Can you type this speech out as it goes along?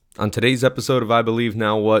On today's episode of I Believe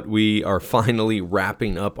Now What, we are finally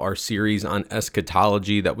wrapping up our series on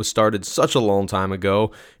eschatology that was started such a long time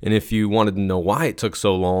ago. And if you wanted to know why it took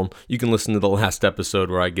so long, you can listen to the last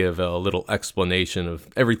episode where I give a little explanation of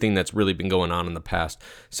everything that's really been going on in the past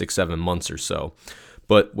 6-7 months or so.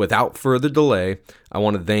 But without further delay, I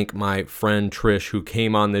want to thank my friend Trish, who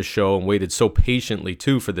came on this show and waited so patiently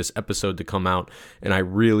too for this episode to come out. And I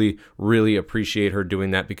really, really appreciate her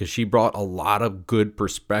doing that because she brought a lot of good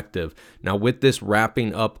perspective. Now, with this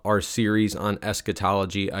wrapping up our series on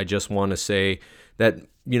eschatology, I just want to say that,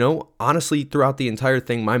 honestly, throughout the entire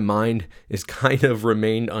thing, my mind is kind of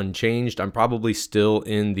remained unchanged. I'm probably still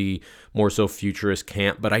in the more so futurist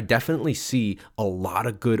camp, but I definitely see a lot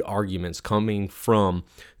of good arguments coming from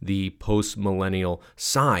the post-millennial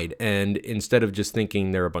side. And instead of just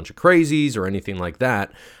thinking they're a bunch of crazies or anything like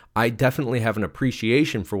that, I definitely have an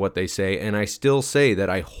appreciation for what they say, and I still say that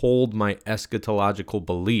I hold my eschatological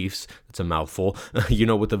beliefs, it's a mouthful,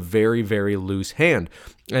 with a very, very loose hand.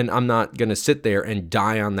 And I'm not going to sit there and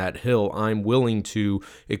die on that hill. I'm willing to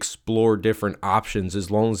explore different options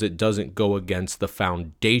as long as it doesn't go against the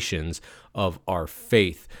foundations of our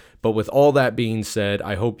faith. But with all that being said,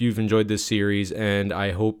 I hope you've enjoyed this series, and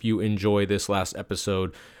I hope you enjoy this last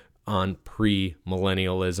episode on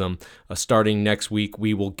premillennialism. Starting next week,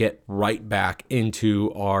 we will get right back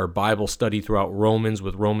into our Bible study throughout Romans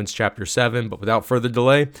with Romans chapter 7. But without further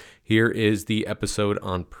delay, here is the episode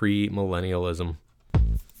on premillennialism.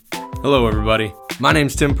 Hello, everybody. My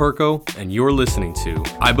name's Tim Perko, and you're listening to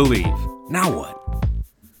I Believe. Now what?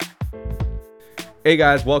 Hey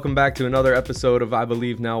guys, welcome back to another episode of I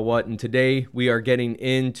Believe Now What, and today we are getting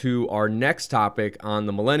into our next topic on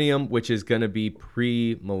the millennium, which is going to be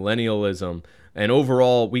premillennialism. And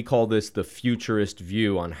overall, we call this the futurist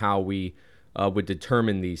view on how we would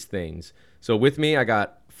determine these things. So with me, I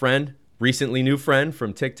got recently new friend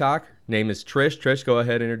from TikTok. Name is Trish. Trish, go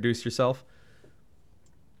ahead and introduce yourself.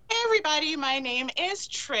 Hey everybody, my name is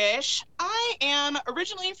Trish. I am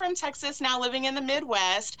originally from Texas, now living in the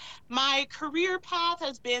Midwest. My career path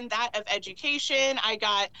has been that of education. I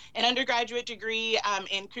got an undergraduate degree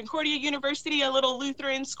in Concordia University, a little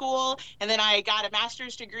Lutheran school, and then I got a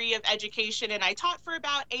master's degree of education, and I taught for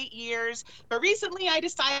about 8 years. But recently I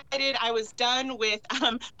decided I was done with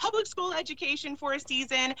public school education for a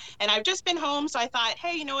season, and I've just been home, so I thought,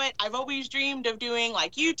 hey, you know what? I've always dreamed of doing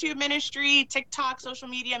like YouTube ministry, TikTok, social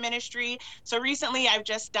media ministry. So recently I've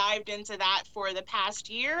just dived into that for the past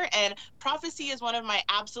year, and prophecy is one of my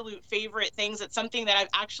absolute favorite things. It's something that I've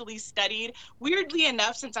actually studied, weirdly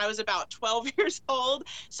enough, since I was about 12 years old.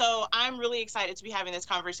 So I'm really excited to be having this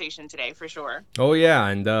conversation today for sure. Oh yeah,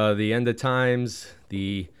 and the end of times,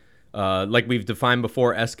 like we've defined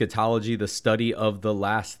before, eschatology, the study of the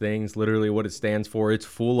last things, literally what it stands for. It's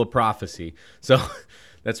full of prophecy. So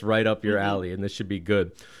that's right up your alley, and this should be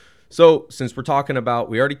good. So since we're talking about,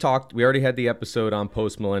 we already had the episode on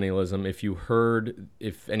post-millennialism.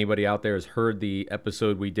 If anybody out there has heard the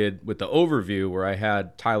episode we did with the overview where I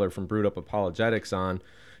had Tyler from Brewed Up Apologetics on,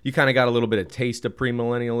 you kind of got a little bit of taste of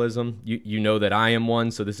premillennialism. You know that I am one,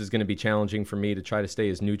 so this is going to be challenging for me to try to stay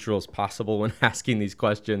as neutral as possible when asking these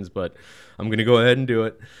questions, but I'm going to go ahead and do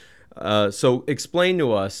it. So explain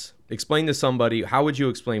to somebody, how would you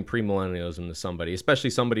explain premillennialism to somebody, especially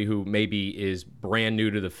somebody who maybe is brand new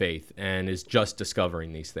to the faith and is just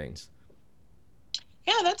discovering these things?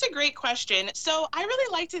 Yeah, that's a great question. So I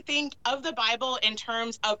really like to think of the Bible in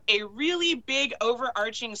terms of a really big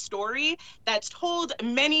overarching story that's told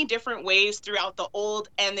many different ways throughout the Old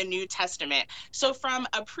and the New Testament. So from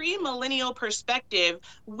a premillennial perspective,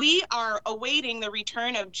 we are awaiting the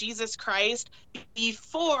return of Jesus Christ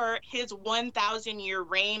before his 1,000-year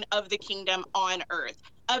reign of the kingdom on earth.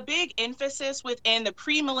 A big emphasis within the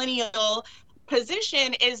premillennial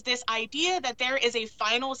position is this idea that there is a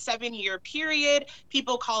final 7-year period.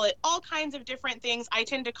 People call it all kinds of different things. I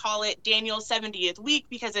tend to call it Daniel's 70th week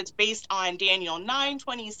because it's based on Daniel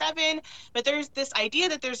 9:27. But there's this idea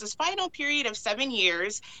that there's this final period of 7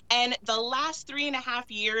 years, and the last 3.5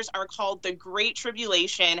 years are called the Great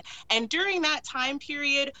Tribulation. And during that time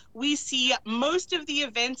period, we see most of the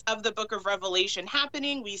events of the book of Revelation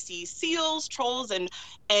happening. We see seals, trolls, and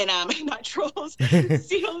not trolls,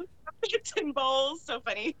 seals, trumpets, and bowls. So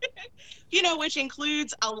funny. Which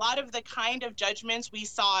includes a lot of the kind of judgments we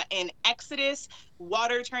saw in Exodus,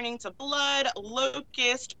 water turning to blood,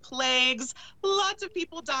 locust, plagues, lots of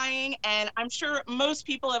people dying. And I'm sure most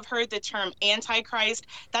people have heard the term Antichrist.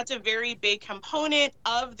 That's a very big component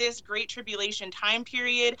of this Great Tribulation time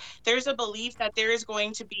period. There's a belief that there is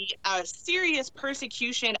going to be a serious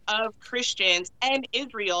persecution of Christians and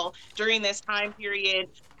Israel during this time period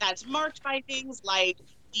that's marked by things like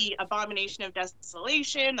the abomination of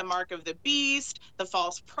desolation, the mark of the beast, the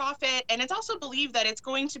false prophet. And it's also believed that it's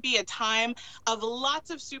going to be a time of lots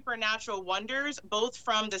of supernatural wonders, both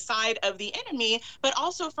from the side of the enemy, but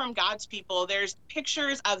also from God's people. There's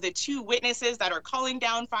pictures of the two witnesses that are calling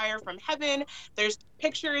down fire from heaven. There's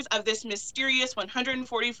pictures of this mysterious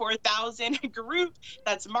 144,000 group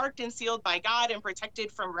that's marked and sealed by God and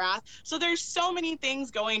protected from wrath. So there's so many things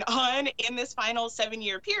going on in this final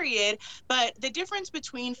 7-year period. But the difference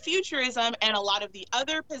between futurism and a lot of the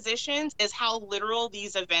other positions is how literal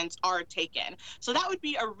these events are taken. So that would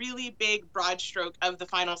be a really big broad stroke of the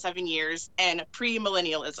final 7 years and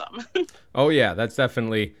premillennialism. Oh yeah, that's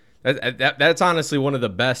definitely that's honestly one of the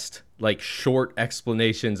best like short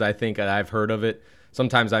explanations I think that I've heard of it.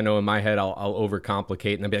 Sometimes I know in my head I'll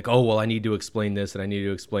overcomplicate and I'll be like, oh well, I need to explain this and I need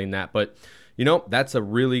to explain that. But you know, that's a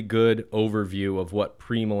really good overview of what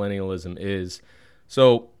premillennialism is.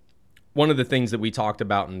 So one of the things that we talked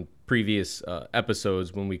about in previous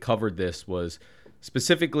episodes when we covered this was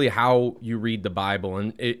specifically how you read the Bible.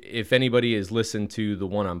 And if anybody has listened to the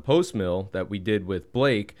one on Postmill that we did with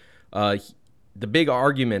Blake, the big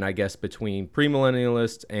argument, I guess, between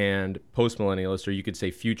premillennialists and postmillennialists, or you could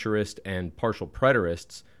say futurist and partial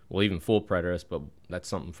preterists, well, even full preterists, but that's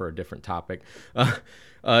something for a different topic,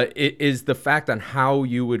 it is the fact on how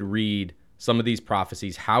you would read some of these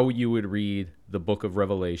prophecies, how you would read the book of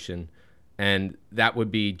Revelation. And that would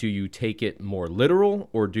be, do you take it more literal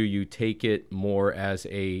or do you take it more as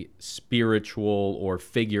a spiritual or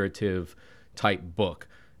figurative type book?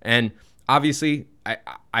 And obviously,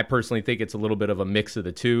 I personally think it's a little bit of a mix of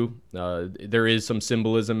the two. There is some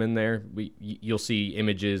symbolism in there. You'll see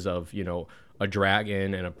images of, you know, a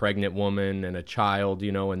dragon and a pregnant woman and a child,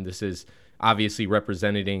 you know, and this is obviously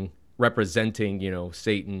representing, you know,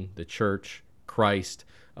 Satan, the church, Christ.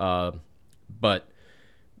 But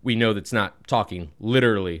we know that's not talking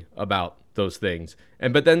literally about those things.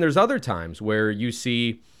 But then there's other times where you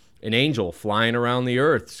see an angel flying around the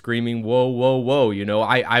earth screaming, whoa, whoa, whoa. You know,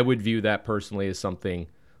 I would view that personally as something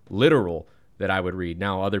literal that I would read.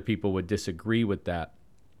 Now, other people would disagree with that.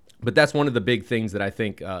 But that's one of the big things that I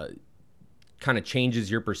think kind of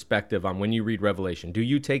changes your perspective on when you read Revelation. Do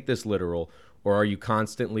you take this literal or are you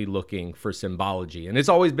constantly looking for symbology? And it's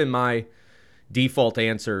always been my default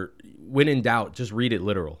answer, when in doubt, just read it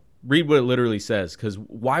literal. Read what it literally says, because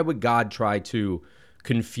why would God try to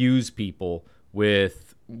confuse people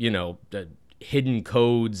with, you know, the hidden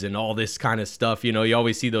codes and all this kind of stuff? You know, you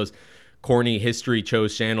always see those corny History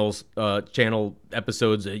channel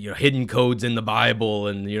episodes, you know, hidden codes in the Bible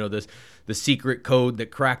and, you know, the secret code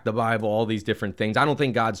that cracked the Bible, all these different things. I don't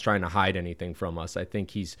think God's trying to hide anything from us. I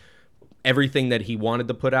think everything that he wanted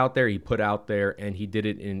to put out there, he put out there, and he did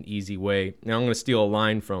it in an easy way. Now, I'm going to steal a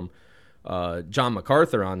line from John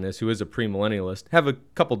MacArthur on this, who is a premillennialist. Have a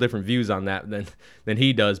couple different views on that than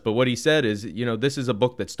he does, but what he said is, you know, this is a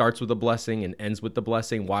book that starts with a blessing and ends with the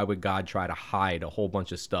blessing. Why would God try to hide a whole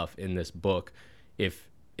bunch of stuff in this book if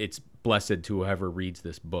it's blessed to whoever reads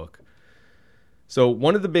this book? So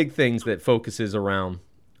one of the big things that focuses around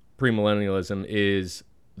premillennialism is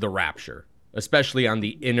the rapture, especially on the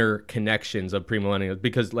inner connections of premillennialism,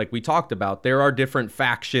 because like we talked about, there are different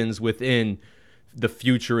factions within the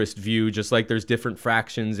futurist view, just like there's different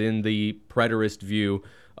fractions in the preterist view.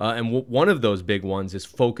 And one of those big ones is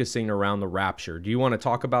focusing around the rapture. Do you want to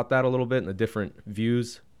talk about that a little bit and the different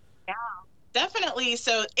views? Definitely.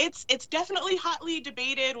 So it's definitely hotly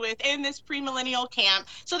debated within this premillennial camp.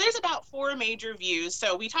 So there's about 4 major views.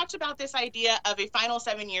 So we talked about this idea of a final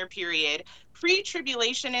 7-year period.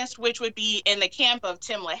 Pre-tribulationist, which would be in the camp of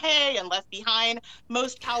Tim LaHaye and Left Behind,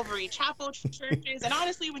 most Calvary Chapel churches. And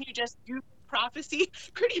honestly, when you just do prophecy,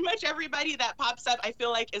 pretty much everybody that pops up, I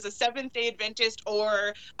feel like, is a Seventh-day Adventist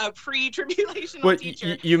or a pre-tribulational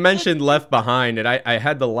teacher. You mentioned Left Behind, and I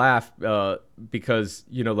had to laugh because,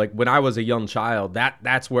 you know, like when I was a young child,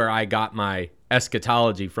 that's where I got my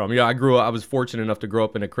eschatology from. You know, I was fortunate enough to grow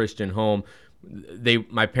up in a Christian home.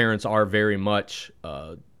 My parents are very much,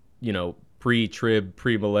 you know, pre-trib,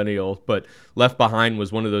 pre-millennial, but Left Behind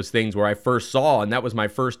was one of those things where I first saw, and that was my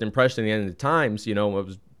first impression at the end of the Times. You know, I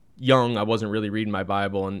was young, I wasn't really reading my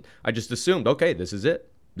Bible, and I just assumed, okay, this is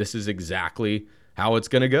it. This is exactly how it's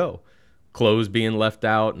going to go. Clothes being left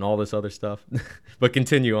out and all this other stuff. But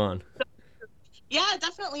continue on. Yeah,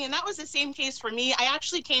 definitely. And that was the same case for me. I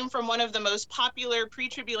actually came from one of the most popular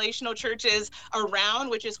pre-tribulational churches around,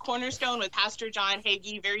 which is Cornerstone with Pastor John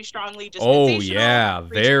Hagee, very strongly dispensational. Oh, yeah.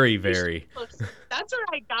 Very, very. that's where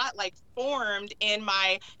I got like formed in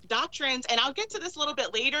my doctrines. And I'll get to this a little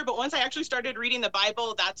bit later, but once I actually started reading the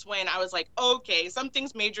Bible, that's when I was like, okay,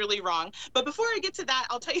 something's majorly wrong. But before I get to that,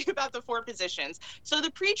 I'll tell you about the four positions. So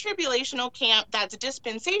the pre-tribulational camp that's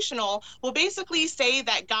dispensational will basically say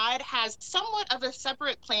that God has somewhat of a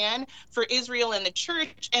separate plan for Israel and the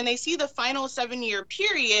church, and they see the final 7-year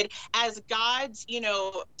period as God's,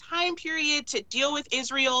 time period to deal with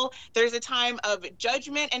Israel. There's a time of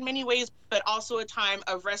judgment in many ways, but also a time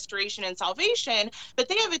of restoration and salvation. But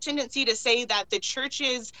they have a tendency to say that the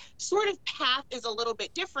church's sort of path is a little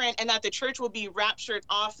bit different and that the church will be raptured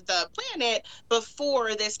off the planet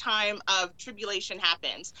before this time of tribulation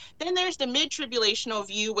happens. Then there's the mid-tribulational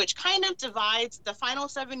view, which kind of divides the final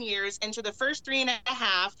 7 years into the first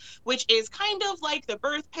 3.5, which is kind of like the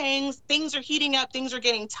birth pangs. Things are heating up, things are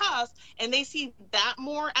getting tough, and they see that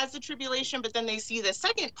more as the tribulation, but then they see the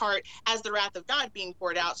second part as the wrath of God being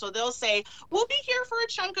poured out. So they'll say, we'll be here for a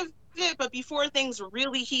chunk of it, but before things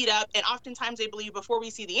really heat up, and oftentimes they believe before we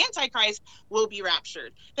see the Antichrist, we'll be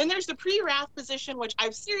raptured. Then there's the pre-wrath position, which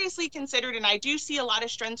I've seriously considered, and I do see a lot of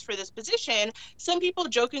strengths for this position. Some people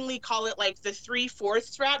jokingly call it like the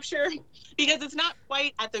 3/4 rapture, because it's not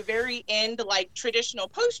quite at the very end like traditional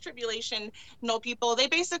post-tribulation people. They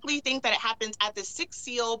basically think that it happens at the sixth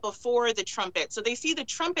seal before the trumpet. So they see the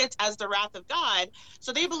trumpets as the wrath of God.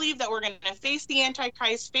 So they believe that we're going to face the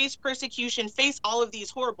Antichrist, face persecution, face all of these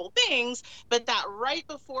horrible things, but that right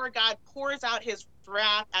before God pours out his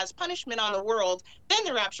wrath as punishment on the world, then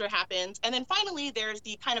the rapture happens. And then finally, there's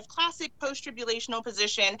the kind of classic post-tribulational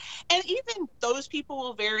position. And even those people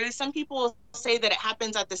will vary. Some people will say that it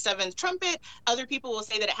happens at the seventh trumpet. Other people will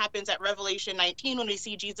say that it happens at Revelation 19 when we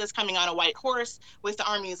see Jesus coming on a white horse with the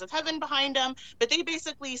armies of heaven behind him. But they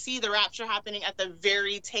basically see the rapture happening at the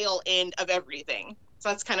very tail end of everything. So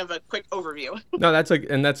that's kind of a quick overview. No, that's a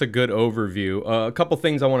good overview. A couple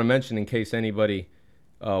things I want to mention in case anybody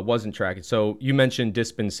wasn't tracking. So you mentioned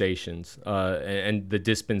dispensations and the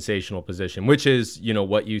dispensational position, which is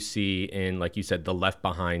what you see in, like you said, the Left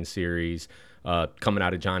Behind series coming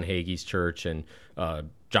out of John Hagee's church and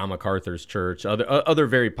John MacArthur's church, other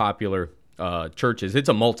very popular churches. It's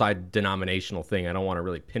a multi-denominational thing. I don't want to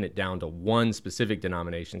really pin it down to one specific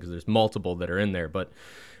denomination because there's multiple that are in there. But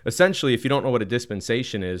essentially, if you don't know what a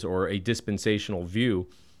dispensation is or a dispensational view,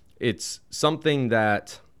 it's something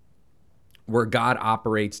that where God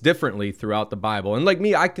operates differently throughout the Bible. And like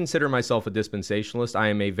me, I consider myself a dispensationalist. I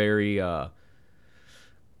am a very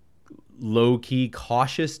low-key,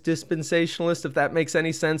 cautious dispensationalist, if that makes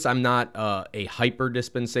any sense. I'm not a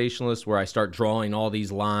hyper-dispensationalist where I start drawing all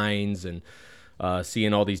these lines and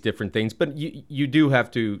seeing all these different things. But you do have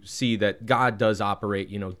to see that God does operate,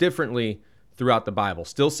 differently throughout the Bible.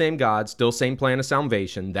 Still same God, still same plan of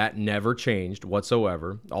salvation. That never changed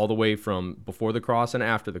whatsoever. All the way from before the cross and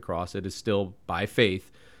after the cross, it is still by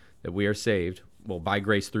faith that we are saved. Well, by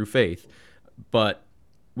grace through faith. But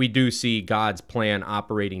we do see God's plan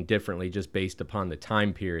operating differently just based upon the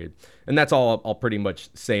time period. And that's all I'll pretty much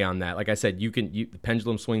say on that. Like I said, the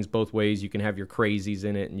pendulum swings both ways. You can have your crazies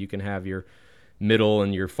in it, and you can have your middle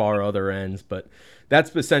and your far other ends, but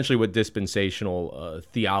that's essentially what dispensational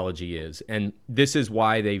theology is. And this is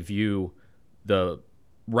why they view the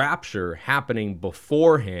rapture happening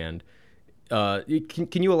beforehand.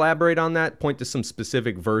 Can you elaborate on that? Point to some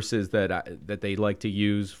specific verses that they like to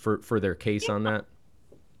use for their case on that?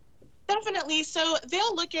 Definitely. So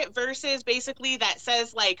they'll look at verses basically that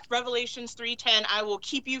says like Revelations 3:10, I will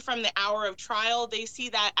keep you from the hour of trial. They see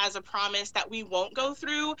that as a promise that we won't go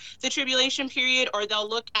through the tribulation period. Or they'll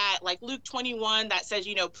look at like Luke 21 that says,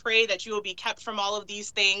 pray that you will be kept from all of these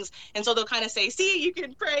things. And so they'll kind of say, see, you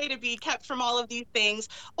can pray to be kept from all of these things.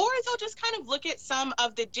 Or they'll just kind of look at some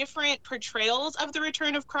of the different portrayals of the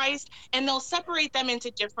return of Christ, and they'll separate them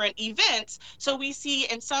into different events. So we see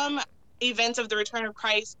in some events of the return of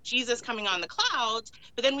Christ, Jesus coming on the clouds,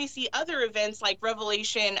 but then we see other events like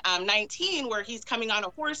Revelation 19, where he's coming on a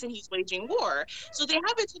horse and he's waging war. So they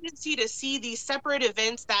have a tendency to see these separate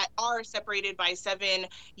events that are separated by 7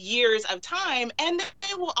 years of time. And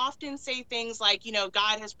they will often say things like,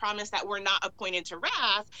 God has promised that we're not appointed to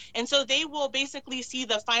wrath. And so they will basically see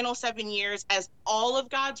the final 7 years as all of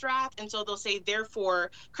God's wrath. And so they'll say,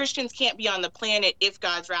 therefore, Christians can't be on the planet if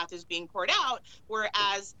God's wrath is being poured out.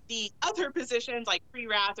 Whereas the other positions like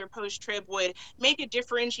pre-wrath or post-trib would make a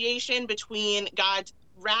differentiation between God's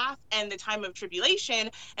wrath and the time of tribulation,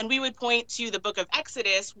 and we would point to the book of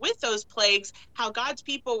Exodus with those plagues, how God's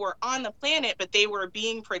people were on the planet, but they were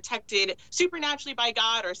being protected supernaturally by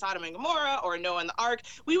God, or Sodom and Gomorrah, or Noah and the ark.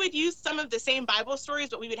 We would use some of the same Bible stories,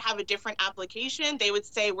 but we would have a different application. They would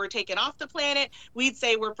say we're taken off the planet. We'd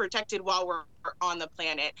say we're protected while we're on the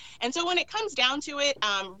planet. And so when it comes down to it,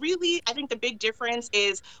 really, I think the big difference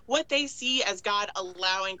is what they see as God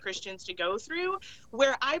allowing Christians to go through.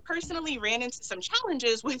 Where I personally ran into some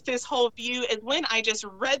challenges with this whole view is when I just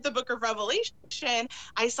read the book of Revelation,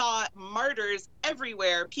 I saw martyrs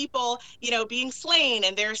everywhere, people, being slain,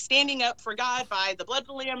 and they're standing up for God by the blood of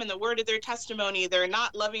the Lamb and the word of their testimony. They're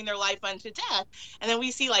not loving their life unto death. And then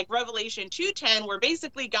we see like Revelation 2:10, where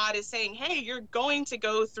basically God is saying, hey, you're going to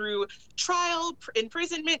go through trial,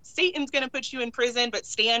 imprisonment. Satan's going to put you in prison, but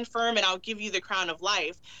stand firm and I'll give you the crown of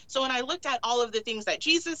life. So when I looked at all of the things that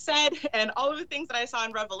Jesus said and all of the things that I saw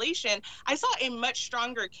in Revelation, I saw a much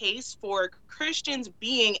stronger case for Christians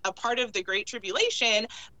being a part of the Great Tribulation,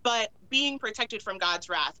 but being protected from God's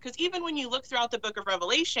wrath. Because even when you look throughout the book of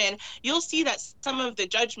Revelation, you'll see that some of the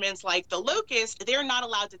judgments, like the locust, they're not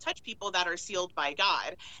allowed to touch people that are sealed by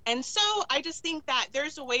God. And so I just think that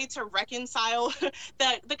there's a way to reconcile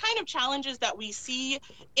the kind of challenges that we see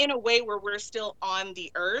in a way where we're still on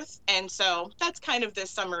the earth. And so that's kind of the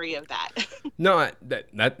summary of that. No,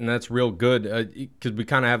 that's real good, because we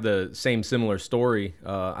kind of have the same similar story.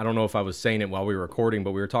 I don't know if I was saying it while we were recording,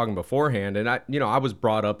 but we were talking beforehand, and I was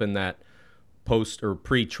brought up in that post or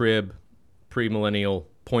pre-trib, pre-millennial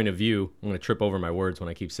point of view. I'm going to trip over my words when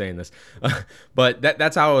I keep saying this, but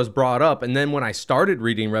that's how I was brought up. And then when I started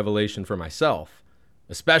reading Revelation for myself,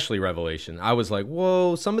 especially Revelation, I was like,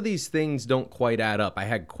 whoa, some of these things don't quite add up. I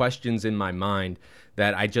had questions in my mind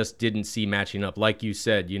that I just didn't see matching up. Like you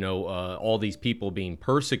said, all these people being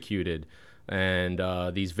persecuted and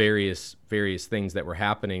these various things that were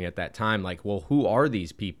happening at that time. Like, well, who are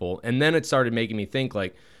these people? And then it started making me think,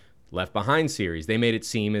 like, Left Behind series. They made it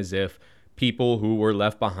seem as if people who were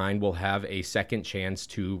left behind will have a second chance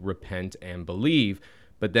to repent and believe.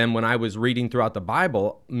 But then when I was reading throughout the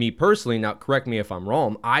Bible, me personally, now correct me if I'm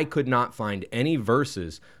wrong, I could not find any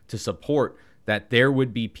verses to support that there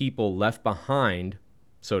would be people left behind,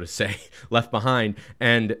 so to say, left behind,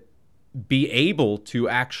 and be able to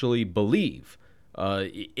actually believe,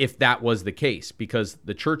 if that was the case, because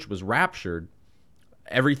the church was raptured.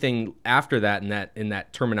 Everything after that in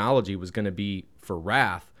that terminology was going to be for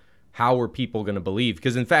wrath. How are people going to believe?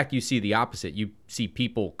 Because in fact, you see the opposite. You see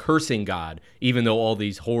people cursing God, even though all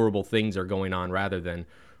these horrible things are going on, rather than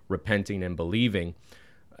repenting and believing.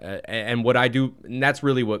 And what I do, and that's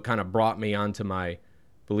really what kind of brought me onto my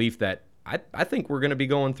belief that I think we're going to be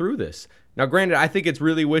going through this. Now, granted, I think it's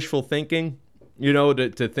really wishful thinking,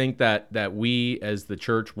 to think that we as the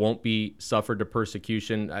church won't be suffered to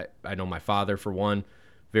persecution. I know my father, for one,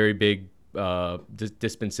 very big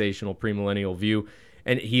dispensational premillennial view.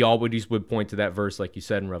 And he always would point to that verse, like you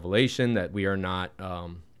said in Revelation, that we are not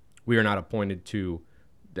appointed to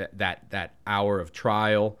that hour of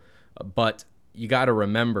trial. But you got to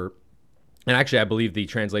remember, and actually I believe the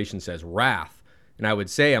translation says wrath. And I would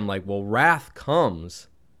say, I'm like, well, wrath comes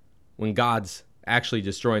when God's actually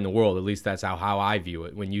destroying the world. At least that's how I view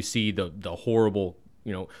it. When you see the horrible,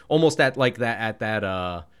 almost at that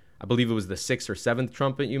I believe it was the 6th or 7th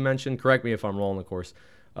trumpet you mentioned. Correct me if I'm wrong, of course.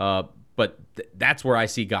 But that's where I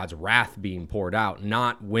see God's wrath being poured out,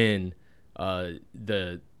 not when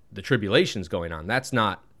the tribulation's going on. That's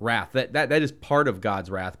not wrath. That is part of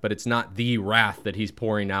God's wrath, but it's not the wrath that he's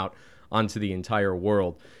pouring out onto the entire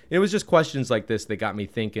world. And it was just questions like this that got me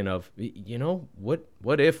thinking of,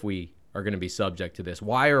 what if we are going to be subject to this?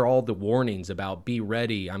 Why are all the warnings about be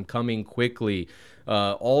ready, I'm coming quickly,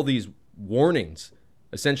 all these warnings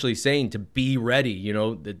essentially saying to be ready,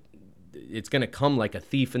 that it's going to come like a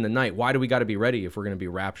thief in the night. Why do we got to be ready if we're going to be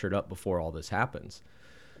raptured up before all this happens?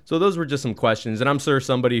 So those were just some questions, and I'm sure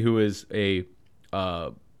somebody who is a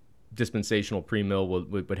dispensational pre-mill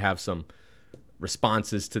would have some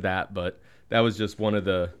responses to that, but that was just one of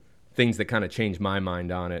the things that kind of changed my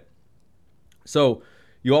mind on it. So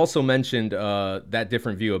you also mentioned that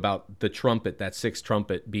different view about the trumpet, that 6th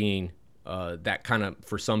trumpet being that kind of,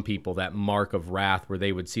 for some people, that mark of wrath where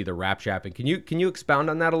they would see the rapture happen. Can you expound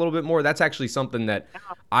on that a little bit more? That's actually something that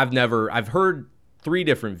I've heard 3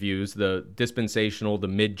 different views: the dispensational, the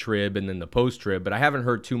mid-trib, and then the post-trib, but I haven't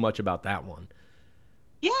heard too much about that one.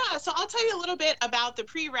 Yeah, so I'll tell you a little bit about the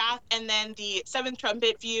pre-wrath and then the 7th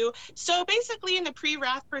trumpet view. So basically, in the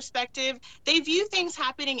pre-wrath perspective, they view things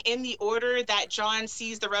happening in the order that John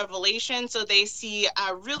sees the revelation. So they see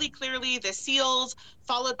really clearly the seals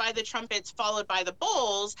followed by the trumpets, followed by the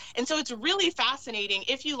bowls. And so it's really fascinating.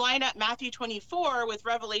 If you line up Matthew 24 with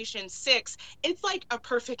Revelation 6, it's like a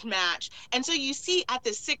perfect match. And so you see at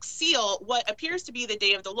the sixth seal what appears to be the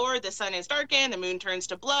day of the Lord. The sun is darkened, the moon turns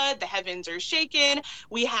to blood, the heavens are shaken.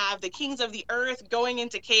 We have the kings of the earth going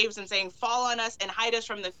into caves and saying, fall on us and hide us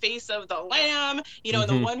from the face of the Lamb, the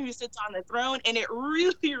Mm-hmm. one who sits on the throne. And it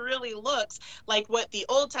really, really looks like what the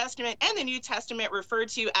Old Testament and the New Testament refer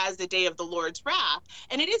to as the day of the Lord's wrath.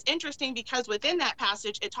 And it is interesting because within that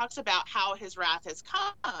passage, it talks about how his wrath has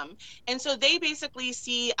come. And so they basically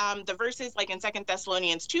see the verses like in Second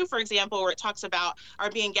Thessalonians 2, for example, where it talks about are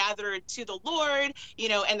being gathered to the Lord,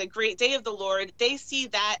 and the great day of the Lord. They see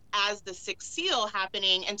that as the sixth seal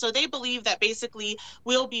happening. And so they believe that basically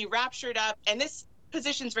we'll be raptured up. And this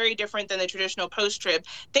position is very different than the traditional post-trib.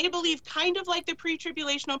 They believe kind of like the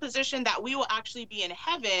pre-tribulational position that we will actually be in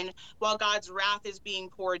heaven while God's wrath is being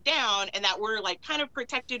poured down, and that we're like kind of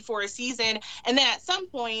protected for a season. And then at some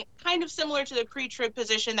point, kind of similar to the pre-trib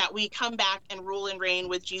position, that we come back and rule and reign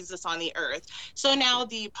with Jesus on the earth. So now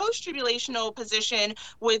the post-tribulational position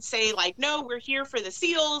would say like, no, we're here for the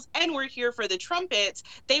seals and we're here for the trumpets.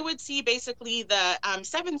 They would see basically the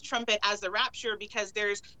seventh trumpet as the rapture, because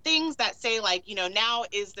there's things that say like, now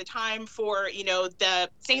is the time for, the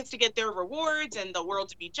saints to get their rewards and the world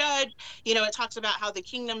to be judged. It talks about how the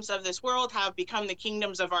kingdoms of this world have become the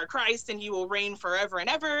kingdoms of our Christ, and he will reign forever and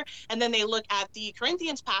ever. And then they look at the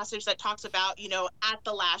Corinthians passage that talks about, at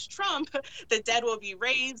the last trump, the dead will be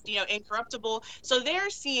raised, incorruptible. So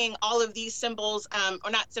they're seeing all of these symbols,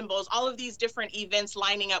 or not symbols, all of these different events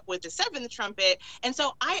lining up with the seventh trumpet. And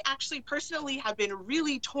so I actually personally have been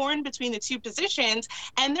really torn between the two positions.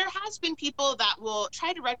 And there has been people that will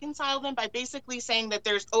try to reconcile them by basically saying that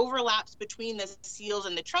there's overlaps between the seals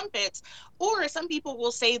and the trumpets. Or some people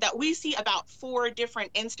will say that we see about 4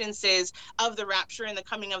 different instances of the rapture and the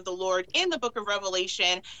coming of the Lord in the book of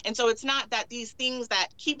Revelation. And so it's not that these things that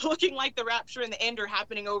keep looking like the rapture and the end are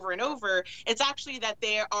happening over and over. It's actually that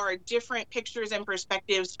there are different pictures and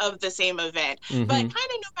perspectives of the same event. Mm-hmm. But kind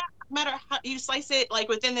of no matter how you slice it, like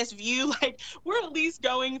within this view, like we're at least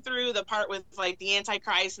going through the part with like the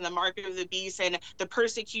Antichrist and the mark of the beast and the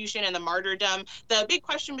persecution and the martyrdom. The big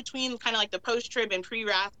question between kind of like the post-trib and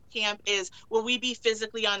pre-wrath camp is, will we be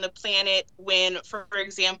physically on the planet when, for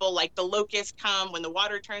example, like the locusts come, when the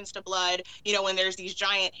water turns to blood, when there's these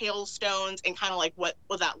giant hailstones, and kind of like what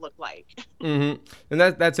will that look like? Mm-hmm. And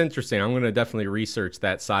that's interesting. I'm going to definitely research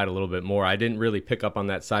that side a little bit more. I didn't really pick up on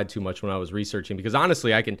that side too much when I was researching, because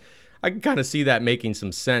honestly, I can kind of see that making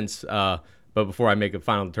some sense. But before I make a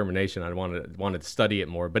final determination, I wanted to study it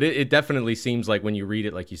more. But it definitely seems like when you read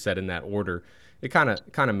it, like you said, in that order, it kind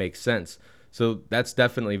of makes sense. So that's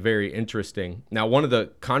definitely very interesting. Now, one of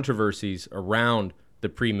the controversies around the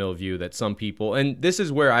pre-mill view that some people, and this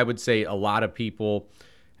is where I would say a lot of people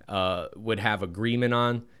would have agreement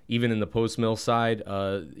on, even in the post-mill side,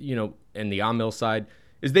 and the on-mill side,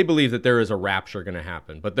 is they believe that there is a rapture going to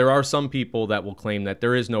happen. But there are some people that will claim that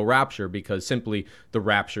there is no rapture because simply the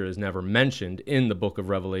rapture is never mentioned in the book of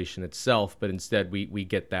Revelation itself, but instead we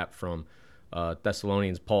get that from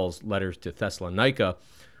Thessalonians, Paul's letters to Thessalonica,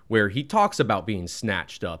 where he talks about being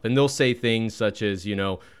snatched up. And they'll say things such as,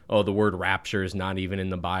 the word rapture is not even in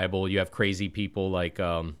the Bible. You have crazy people like,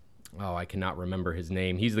 I cannot remember his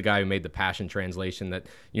name. He's the guy who made the Passion Translation that,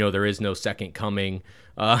 there is no second coming.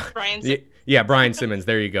 Brian Yeah, Brian Simmons.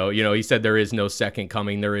 There you go. He said there is no second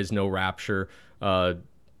coming. There is no rapture.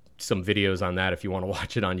 Some videos on that if you want to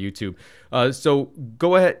watch it on YouTube. So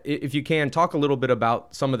go ahead, if you can, talk a little bit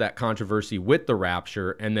about some of that controversy with the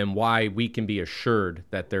rapture, and then why we can be assured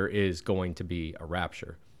that there is going to be a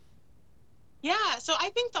rapture. Yeah, so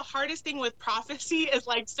I think the hardest thing with prophecy is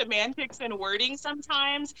like semantics and wording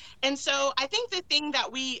sometimes. And so I think the thing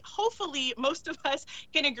that we hopefully most of us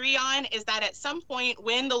can agree on is that at some point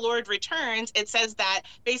when the Lord returns, it says that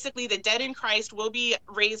basically the dead in Christ will be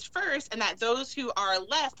raised first, and that those who are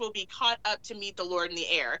left will be caught up to meet the Lord in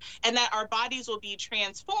the air, and that our bodies will be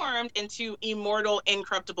transformed into immortal,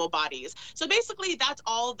 incorruptible bodies. So basically that's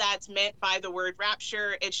all that's meant by the word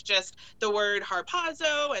rapture. It's just the word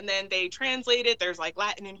harpazo, and then they translate it. There's like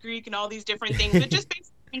Latin and Greek and all these different things. It just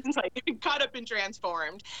basically means like caught up and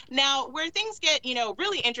transformed. Now, where things get,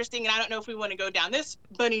 really interesting, and I don't know if we want to go down this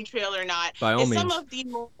bunny trail or not, By all is means. some of the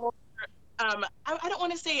more I don't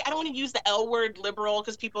want to say, I don't want to use the L word liberal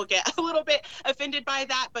because people get a little bit offended by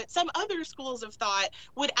that, but some other schools of thought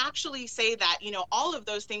would actually say that, all of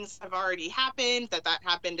those things have already happened, that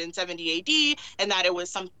happened in 70 AD, and that it was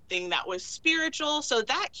something that was spiritual. So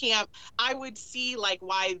that camp, I would see like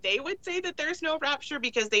why they would say that there's no rapture,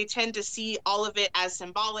 because they tend to see all of it as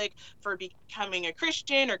symbolic for becoming a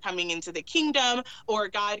Christian or coming into the kingdom, or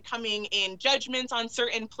God coming in judgments on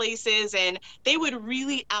certain places. And they would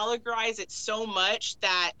really allegorize it so much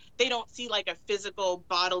that they don't see like a physical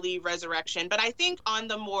bodily resurrection. But I think on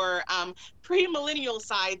the more pre-millennial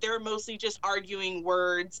side, they're mostly just arguing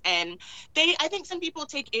words. And I think some people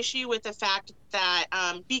take issue with the fact that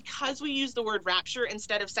because we use the word rapture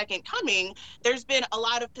instead of second coming, there's been a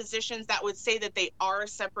lot of positions that would say that they are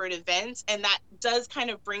separate events, and that does kind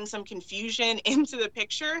of bring some confusion into the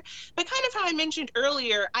picture. But kind of how I mentioned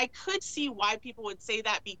earlier, I could see why people would say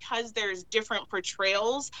that, because there's different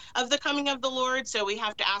portrayals of the coming of the Lord. So we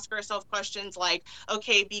have to ask ourselves questions like,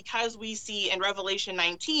 okay, because we see in Revelation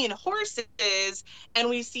 19 horses, and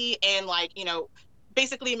we see in like,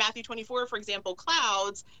 basically Matthew 24, for example,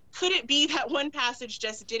 clouds, could it be that one passage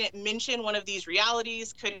just didn't mention one of these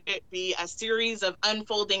realities? Could it be a series of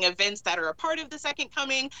unfolding events that are a part of the second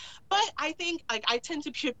coming? But I think, like, I tend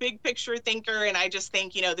to be a big picture thinker, and I just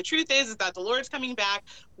think, the truth is that the Lord's coming back.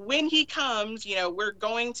 When he comes, we're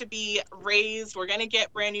going to be raised, we're going to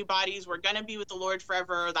get brand new bodies, we're going to be with the Lord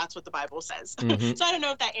forever. That's what the Bible says. Mm-hmm. So I don't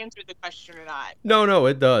know if that answered the question or not. No,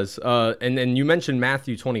 it does. And you mentioned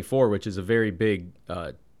Matthew 24, which is a very big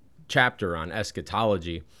chapter on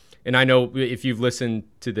eschatology. And I know if you've listened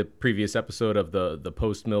to the previous episode of the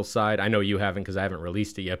post mill side, I know you haven't because I haven't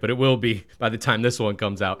released it yet, but it will be by the time this one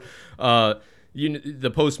comes out.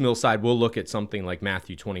 The post mill side will look at something like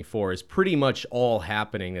Matthew 24 is pretty much all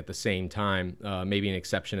happening at the same time, maybe an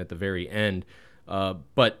exception at the very end.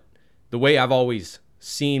 But the way I've always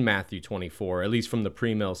seen Matthew 24, at least from the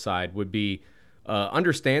pre-mill side, would be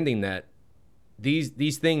understanding that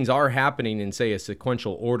these things are happening in, say, a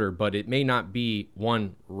sequential order, but it may not be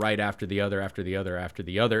one right after the other, after the other, after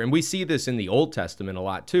the other. And we see this in the Old Testament a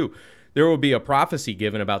lot too. There will be a prophecy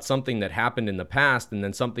given about something that happened in the past, and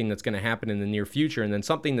then something that's going to happen in the near future, and then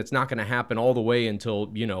something that's not going to happen all the way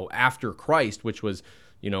until, after Christ, which was,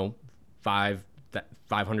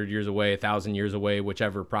 500 years away, 1,000 years away,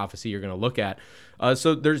 whichever prophecy you're going to look at.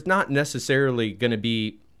 So there's not necessarily going to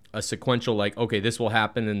be a sequential, like, okay, this will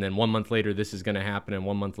happen, and then 1 month later this is going to happen, and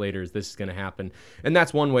 1 month later this is going to happen. And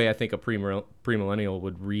that's one way I think a premillennial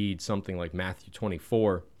would read something like Matthew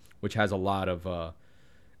 24, which has a lot of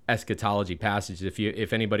eschatology passages.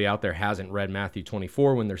 If anybody out there hasn't read Matthew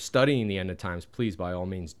 24 when they're studying the end of times, please by all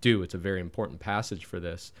means do. It's a very important passage for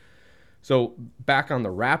this. So back on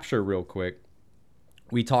the rapture real quick,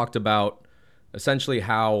 we talked about essentially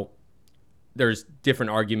how there's different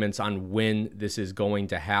arguments on when this is going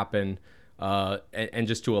to happen, and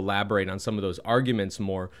just to elaborate on some of those arguments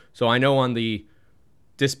more. So I know on the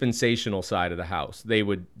dispensational side of the house, they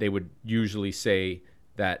would usually say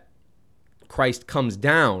that Christ comes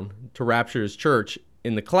down to rapture his church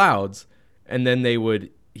in the clouds, and then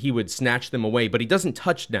he would snatch them away, but he doesn't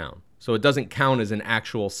touch down, so it doesn't count as an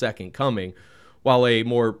actual second coming. While a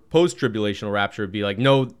more post-tribulational rapture would be like,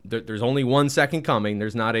 no, there's only one second coming.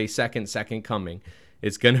 There's not a second coming.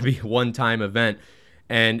 It's going to be a one-time event.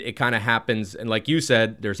 And it kind of happens. And like you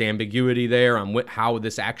said, there's ambiguity there on how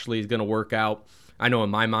this actually is going to work out. I know in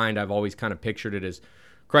my mind, I've always kind of pictured it as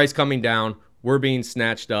Christ coming down, we're being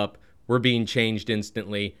snatched up, we're being changed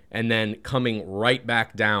instantly, and then coming right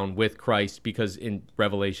back down with Christ, because in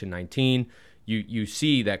Revelation 19, you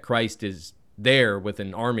see that Christ is there with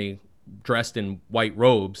an army dressed in white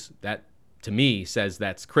robes. That to me says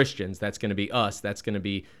that's Christians. That's going to be us. That's going to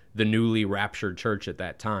be the newly raptured church at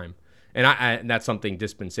that time. And that's something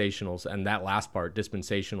dispensationals, and that last part,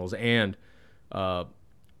 dispensationals and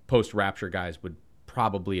post-rapture guys would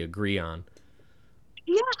probably agree on.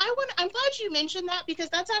 Yeah, I'm glad you mentioned that, because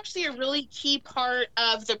that's actually a really key part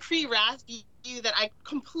of the pre-wrath view that I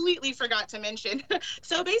completely forgot to mention.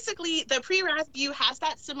 So basically, the pre-wrath view has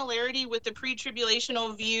that similarity with the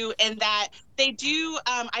pre-tribulational view, in that they do,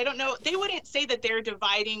 I don't know, they wouldn't say that they're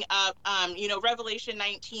dividing up, Revelation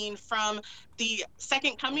 19 from the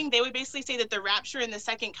second coming. They would basically say that the rapture and the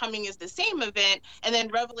second coming is the same event, and then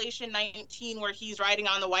Revelation 19, where he's riding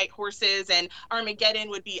on the white horses, and Armageddon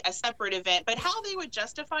would be a separate event. But how they would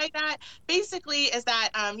justify that basically is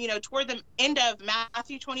that, toward the end of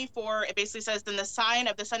Matthew 24, it basically says says, then the sign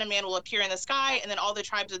of the Son of Man will appear in the sky, and then all the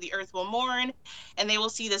tribes of the earth will mourn, and they will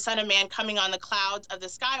see the Son of Man coming on the clouds of the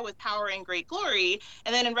sky with power and great glory.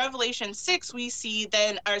 And then in Revelation 6, we see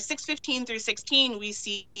then, or 6:15 through 16, we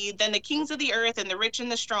see then the kings of the earth and the rich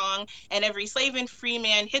and the strong and every slave and free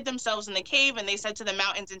man hid themselves in the cave, and they said to the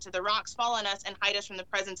mountains and to the rocks, fall on us and hide us from the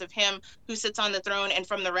presence of him who sits on the throne and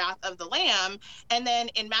from the wrath of the Lamb. And then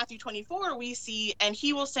in Matthew 24, we see, and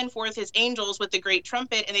he will send forth his angels with the great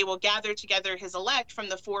trumpet, and they will gather together his elect from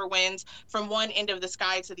the four winds, from one end of the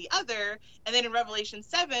sky to the other. And then in Revelation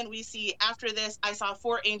 7, we see, after this, I saw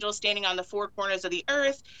four angels standing on the four corners of the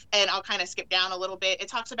earth. And I'll kind of skip down a little bit. It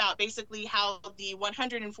talks about basically how the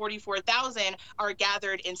 144,000 are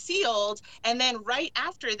gathered and sealed. And then right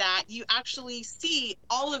after that, you actually see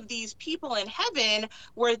all of these people in heaven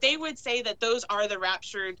where they would say that those are the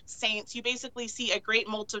raptured saints. You basically see a great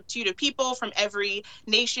multitude of people from every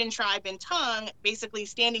nation, tribe, and tongue basically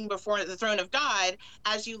standing before the throne of God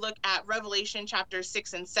as you look at Revelation chapter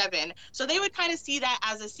 6 and 7. So they would kind of see that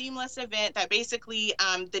as a seamless event that basically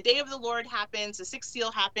the day of the Lord happens, the sixth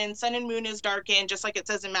seal happens, sun and moon is darkened, just like it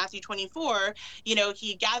says in Matthew 24. You know,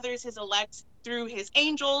 he gathers his elect through his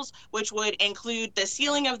angels, which would include the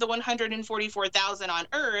sealing of the 144,000 on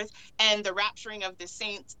earth and the rapturing of the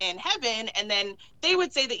saints in heaven. And then they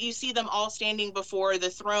would say that you see them all standing before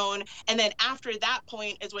the throne. And then after that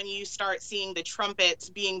point is when you start seeing the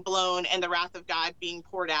trumpets being blown and the wrath of God being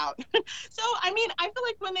poured out. So, I mean, I feel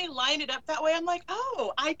like when they line it up that way, I'm like,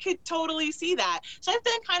 oh, I could totally see that. So I've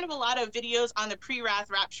done kind of a lot of videos on the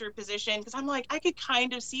pre-wrath rapture position because I'm like, I could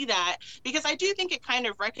kind of see that, because I do think it kind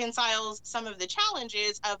of reconciles some of the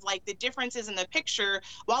challenges of like the differences in the picture,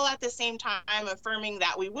 while at the same time affirming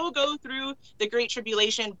that we will go through the great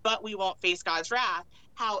tribulation, but we won't face God's wrath.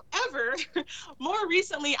 However, more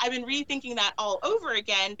recently, I've been rethinking that all over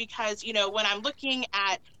again because, you know, when I'm looking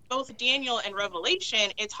at both Daniel and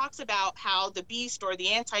Revelation, it talks about how the beast or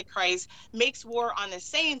the Antichrist makes war on the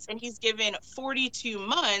saints, and he's given 42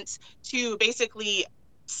 months to basically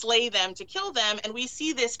slay them, to kill them. And we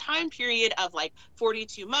see this time period of like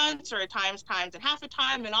 42 months or times and half a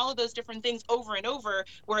time and all of those different things over and over,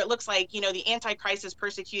 where it looks like, you know, the Antichrist is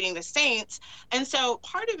persecuting the saints. And so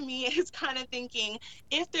part of me is kind of thinking,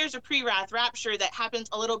 if there's a pre-wrath rapture that happens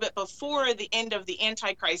a little bit before the end of the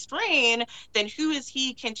Antichrist reign, then who is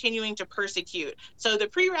he continuing to persecute? So the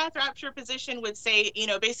pre-wrath rapture position would say, you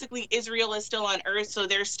know, basically Israel is still on earth, so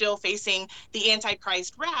they're still facing the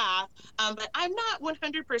Antichrist wrath. But I'm not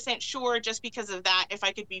 100% sure, just because of that, if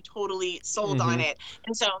I could be totally sold on it.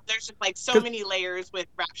 And so there's just like so many layers with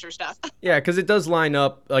rapture stuff. Yeah, because it does line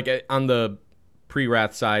up like on the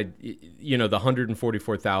pre-wrath side. You know, the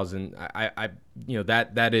 144,000. You know,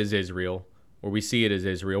 that is Israel, or we see it as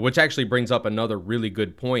Israel, which actually brings up another really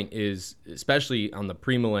good point. Is especially on the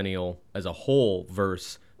premillennial as a whole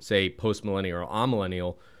versus say postmillennial or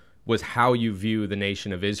amillennial, was how you view the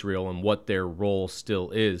nation of Israel and what their role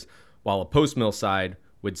still is. While a post-mill side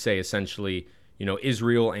would say essentially, you know,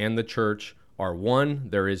 Israel and the church are one.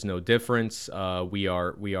 There is no difference. We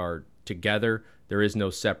are together. There is no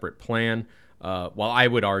separate plan. While I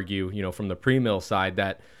would argue, you know, from the pre-mill side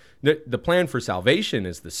that the plan for salvation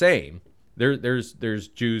is the same. There's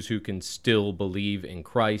Jews who can still believe in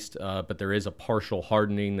Christ, but there is a partial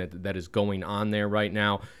hardening that is going on there right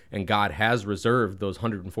now, and God has reserved those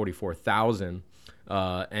 144,000.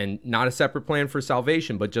 And not a separate plan for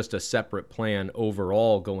salvation, but just a separate plan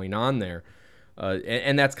overall going on there.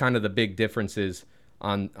 And that's kind of the big differences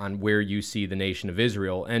on where you see the nation of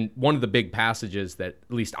Israel. And one of the big passages that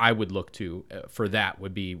at least I would look to for that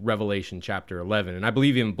would be Revelation chapter 11. And I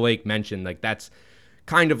believe even Blake mentioned like that's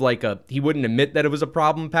kind of like he wouldn't admit that it was a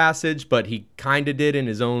problem passage, but he kind of did in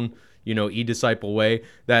his own, you know, e-disciple way.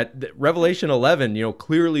 That Revelation 11, you know,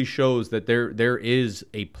 clearly shows that there is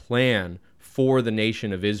a plan for the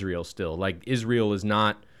nation of Israel still. Like Israel is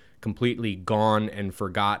not completely gone and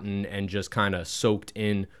forgotten and just kind of soaked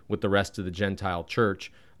in with the rest of the Gentile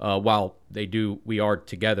church. While we are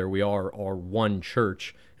together, we are one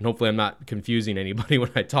church. And hopefully I'm not confusing anybody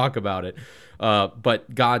when I talk about it.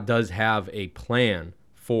 But God does have a plan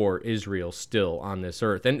for Israel still on this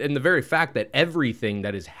earth. And the very fact that everything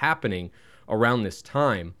that is happening around this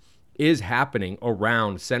time is happening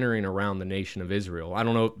centering around the nation of Israel. I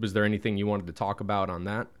don't know, was there anything you wanted to talk about on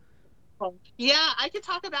that? Yeah, I could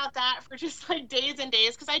talk about that for just like days and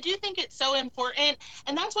days, because I do think it's so important.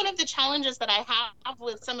 And that's one of the challenges that I have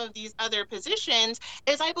with some of these other positions,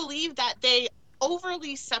 is I believe that they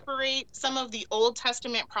overly separate some of the Old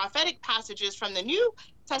Testament prophetic passages from the New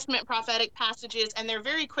Testament prophetic passages, and they're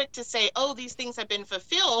very quick to say, oh, these things have been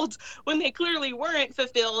fulfilled when they clearly weren't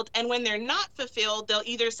fulfilled. And when they're not fulfilled, they'll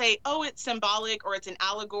either say, oh, it's symbolic or it's an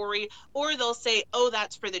allegory, or they'll say, oh,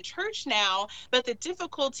 that's for the church now. But the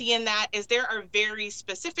difficulty in that is there are very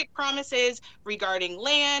specific promises regarding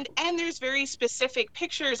land, and there's very specific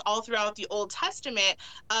pictures all throughout the Old Testament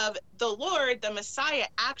of the Lord, the Messiah,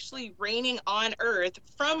 actually reigning on earth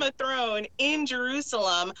from a throne in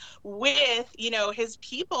Jerusalem with, his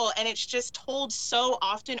people. And it's just told so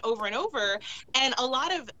often over and over. And a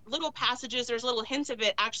lot of little passages, there's little hints of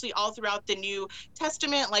it actually all throughout the New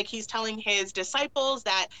Testament. Like he's telling his disciples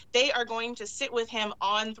that they are going to sit with him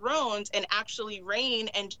on thrones and actually reign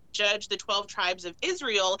and judge the 12 tribes of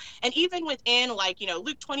Israel. And even within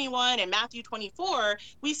Luke 21 and Matthew 24,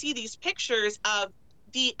 we see these pictures of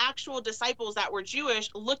the actual disciples that were Jewish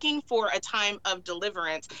looking for a time of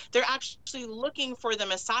deliverance. They're actually looking for the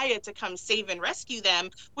Messiah to come save and rescue them,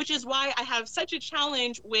 which is why I have such a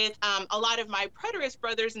challenge with a lot of my preterist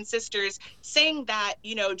brothers and sisters saying that,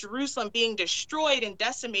 Jerusalem being destroyed and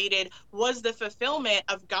decimated was the fulfillment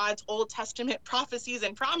of God's Old Testament prophecies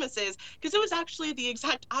and promises, because it was actually the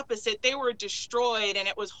exact opposite. They were destroyed and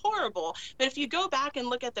it was horrible. But if you go back and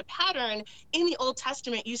look at the pattern in the Old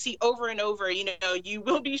Testament, you see over and over, you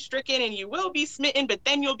will be stricken and you will be smitten, but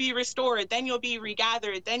then you'll be restored, then you'll be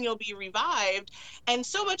regathered, then you'll be revived. And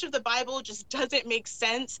so much of the Bible just doesn't make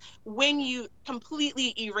sense when you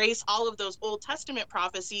completely erase all of those Old Testament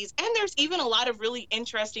prophecies. And there's even a lot of really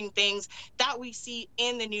interesting things that we see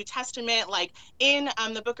in the New Testament, like in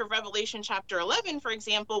the book of Revelation, chapter 11, for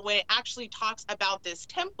example, when it actually talks about this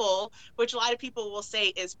temple, which a lot of people will say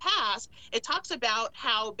is past. It talks about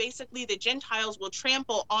how basically the Gentiles will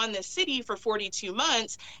trample on the city for 42 months.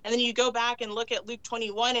 And then you go back and look at Luke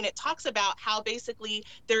 21, and it talks about how basically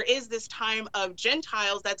there is this time of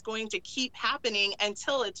Gentiles that's going to keep happening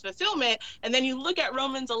until its fulfillment. And then you look at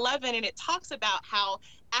Romans 11, and it talks about how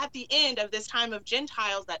at the end of this time of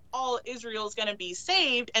Gentiles that all Israel is going to be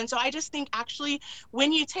saved. And so I just think actually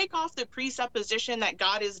when you take off the presupposition that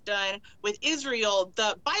God is done with Israel,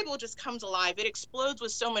 the Bible just comes alive. It explodes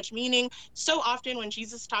with so much meaning. So often when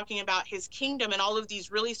Jesus is talking about his kingdom and all of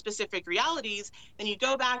these really specific realities, then you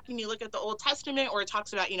go back and you look at the Old Testament where it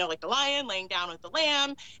talks about, like the lion laying down with the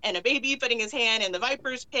lamb and a baby putting his hand in the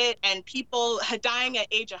viper's pit and people dying at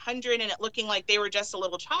age 100 and it looking like they were just a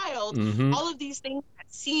little child. Mm-hmm. All of these things that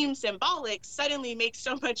seem symbolic suddenly make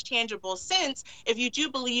so much tangible sense if you do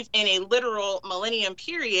believe in a literal millennium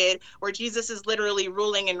period where Jesus is literally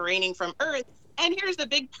ruling and reigning from earth. And here's the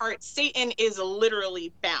big part: Satan is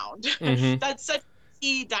literally bound. Mm-hmm. That's such a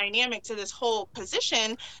key dynamic to this whole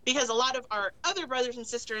position, because a lot of our other brothers and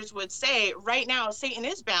sisters would say right now Satan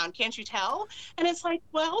is bound, can't you tell? And it's like,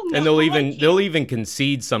 well, no. And they'll even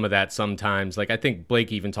concede some of that sometimes. Like I think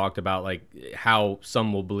Blake even talked about like how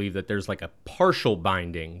some will believe that there's like a partial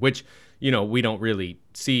binding, which we don't really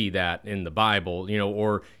see that in the Bible,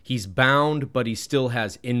 or he's bound, but he still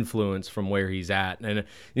has influence from where he's at. And,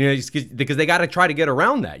 because they got to try to get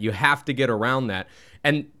around that. You have to get around that.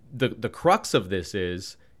 And the crux of this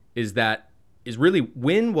is really,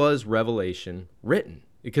 when was Revelation written?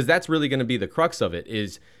 Because that's really going to be the crux of it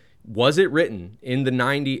is, was it written in the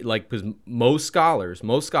 90s? Like, because most scholars,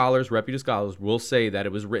 reputed scholars will say that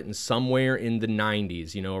it was written somewhere in the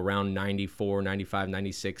 90s, around 94, 95,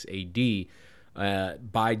 96 AD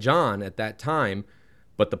by John at that time.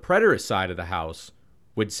 But the preterist side of the house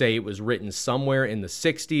would say it was written somewhere in the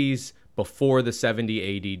 60s before the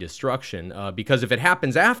 70 AD destruction, because if it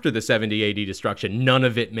happens after the 70 AD destruction, none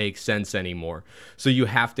of it makes sense anymore. So you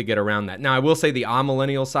have to get around that. Now, I will say the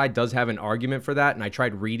amillennial side does have an argument for that, and I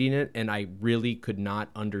tried reading it, and I really could not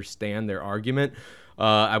understand their argument.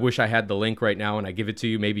 I wish I had the link right now, and I give it to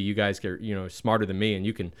you. Maybe you guys are smarter than me, and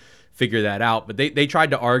you can figure that out. But they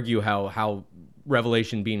tried to argue how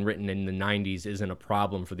Revelation being written in the 90s isn't a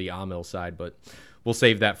problem for the Amil side, but we'll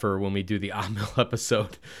save that for when we do the Amil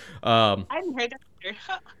episode. I hadn't heard that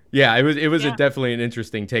either. Yeah, it was definitely an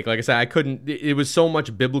interesting take. Like I said, it was so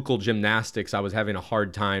much biblical gymnastics. I was having a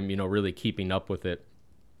hard time, really keeping up with it.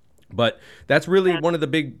 But that's really one of the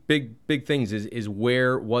big things is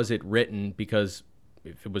where was it written? Because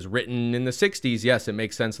if it was written in the 60s, yes, it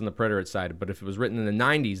makes sense on the preterist side. But if it was written in the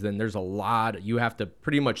 90s, then there's a lot. You have to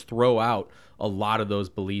pretty much throw out a lot of those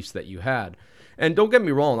beliefs that you had. And don't get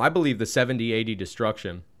me wrong, I believe the 70 AD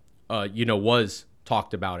destruction, was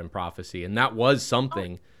talked about in prophecy, and that was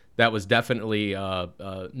something that was definitely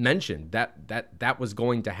mentioned. That was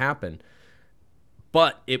going to happen,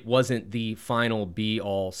 but it wasn't the final be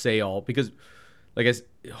all say all, because like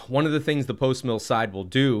one of the things the post mill side will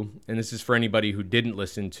do, and this is for anybody who didn't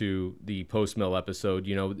listen to the post mill episode,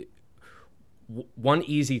 one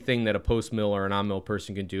easy thing that a post mill or an on mill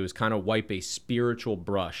person can do is kind of wipe a spiritual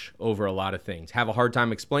brush over a lot of things. Have a hard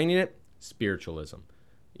time explaining it? Spiritualism.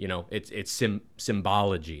 It's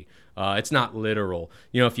symbology. It's not literal.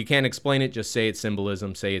 If you can't explain it, just say it's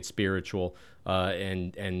symbolism, say it's spiritual,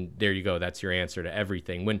 and there you go. That's your answer to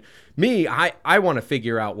everything. When I want to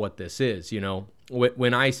figure out what this is.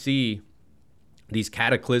 When I see these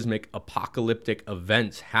cataclysmic apocalyptic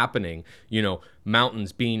events happening,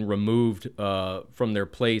 mountains being removed from their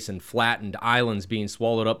place and flattened, islands being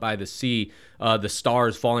swallowed up by the sea, the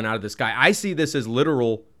stars falling out of the sky. I see this as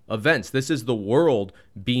literal events. This is the world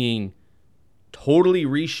being totally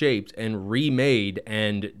reshaped and remade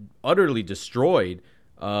and utterly destroyed,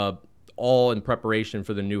 all in preparation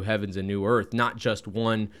for the new heavens and new earth, not just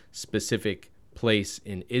one specific place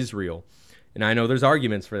in Israel. And I know there's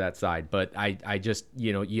arguments for that side, but I just,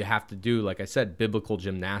 you have to do, like I said, biblical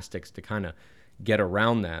gymnastics to kind of get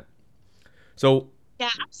around that. So yeah,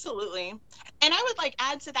 absolutely. And I would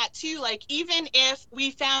add to that too, even if we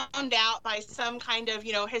found out by some kind of,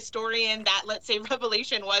 historian that, let's say,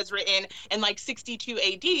 Revelation was written in 62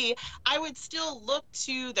 AD, I would still look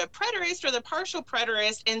to the preterist or the partial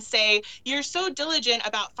preterist and say, you're so diligent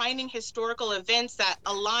about finding historical events that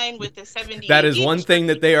align with the 70 That is AD one thing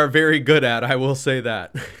that they are very good at. I will say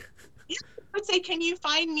that. I would say, can you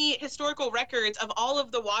find me historical records of all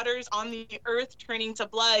of the waters on the earth turning to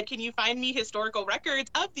blood? Can you find me historical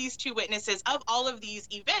records of these two witnesses, of all of these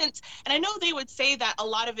events? And I know they would say that a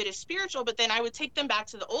lot of it is spiritual, but then I would take them back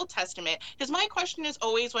to the Old Testament. Because my question is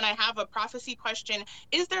always, when I have a prophecy question,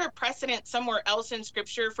 is there a precedent somewhere else in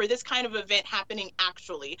Scripture for this kind of event happening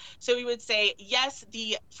actually? So we would say, yes,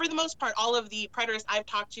 for the most part, all of the preterists I've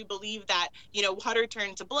talked to believe that, water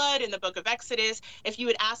turned to blood in the book of Exodus. If you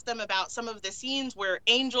would ask them about some of the scenes where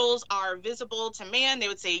angels are visible to man, they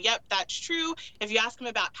would say, yep, that's true. If you ask them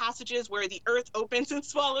about passages where the earth opens and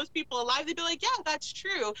swallows people alive, they'd be like, yeah, that's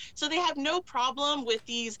true. So they have no problem with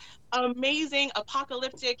these amazing,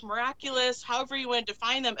 apocalyptic, miraculous, however you want to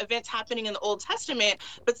define them, events happening in the Old Testament.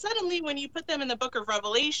 But suddenly when you put them in the book of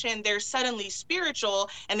Revelation, they're suddenly spiritual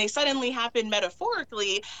and they suddenly happen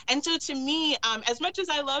metaphorically. And so to me, as much as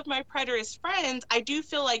I love my preterist friends, I do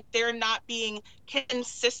feel like they're not being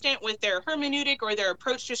consistent with their hermeneutic or their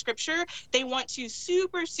approach to Scripture. They want to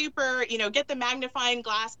super, get the magnifying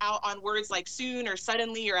glass out on words like soon or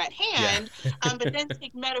suddenly or at hand, but then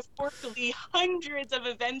take metaphorically hundreds of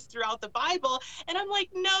events throughout the Bible. And I'm like,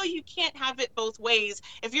 no, you can't have it both ways.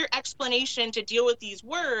 If your explanation to deal with these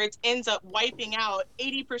words ends up wiping out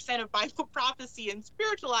 80% of Bible prophecy and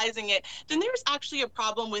spiritualizing it, then there's actually a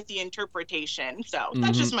problem with the interpretation. So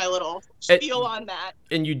that's just my little spiel on that.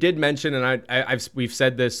 And you did mention, and we've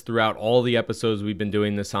said this throughout all the episodes we've been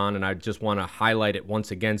doing this on, and I just want to highlight it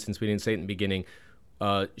once again since we didn't say it in the beginning.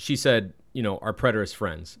 She said, our preterist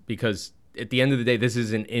friends, because at the end of the day, this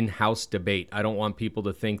is an in-house debate. I don't want people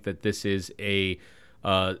to think that this is a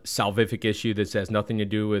salvific issue that has nothing to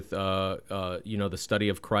do with, the study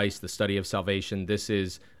of Christ, the study of salvation. This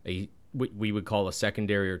is we would call a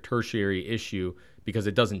secondary or tertiary issue because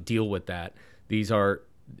it doesn't deal with that. These are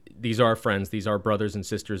our friends. These are brothers and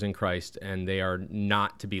sisters in Christ, and they are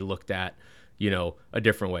not to be looked at, a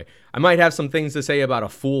different way. I might have some things to say about a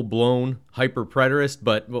full-blown hyper-preterist,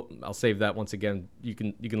 but I'll save that once again. You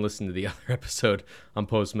can listen to the other episode on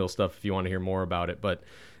post-mill stuff if you want to hear more about it. But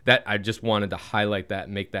that I just wanted to highlight that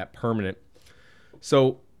and make that permanent.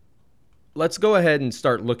 So let's go ahead and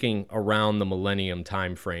start looking around the millennium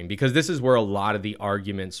time frame, because this is where a lot of the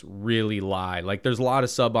arguments really lie. There's a lot of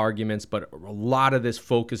sub-arguments, but a lot of this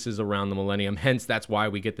focuses around the millennium. Hence, that's why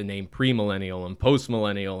we get the name premillennial and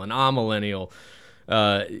postmillennial and amillennial.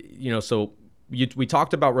 So we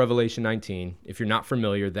talked about Revelation 19. If you're not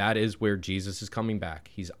familiar, that is where Jesus is coming back.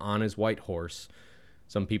 He's on his white horse.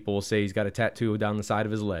 Some people will say he's got a tattoo down the side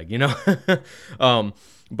of his leg,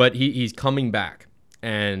 but he's coming back,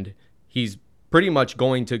 and he's pretty much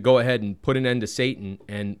going to go ahead and put an end to Satan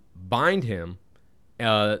and bind him,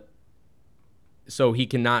 so he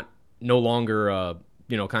cannot no longer,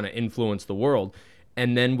 kind of influence the world.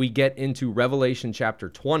 And then we get into Revelation chapter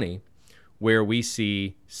 20, where we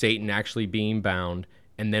see Satan actually being bound,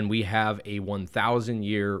 and then we have a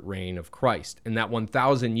 1,000-year reign of Christ. And that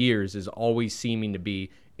 1,000 years is always seeming to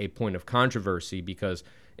be a point of controversy, because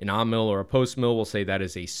an on-mill or a post-mill will say that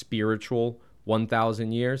is a spiritual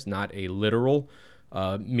 1,000 years, not a literal.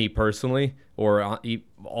 Me personally, or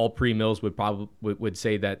all pre-mills would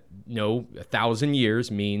say that no, 1,000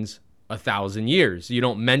 years means 1,000 years. You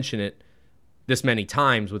don't mention it. this many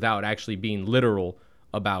times without actually being literal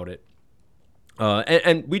about it.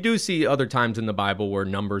 And we do see other times in the Bible where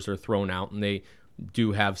numbers are thrown out and they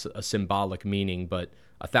do have a symbolic meaning, but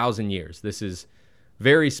 1,000 years, this is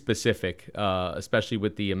very specific, especially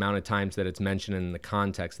with the amount of times that it's mentioned and the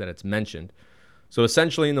context that it's mentioned. So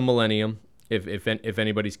essentially in the millennium, if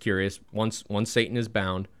anybody's curious, once Satan is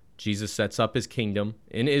bound, Jesus sets up his kingdom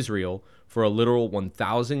in Israel for a literal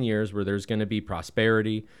 1,000 years where there's going to be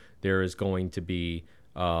prosperity. There is going to be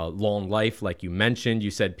long life, like you mentioned.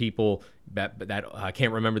 You said people that I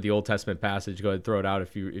can't remember the Old Testament passage. Go ahead, throw it out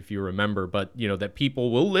if you remember. But that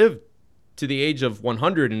people will live to the age of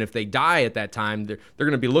 100, and if they die at that time, they're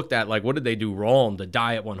going to be looked at like, what did they do wrong to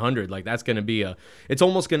die at 100? Like that's going to be it's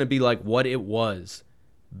almost going to be like what it was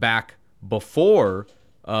back before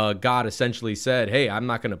God essentially said, hey, I'm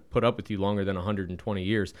not going to put up with you longer than 120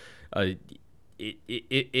 years.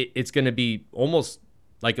 It's going to be almost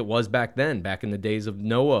like it was back then, back in the days of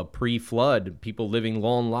Noah, pre-flood, people living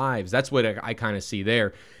long lives. That's what I kind of see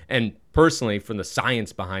there. And personally, from the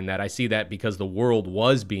science behind that, I see that because the world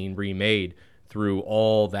was being remade through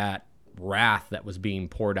all that wrath that was being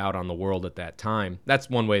poured out on the world at that time. That's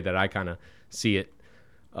one way that I kind of see it.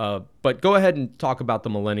 But go ahead and talk about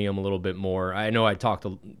the millennium a little bit more. I know I talked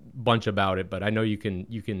a bunch about it, but I know you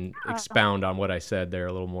can expound on what I said there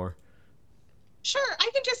a little more. Sure, I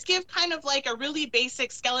can just give kind of like a really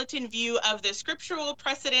basic skeleton view of the scriptural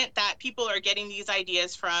precedent that people are getting these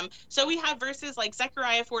ideas from. So we have verses like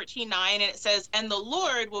Zechariah 14:9, and it says, "And the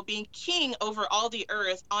Lord will be king over all the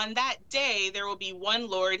earth. On that day there will be one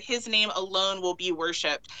Lord, his name alone will be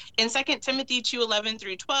worshipped." In 2 Timothy 2:11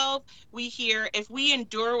 through 12, we hear, "If we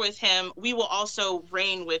endure with him, we will also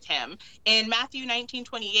reign with him." In Matthew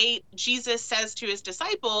 19:28, Jesus says to his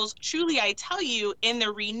disciples, "Truly I tell you, in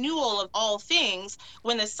the renewal of all things,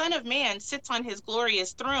 when the Son of Man sits on his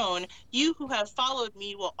glorious throne, you who have followed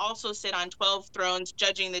me will also sit on 12 thrones,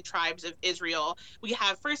 judging the tribes of Israel." We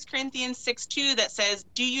have 1 Corinthians 6:2 that says,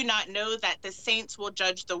 "Do you not know that the saints will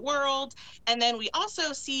judge the world?" And then we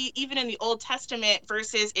also see, even in the Old Testament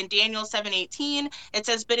verses in Daniel 7:18, it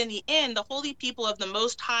says, "But in the end, the holy people of the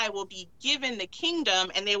Most High will be given the kingdom,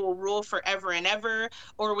 and they will rule forever and ever."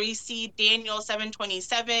 Or we see Daniel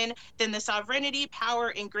 7:27, "Then the sovereignty,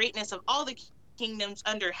 power, and greatness of all the kingdoms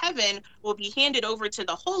under heaven will be handed over to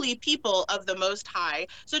the holy people of the Most High."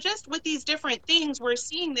 So just with these different things, we're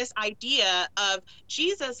seeing this idea of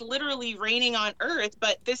Jesus literally reigning on earth,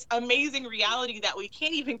 but this amazing reality that we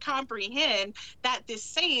can't even comprehend, that the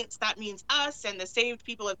saints, that means us and the saved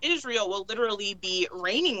people of Israel, will literally be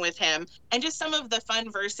reigning with him. And just some of the fun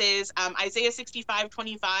verses, Isaiah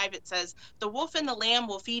 65:25, it says, "The wolf and the lamb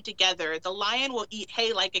will feed together. The lion will eat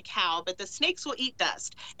hay like a cow, but the snakes will eat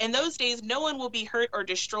dust. In those days, no one will be hurt or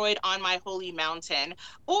destroyed on my holy mountain."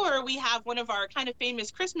 Or we have one of our kind of famous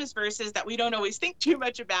Christmas verses that we don't always think too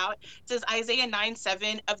much about. It says Isaiah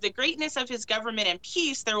 9:7, "Of the greatness of his government and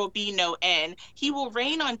peace there will be no end. He will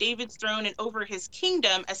reign on David's throne and over his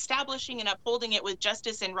kingdom, establishing and upholding it with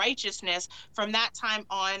justice and righteousness from that time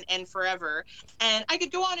on and forever." And I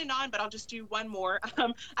could go on, but I'll just do one more.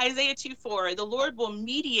 Isaiah 2:4, "The Lord will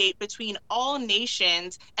mediate between all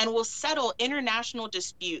nations and will settle international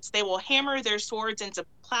disputes. They will hammer their swords into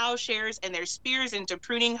plowshares and their spears into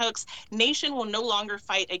pruning hooks. Nation will no longer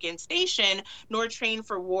fight against nation, nor train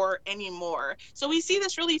for war anymore." So we see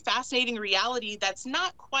this really fascinating reality that's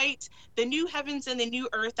not quite the new heavens and the new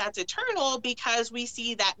earth that's eternal, because we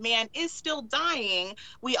see that man is still dying.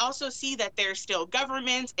 We also see that there's still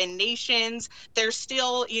governments and nations. There's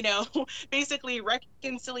still, basically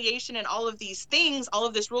reconciliation and all of these things, all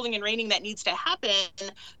of this ruling and reigning that needs to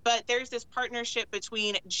happen. But there's this partnership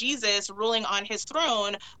between Jesus ruling on his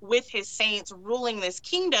throne with his saints ruling this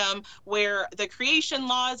kingdom, where the creation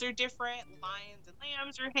laws are different, lions and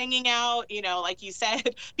lambs are hanging out, like you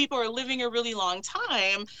said, people are living a really long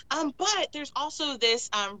time. But there's also this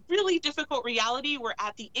really difficult reality where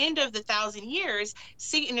at the end of the 1,000 years,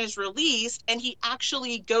 Satan is released and he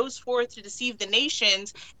actually goes forth to deceive the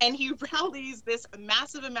nations, and he rallies this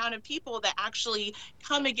massive amount of people that actually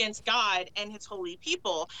come against God and his holy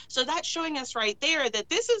people. So that's showing us right there that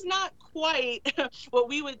this is not quite what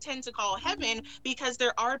we would tend to call heaven, because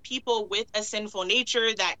there are people with a sinful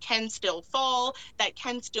nature that can still fall, that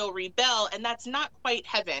can still rebel, and that's not quite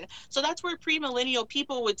heaven. So that's where premillennial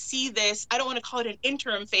people would see this, I don't want to call it an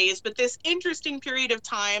interim phase, but this interesting period of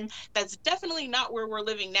time that's definitely not where we're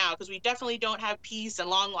living now, because we definitely don't have peace and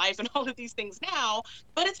long life and all of these things now,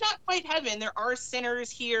 but it's not quite heaven. There are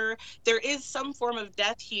sinners here. There is some form of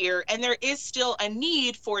death here, and there is still a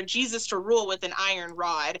need for Jesus to rule with an iron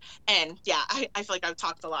rod. And yeah, I feel like I've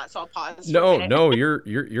talked a lot, so I'll pause for a No, minute. no,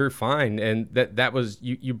 you're fine. And that was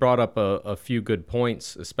you brought up a few good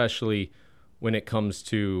points, especially when it comes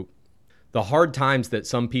to the hard times that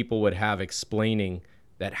some people would have explaining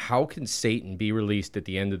that how can Satan be released at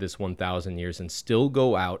the end of this 1,000 years and still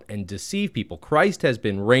go out and deceive people? Christ has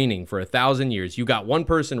been reigning for 1,000 years. You got one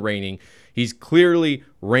person reigning. He's clearly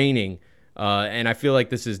reigning. And I feel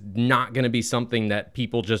like this is not going to be something that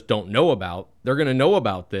people just don't know about. They're going to know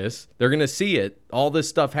about this. They're going to see it. All this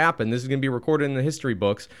stuff happened. This is going to be recorded in the history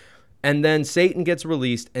books. And then Satan gets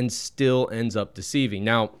released and still ends up deceiving.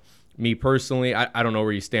 Now, me personally, I don't know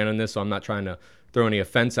where you stand on this, so I'm not trying to throw any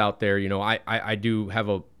offense out there. You know, I do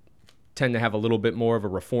tend to have a little bit more of a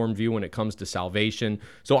reformed view when it comes to salvation.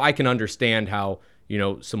 So I can understand how, you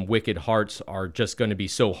know, some wicked hearts are just going to be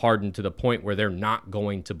so hardened to the point where they're not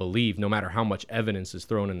going to believe no matter how much evidence is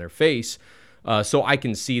thrown in their face. So I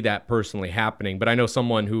can see that personally happening. But I know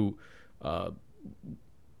someone who, how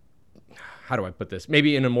do I put this?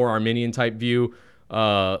 Maybe in a more Arminian type view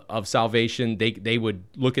of salvation, they would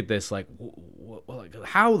look at this like,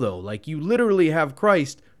 how though? Like, you literally have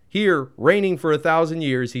Christ here reigning for 1,000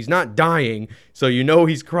 years. He's not dying, so you know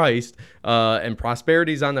he's Christ, and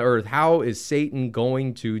prosperity's on the earth. How is Satan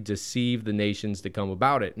going to deceive the nations to come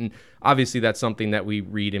about it? And obviously that's something that we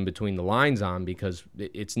read in between the lines on, because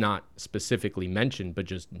it's not specifically mentioned, but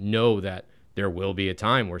just know that there will be a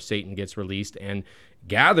time where Satan gets released and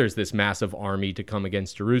gathers this massive army to come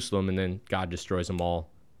against Jerusalem, and then God destroys them all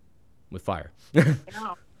with fire. Yeah.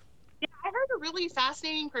 Yeah, I heard a really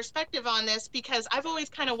fascinating perspective on this, because I've always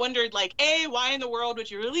kind of wondered, like, A, why in the world would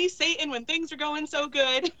you release Satan when things are going so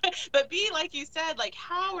good? But B, like you said, like,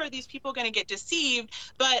 how are these people going to get deceived?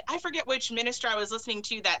 But I forget which minister I was listening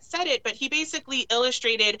to that said it, but he basically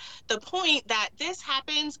illustrated the point that this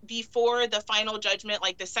happens before the final judgment,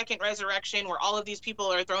 like the second resurrection, where all of these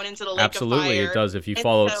people are thrown into the lake of Absolutely, fire. it does if you And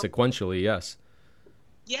follow it so sequentially, yes.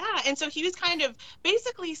 yeah, and so he was kind of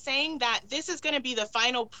basically saying that this is going to be the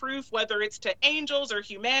final proof, whether it's to angels or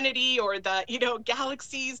humanity or the,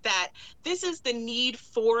 galaxies, that this is the need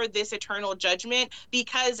for this eternal judgment,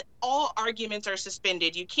 because all arguments are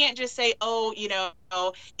suspended. You can't just say, oh,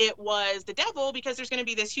 it was the devil, because there's going to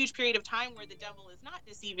be this huge period of time where the devil is not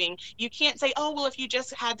deceiving. You can't say, oh, well, if you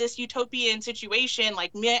just had this utopian situation,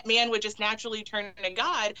 like man would just naturally turn to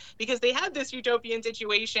God, because they had this utopian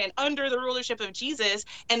situation under the rulership of Jesus,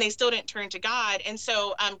 and they still didn't turn to God. And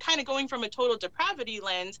so, kind of going from a total depravity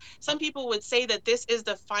lens, some people would say that this is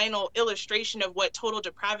the final illustration of what total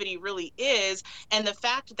depravity really is. And the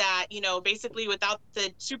fact that, basically without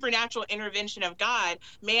the supernatural intervention of God,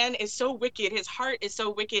 man is so wicked, his heart is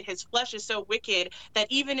so wicked, his flesh is so wicked, that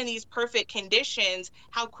even in these perfect conditions,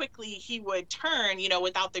 how quickly he would turn,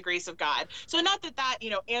 without the grace of God. So not that,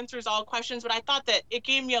 answers all questions, but I thought that it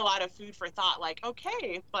gave me a lot of food for thought, like,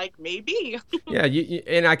 okay, like maybe. Yeah,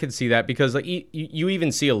 and I can see that, because like you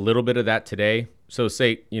even see a little bit of that today. So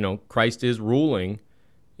say, Christ is ruling.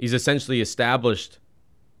 He's essentially established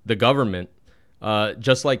the government.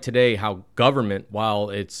 Just like today, how government, while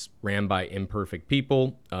it's ran by imperfect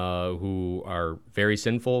people who are very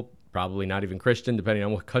sinful, probably not even Christian, depending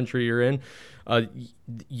on what country you're in,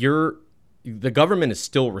 the government is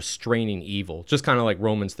still restraining evil, just kind of like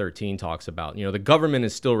Romans 13 talks about. The government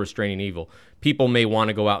is still restraining evil. People may want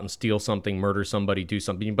to go out and steal something, murder somebody, do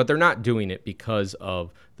something, but they're not doing it because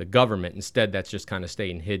of the government. Instead, that's just kind of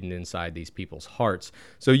staying hidden inside these people's hearts.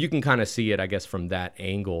 So you can kind of see it, I guess, from that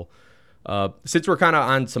angle. Since we're kind of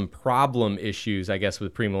on some problem issues, I guess,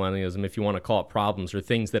 with premillennialism, if you want to call it problems, or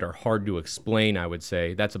things that are hard to explain, I would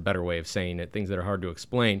say that's a better way of saying it, things that are hard to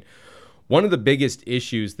explain. One of the biggest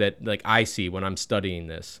issues that I see when I'm studying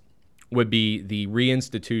this would be the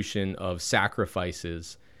reinstitution of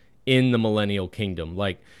sacrifices in the millennial kingdom.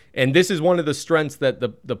 And this is one of the strengths that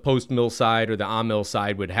the post-mill side or the amill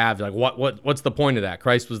side would have. Like, what's the point of that?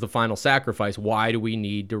 Christ was the final sacrifice. Why do we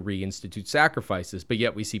need to reinstitute sacrifices? But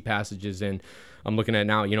yet we see passages in, I'm looking at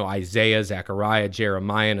now, Isaiah, Zechariah,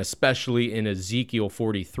 Jeremiah, and especially in Ezekiel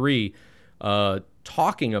 43,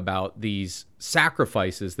 talking about these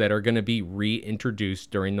sacrifices that are going to be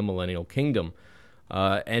reintroduced during the millennial kingdom.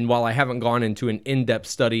 And while I haven't gone into an in-depth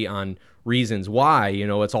study on reasons why,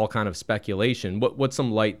 it's all kind of speculation. What's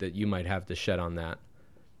some light that you might have to shed on that?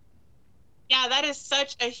 Yeah, that is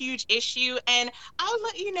such a huge issue. And I'll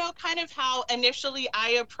let you know kind of how initially I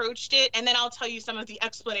approached it, and then I'll tell you some of the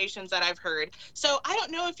explanations that I've heard. So I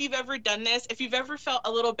don't know if you've ever done this, if you've ever felt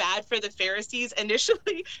a little bad for the Pharisees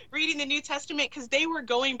initially reading the New Testament, because they were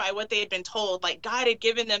going by what they had been told. Like God had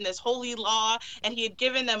given them this holy law, and he had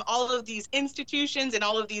given them all of these institutions and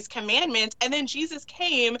all of these commandments. And then Jesus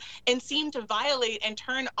came and seemed to violate and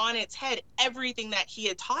turn on its head everything that he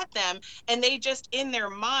had taught them, and they just in their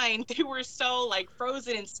mind they were so like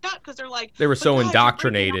frozen and stuck because they're like, They were but so God, you're breaking,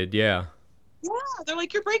 indoctrinated. Yeah. yeah, they're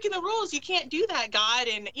like, you're breaking the rules. You can't do that, God.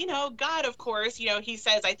 And, God, of course, he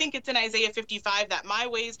says, I think it's in Isaiah 55 that my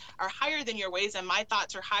ways are higher than your ways and my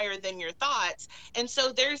thoughts are higher than your thoughts. And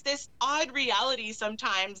so there's this odd reality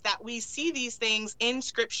sometimes that we see these things in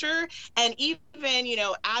scripture. And even,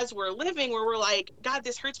 as we're living, where we're like, God,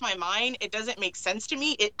 this hurts my mind. It doesn't make sense to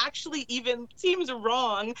me. It actually even seems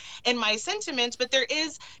wrong in my sentiments. But there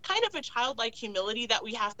is kind of a childlike humility that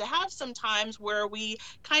we have to have sometimes where we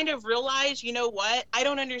kind of realize, you know what, I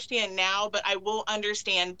don't understand now, but I will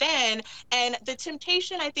understand then. And the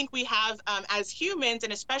temptation I think we have as humans,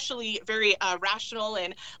 and especially very rational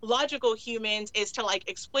and logical humans, is to like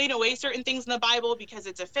explain away certain things in the Bible because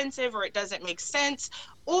it's offensive or it doesn't make sense.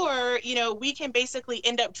 Or, we can basically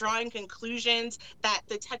end up drawing conclusions that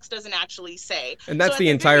the text doesn't actually say. And So that's at the the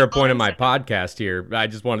very entire point of my onset of podcast here. I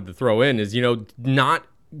just wanted to throw in is, not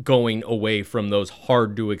going away from those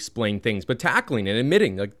hard to explain things, but tackling and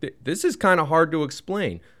admitting like this is kind of hard to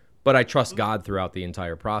explain, but I trust God throughout the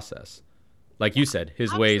entire process. Like you said,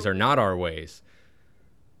 his ways are absolutely. not our ways.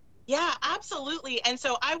 Yeah, absolutely. And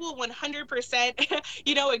so I will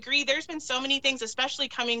 100%, agree. There's been so many things, especially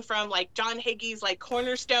coming from like John Hagee's like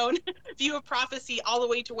cornerstone view of prophecy all the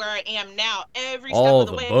way to where I am now. Every step All of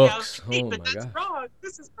the the way, I go, books. wait, Oh but my that's gosh. wrong.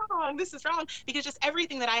 This is wrong. This is wrong. Because just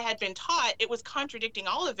everything that I had been taught, it was contradicting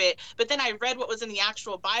all of it. But then I read what was in the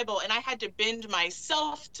actual Bible and I had to bend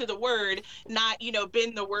myself to the word, not,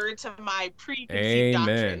 bend the word to my preconceived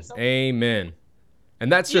doctrine. Amen. So Amen.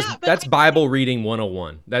 And that's just yeah, but that's Bible reading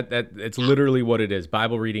 101. That it's yeah. literally what it is.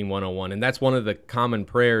 Bible reading 101. And that's one of the common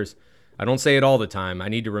prayers. I don't say it all the time. I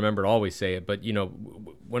need to remember to always say it, but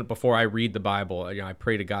before I read the Bible, I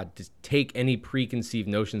pray to God to take any preconceived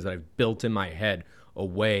notions that I've built in my head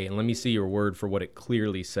away and let me see your word for what it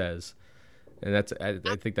clearly says. And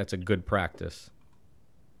I think that's a good practice.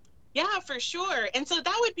 Yeah, for sure. And so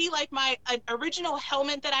that would be like my original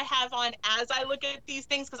helmet that I have on as I look at these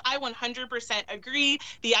things, because I 100% agree.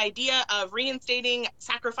 The idea of reinstating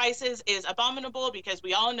sacrifices is abominable because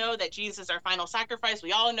we all know that Jesus is our final sacrifice.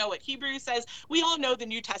 We all know what Hebrews says. We all know the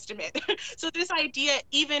New Testament. So, this idea,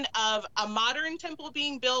 even of a modern temple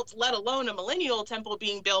being built, let alone a millennial temple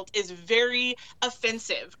being built, is very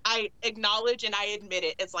offensive. I acknowledge and I admit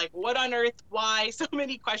it. It's like, what on earth? Why? So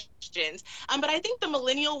many questions. But I think the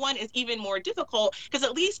millennial one is even more difficult because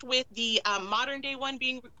at least with the modern day one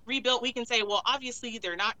being rebuilt, we can say, well, obviously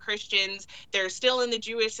they're not Christians. They're still in the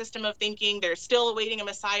Jewish system of thinking. They're still awaiting a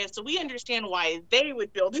Messiah. So we understand why they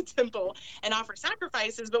would build a temple and offer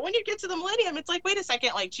sacrifices. But when you get to the millennium, it's like, wait a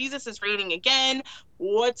second, like Jesus is reigning again.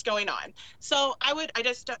 What's going on? So I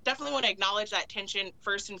just definitely want to acknowledge that tension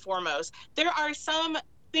first and foremost. There are some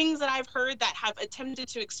things that I've heard that have attempted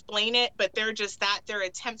to explain it, but they're just that they're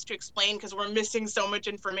attempts to explain because we're missing so much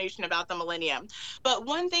information about the millennium. But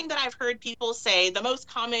one thing that I've heard people say, the most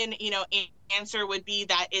common, answer would be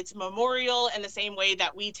that it's memorial in the same way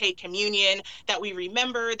that we take communion, that we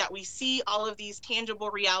remember, that we see all of these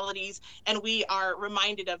tangible realities, and we are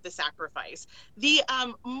reminded of the sacrifice. The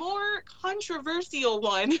more controversial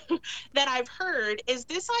one that I've heard is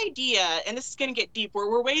this idea, and this is going to get deep, where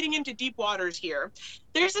we're wading into deep waters here.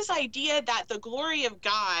 There's this idea that the glory of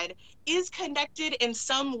God is connected in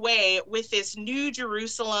some way with this new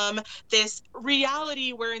Jerusalem, this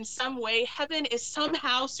reality where in some way heaven is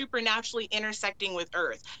somehow supernaturally intersecting with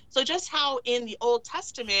earth. So just how in the Old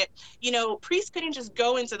Testament, priests couldn't just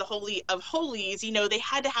go into the Holy of Holies, they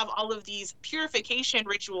had to have all of these purification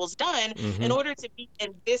rituals done in Mm-hmm. order to be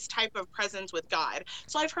in this type of presence with God.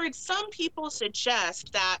 So I've heard some people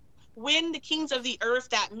suggest that when the kings of the earth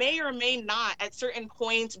that may or may not at certain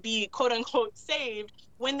points be quote unquote saved,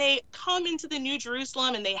 when they come into the New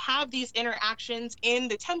Jerusalem and they have these interactions in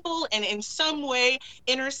the temple and in some way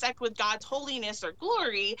intersect with God's holiness or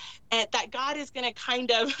glory, and that God is going to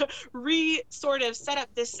kind of sort of set up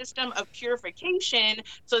this system of purification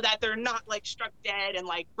so that they're not like struck dead and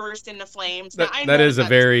like burst into flames. Now I That know is that a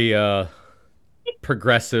that is very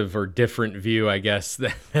progressive or different view, I guess,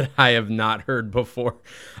 that I have not heard before.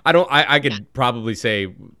 I don't. I yeah. could probably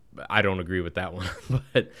say I don't agree with that one,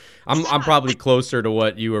 but I'm probably closer to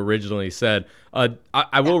what you originally said.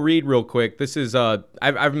 I will read real quick. This is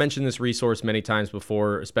I've mentioned this resource many times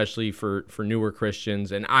before, especially for newer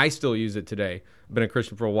Christians, and I still use it today. I've been a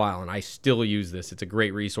Christian for a while, and I still use this. It's a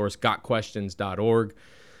great resource, gotquestions.org.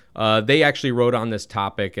 They actually wrote on this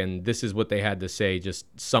topic, and this is what they had to say, just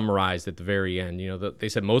summarized at the very end. They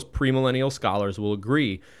said most premillennial scholars will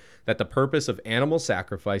agree that the purpose of animal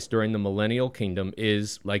sacrifice during the millennial kingdom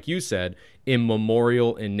is, like you said,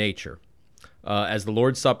 immemorial in nature. As the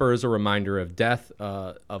Lord's Supper is a reminder of death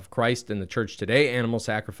of Christ in the church today, animal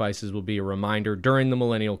sacrifices will be a reminder during the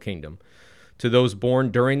millennial kingdom. To those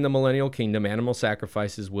born during the millennial kingdom, animal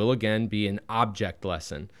sacrifices will again be an object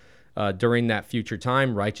lesson. During that future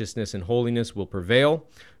time, righteousness and holiness will prevail,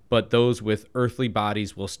 but those with earthly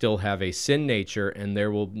bodies will still have a sin nature, and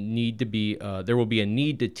there will be a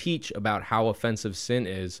need to teach about how offensive sin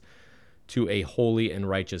is to a holy and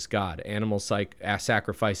righteous God. Animal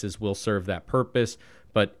sacrifices will serve that purpose,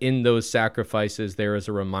 but in those sacrifices there is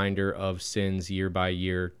a reminder of sins year by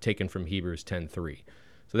year, taken from Hebrews 10:3.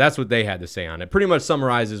 So that's what they had to say on it. Pretty much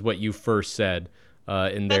summarizes what you first said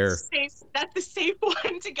in there. That's the safe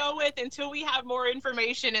one to go with until we have more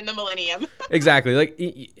information in the millennium.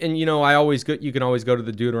 Exactly. And I always you can always go to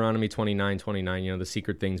the Deuteronomy 29:29. The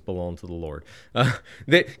secret things belong to the Lord,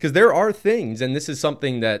 because there are things, and this is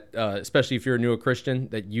something that, especially if you're a newer Christian,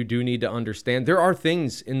 that you do need to understand. There are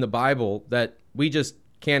things in the Bible that we just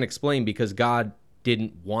can't explain because God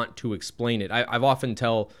didn't want to explain it. I've often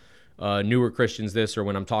tell newer Christians this, or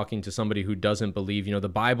when I'm talking to somebody who doesn't believe, the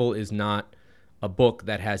Bible is not a book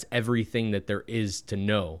that has everything that there is to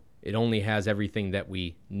know. It only has everything that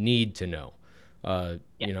we need to know.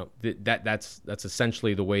 That's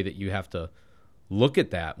essentially the way that you have to look at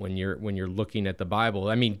that when you're looking at the Bible.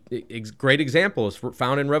 I mean, great example is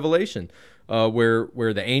found in Revelation, where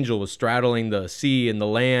the angel was straddling the sea and the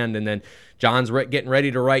land, and then John's getting ready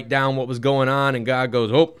to write down what was going on, and God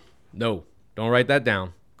goes, "Oh, no, don't write that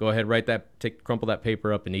down. Go ahead, crumple that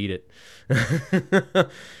paper up and eat it."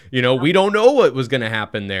 We don't know what was going to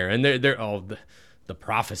happen there. And they're all the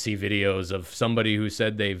prophecy videos of somebody who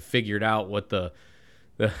said they've figured out what those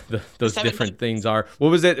different things are. What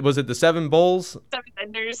was it? Was it the seven bowls? Seven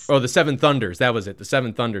thunders. Oh, the seven thunders. That was it. The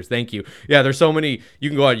seven thunders. Thank you. Yeah, there's so many. You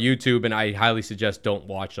can go on YouTube, and I highly suggest don't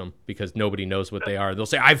watch them because nobody knows what they are. They'll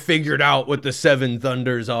say, "I figured out what the seven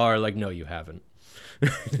thunders are." Like, no, you haven't.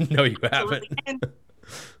 No, you haven't.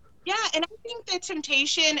 Yeah, and I think the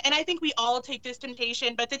temptation, and I think we all take this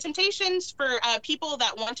temptation, but the temptations for people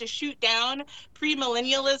that want to shoot down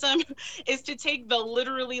premillennialism is to take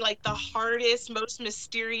literally the hardest, most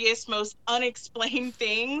mysterious, most unexplained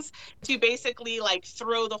things to basically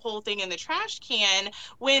throw the whole thing in the trash can,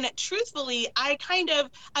 when truthfully, I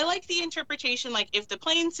like the interpretation, if the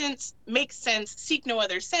plain sense makes sense, seek no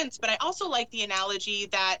other sense, but I also like the analogy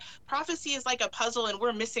that prophecy is like a puzzle and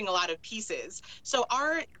we're missing a lot of pieces. So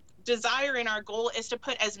our desire and our goal is to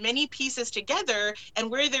put as many pieces together,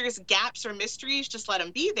 and where there's gaps or mysteries, just let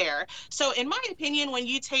them be there. So in my opinion, when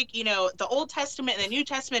you take the Old Testament and the New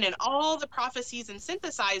Testament and all the prophecies and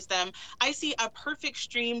synthesize them, I see a perfect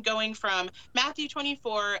stream going from Matthew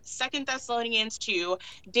 24, 2 Thessalonians 2,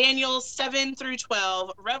 Daniel 7 through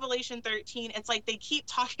 12, Revelation 13. It's like they keep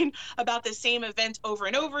talking about the same event over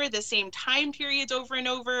and over, the same time periods over and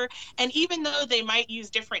over, and even though they might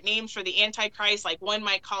use different names for the Antichrist, like one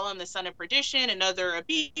might call him the son of perdition, another a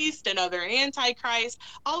beast, another Antichrist,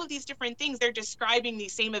 all of these different things, they're describing the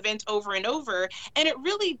same event over and over, and it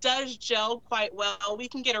really does gel quite well. We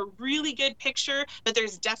can get a really good picture, but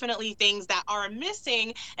there's definitely things that are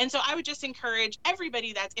missing. And so I would just encourage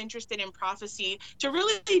everybody that's interested in prophecy to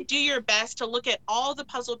really do your best to look at all the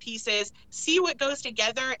puzzle pieces, see what goes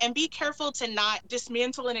together, and be careful to not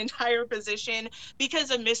dismantle an entire position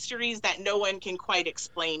because of mysteries that no one can quite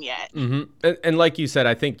explain yet. Mm-hmm. And like you said,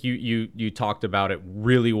 I think you talked about it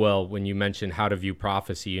really well when you mentioned how to view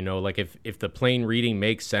prophecy. If the plain reading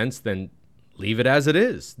makes sense, then leave it as it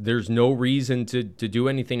is. There's no reason to do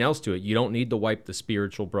anything else to it. You don't need to wipe the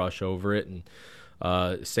spiritual brush over it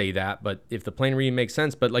and say that. But if the plain reading makes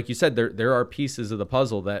sense, but like you said, there are pieces of the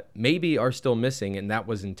puzzle that maybe are still missing, and that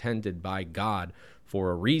was intended by God for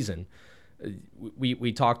a reason.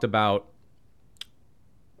 We talked about,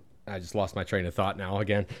 I just lost my train of thought now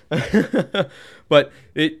again. But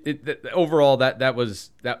overall that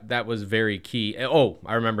was very key. Oh,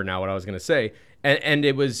 I remember now what I was going to say. And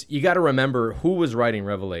it was, you got to remember who was writing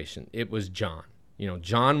Revelation. It was John.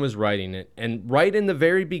 John was writing it, and right in the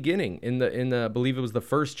very beginning, in the I believe it was the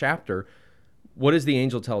first chapter, what does the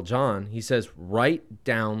angel tell John? He says, write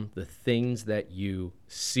down the things that you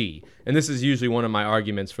see. And this is usually one of my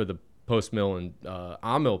arguments for the post-mill and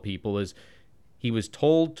amill people is he was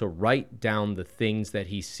told to write down the things that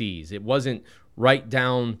he sees. It wasn't write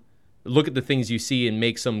down, look at the things you see and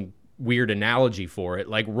make some weird analogy for it.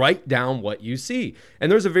 Like, write down what you see.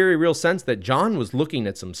 And there's a very real sense that John was looking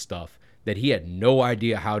at some stuff that he had no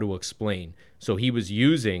idea how to explain. So he was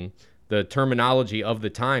using the terminology of the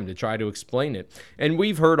time to try to explain it. And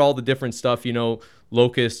we've heard all the different stuff,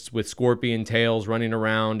 locusts with scorpion tails running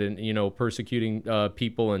around and, persecuting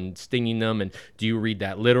people and stinging them. And do you read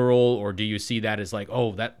that literal, or do you see that as like,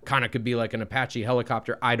 oh, that kind of could be like an Apache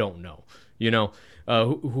helicopter? I don't know.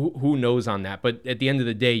 Who knows on that? But at the end of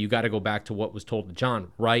the day, you got to go back to what was told to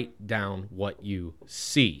John. Write down what you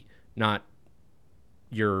see, not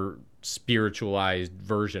your spiritualized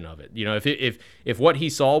version of it. If what he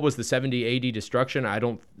saw was the 70 AD destruction, I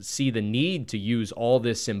don't see the need to use all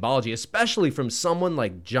this symbology, especially from someone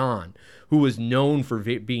like John, who was known for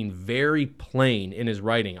being very plain in his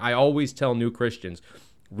writing. I always tell new Christians,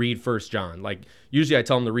 read First John. Like, usually I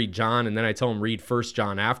tell them to read John, and then I tell them read First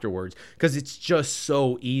John afterwards, because it's just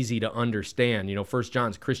so easy to understand. First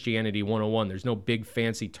John's Christianity 101. There's no big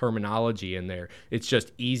fancy terminology in there. It's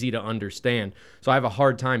just easy to understand. So I have a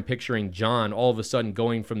hard time picturing John all of a sudden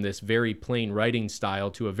going from this very plain writing style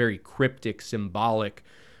to a very cryptic, symbolic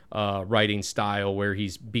writing style where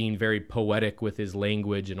he's being very poetic with his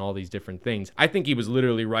language and all these different things. I think he was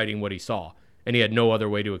literally writing what he saw, and he had no other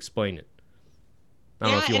way to explain it. I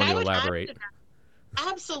don't know if you want to elaborate.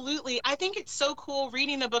 Absolutely. I think it's so cool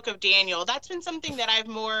reading the book of Daniel. That's been something that I've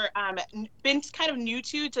more been kind of new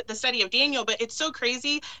to the study of Daniel, but it's so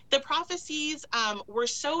crazy. The prophecies were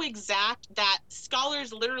so exact that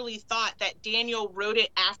scholars literally thought that Daniel wrote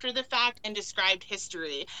it after the fact and described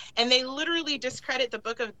history. And they literally discredit the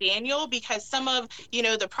book of Daniel because some of,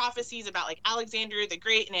 the prophecies about like Alexander the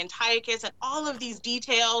Great and Antiochus and all of these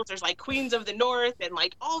details, there's like queens of the north and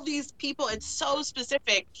like all these people, it's so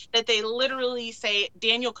specific that they literally say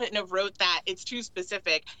Daniel couldn't have wrote that. It's too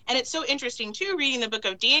specific. And it's so interesting too, reading the book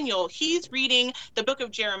of Daniel, he's reading the book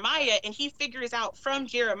of Jeremiah and he figures out from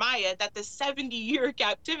Jeremiah that the 70-year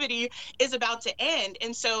captivity is about to end.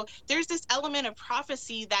 And so there's this element of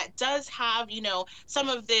prophecy that does have, some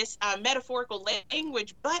of this metaphorical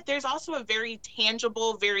language, but there's also a very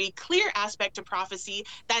tangible, very clear aspect to prophecy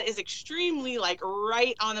that is extremely like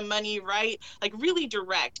right on the money, right? Like really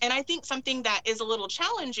direct. And I think something that is a little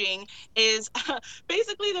challenging is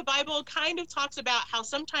basically the Bible kind of talks about how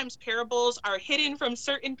sometimes parables are hidden from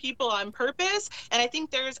certain people on purpose. And I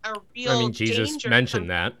think there's a real Jesus mentioned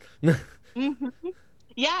that. Mm-hmm.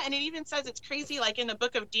 Yeah, and it even says, it's crazy, like in the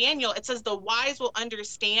book of Daniel, it says the wise will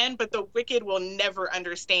understand, but the wicked will never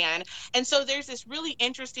understand. And so there's this really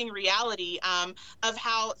interesting reality of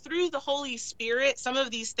how through the Holy Spirit, some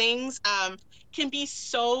of these things can be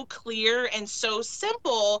so clear and so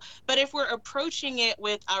simple, but if we're approaching it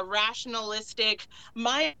with a rationalistic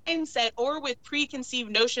mindset or with preconceived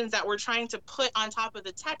notions that we're trying to put on top of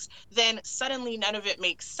the text, then suddenly none of it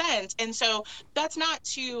makes sense. And so that's not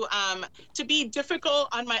to be difficult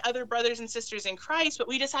on my other brothers and sisters in Christ, but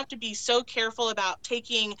we just have to be so careful about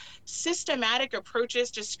taking systematic approaches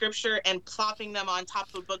to scripture and plopping them on top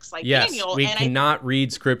of books like Daniel. We cannot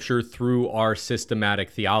read scripture through our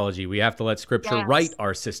systematic theology. We have to let scripture write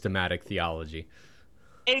our systematic theology.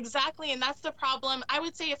 Exactly. And that's the problem. I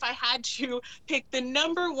would say if I had to pick the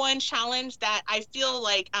number one challenge that I feel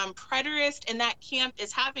like preterists in that camp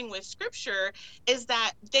is having with scripture is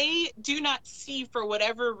that they do not see, for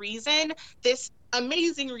whatever reason, this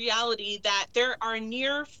amazing reality that there are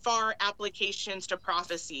near far applications to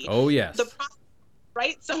prophecy. Oh, yes. The prophet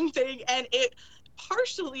writes something and it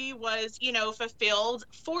partially was, fulfilled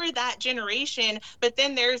for that generation, but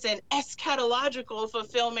then there's an eschatological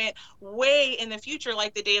fulfillment way in the future,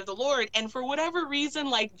 like the day of the Lord. And for whatever reason,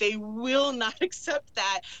 like they will not accept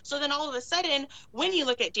that. So then all of a sudden, when you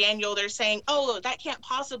look at Daniel, they're saying, oh, that can't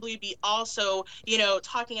possibly be also,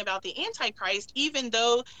 talking about the Antichrist, even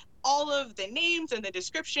though all of the names and the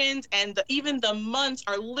descriptions and even the months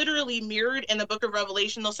are literally mirrored in the book of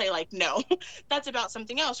Revelation. They'll say like, no, that's about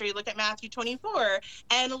something else. Or you look at Matthew 24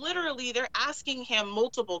 and literally they're asking him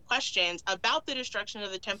multiple questions about the destruction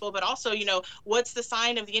of the temple, but also, what's the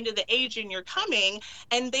sign of the end of the age and your coming?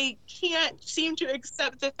 And they can't seem to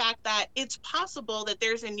accept the fact that it's possible that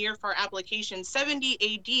there's a near far application. 70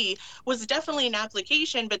 AD was definitely an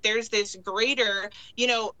application, but there's this greater,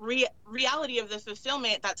 reality of the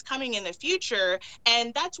fulfillment that's coming in the future.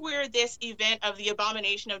 And that's where this event of the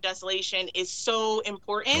abomination of desolation is so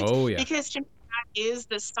important. Oh, yeah. Because is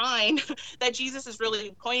the sign that Jesus is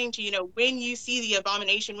really pointing to. When you see the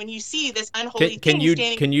abomination, when you see this Can, unholy can thing you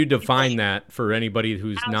standing can you in the define place. that for anybody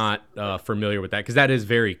who's not Absolutely. familiar with that? Because that is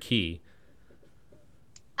very key.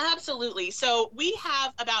 Absolutely. So we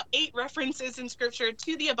have about 8 references in scripture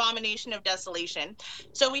to the abomination of desolation.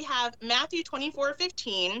 So we have Matthew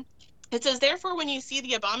 24:15. It says, therefore, when you see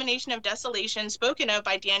the abomination of desolation spoken of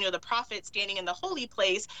by Daniel the prophet standing in the holy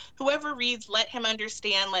place, whoever reads, let him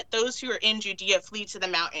understand, let those who are in Judea flee to the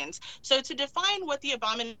mountains. So, to define what the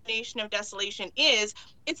abomination of desolation is,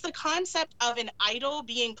 it's the concept of an idol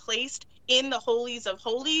being placed in the holies of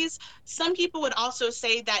holies. Some people would also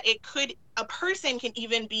say that a person can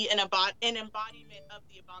even be an embodiment of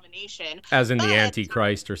the abomination. As in the But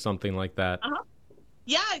Antichrist or something like that. uh,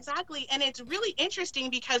 yeah, exactly. And it's really interesting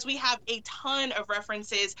because we have a ton of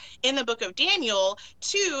references in the book of Daniel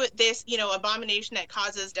to this, abomination that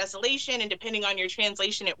causes desolation. And depending on your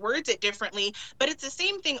translation, it words it differently. But it's the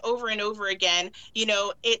same thing over and over again.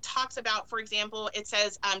 It talks about, for example, it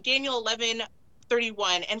says Daniel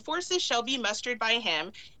 11:31, and forces shall be mustered by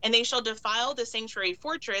him, and they shall defile the sanctuary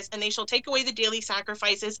fortress, and they shall take away the daily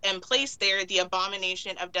sacrifices and place there the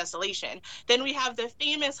abomination of desolation. Then we have the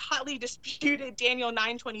famous, hotly disputed Daniel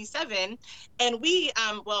 9:27, and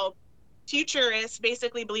well, futurists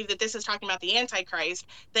basically believe that this is talking about the Antichrist.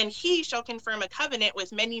 Then he shall confirm a covenant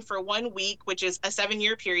with many for 1 week, which is a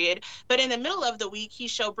 7-year period. But in the middle of the week, he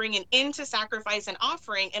shall bring an end to sacrifice and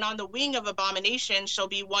offering, and on the wing of abomination shall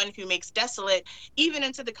be one who makes desolate, even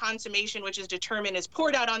into the consummation which is determined is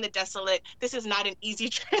poured out on the desolate. This is not an easy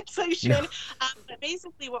No. translation, but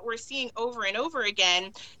basically what we're seeing over and over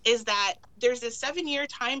again is that there's this 7-year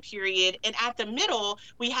time period, and at the middle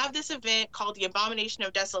we have this event called the abomination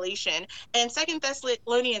of desolation. And Second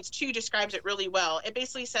Thessalonians 2 describes it really well. It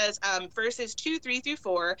basically says, verses 2, 3 through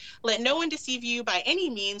 4, let no one deceive you by any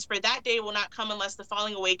means, for that day will not come unless the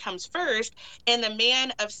falling away comes first, and the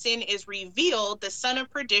man of sin is revealed, the son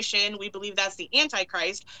of perdition. We believe that's the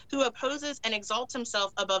Antichrist, who opposes and exalts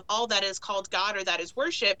himself above all that is called God or that is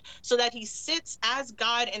worshipped, so that he sits as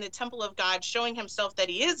God in the temple of God, showing himself that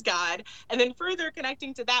he is God. And then further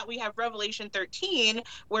connecting to that, we have Revelation 13,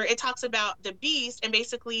 where it talks about the beast, and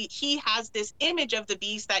basically he has this image of the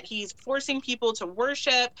beast that he's forcing people to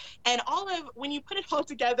worship. And when you put it all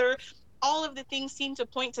together, all of the things seem to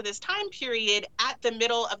point to this time period at the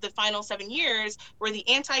middle of the final 7 years, where the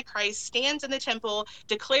Antichrist stands in the temple,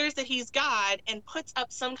 declares that he's God, and puts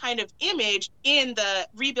up some kind of image in the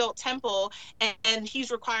rebuilt temple, and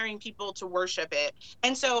he's requiring people to worship it.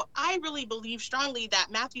 And so I really believe strongly that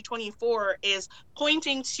Matthew 24 is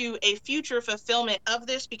pointing to a future fulfillment of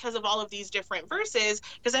this because of all of these different verses.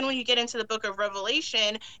 Because then when you get into the book of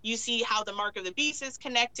Revelation, you see how the mark of the beast is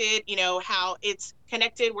connected, how it's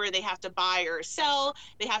connected where they have to buy or sell,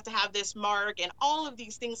 they have to have this mark, and all of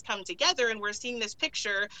these things come together. And we're seeing this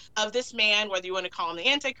picture of this man, whether you want to call him the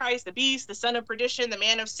Antichrist, the beast, the son of perdition, the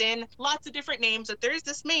man of sin, lots of different names, but there's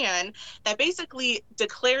this man that basically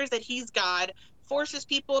declares that he's God, forces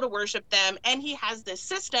people to worship them, and he has this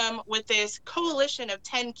system with this coalition of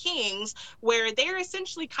 10 kings where they're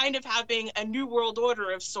essentially kind of having a new world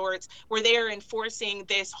order of sorts, where they are enforcing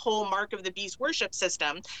this whole mark of the beast worship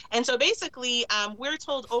system. And so basically, we're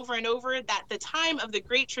told over and over that the time of the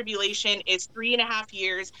Great Tribulation is 3.5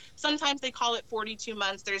 years. Sometimes they call it 42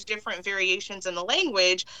 months. There's different variations in the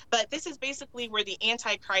language, but this is basically where the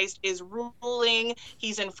Antichrist is ruling.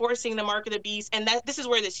 He's enforcing the mark of the beast. And this is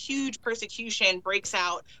where this huge persecution breaks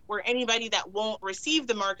out, where anybody that won't receive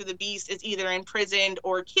the mark of the beast is either imprisoned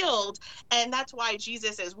or killed. And that's why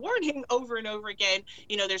Jesus is warning over and over again,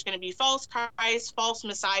 there's going to be false Christs, false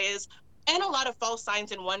messiahs, and a lot of false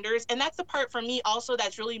signs and wonders. And that's the part for me also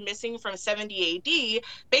that's really missing from 70 AD.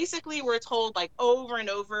 Basically, we're told like over and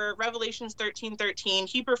over, Revelations 13:13,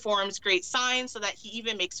 he performs great signs so that he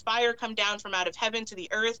even makes fire come down from out of heaven to the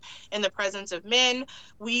earth in the presence of men.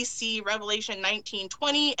 We see Revelation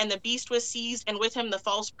 19:20, and the beast was seized, and with him the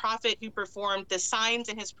false prophet who performed the signs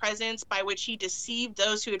in his presence by which he deceived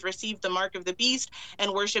those who had received the mark of the beast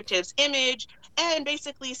and worshipped his image. And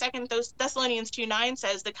basically, Second Thessalonians 2:9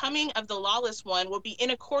 says, the coming of the lawless one will be in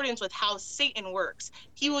accordance with how Satan works.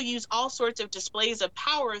 He will use all sorts of displays of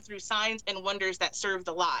power through signs and wonders that serve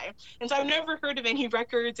the lie. And so I've never heard of any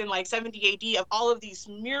records in like 70 AD of all of these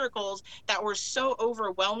miracles that were so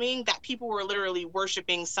overwhelming that people were literally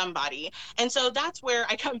worshiping somebody. And so that's where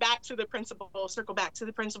I come back to the principle, circle back to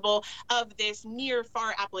the principle of this near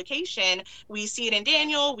far application. We see it in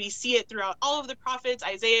Daniel, we see it throughout all of the prophets,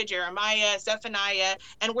 Isaiah, Jeremiah, Zephaniah, Zephaniah,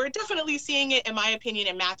 and we're definitely seeing it, in my opinion,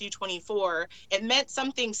 in Matthew 24. It meant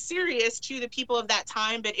something serious to the people of that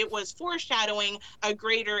time, but it was foreshadowing a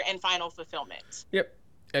greater and final fulfillment. Yep.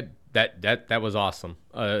 That was awesome.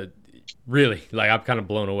 Really, like I'm kind of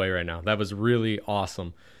blown away right now. That was really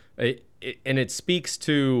awesome. And it speaks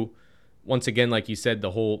to, once again, like you said,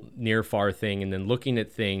 the whole near far thing, and then looking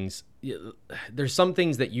at things. There's some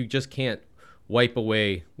things that you just can't wipe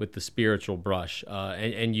away with the spiritual brush.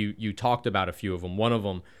 And you talked about a few of them. One of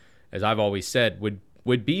them, as I've always said,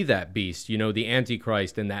 would be that beast, the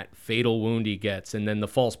Antichrist, and that fatal wound he gets. And then the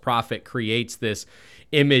false prophet creates this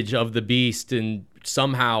image of the beast, and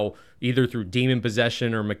somehow, either through demon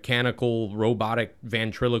possession or mechanical robotic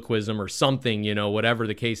ventriloquism or something, whatever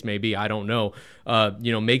the case may be, I don't know,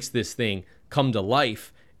 makes this thing come to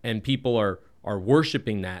life, and people are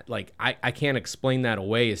worshiping that. Like, I can't explain that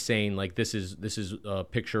away as saying, like, this is a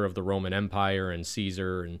picture of the Roman Empire and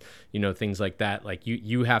Caesar and things like that. Like,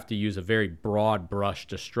 you have to use a very broad brush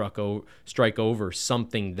to strike over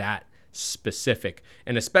something that specific.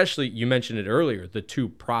 And especially, you mentioned it earlier, the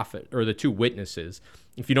two witnesses.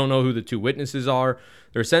 If you don't know who the two witnesses are,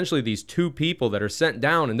 they're essentially these two people that are sent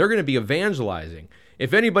down, and they're going to be evangelizing.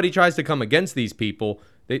 If anybody tries to come against these people,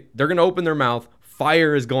 they're going to open their mouth.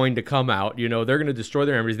 Fire is going to come out. They're going to destroy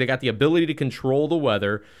their enemies. They got the ability to control the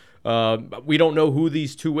weather. We don't know who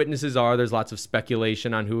these two witnesses are. There's lots of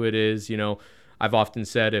speculation on who it is. I've often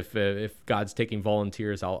said if God's taking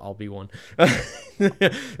volunteers, I'll be one.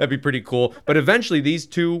 That'd be pretty cool. But eventually, these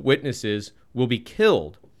two witnesses will be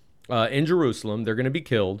killed in Jerusalem. They're going to be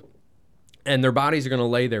killed, and their bodies are going to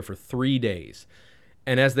lay there for 3 days.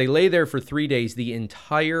 And as they lay there for 3 days, the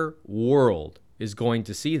entire world is going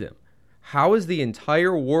to see them. How is the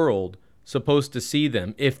entire world supposed to see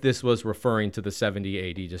them if this was referring to the 70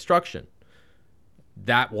 AD destruction?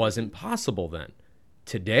 That wasn't possible then.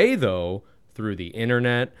 Today, though, through the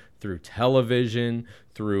internet, through television,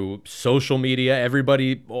 through social media,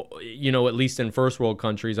 everybody, at least in first world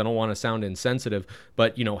countries, I don't want to sound insensitive,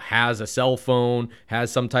 but, has a cell phone,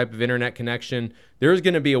 has some type of internet connection. There's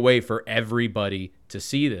going to be a way for everybody to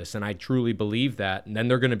see this. And I truly believe that. And then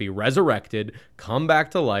they're going to be resurrected, come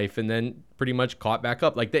back to life, and then pretty much caught back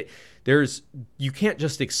up. Like, you can't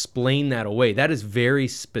just explain that away. That is very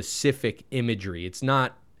specific imagery. It's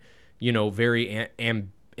not, very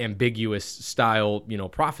ambiguous style,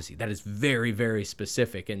 prophecy. That is very, very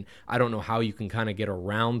specific. And I don't know how you can kind of get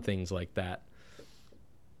around things like that.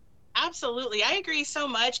 Absolutely. I agree so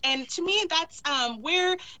much. And to me, that's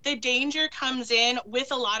where the danger comes in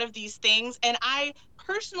with a lot of these things. And I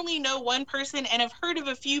personally know one person and have heard of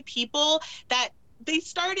a few people that they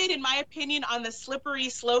started, in my opinion, on the slippery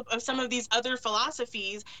slope of some of these other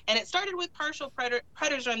philosophies. And it started with partial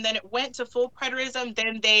preterism, then it went to full preterism,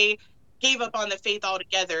 then they gave up on the faith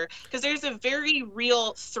altogether, because there's a very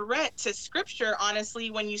real threat to scripture,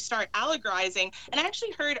 honestly, when you start allegorizing. And I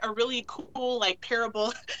actually heard a really cool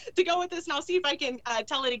parable to go with this, and I'll see if I can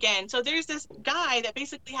tell it again. So there's this guy that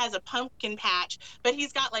basically has a pumpkin patch, but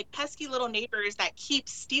he's got pesky little neighbors that keep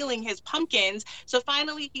stealing his pumpkins. So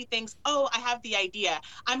finally he thinks, oh, I have the idea.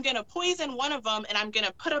 I'm going to poison one of them, and I'm going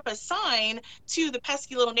to put up a sign to the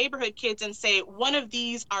pesky little neighborhood kids and say, one of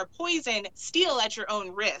these are poison, steal at your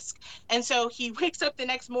own risk. And so he wakes up the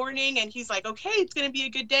next morning and he's like, okay, it's going to be a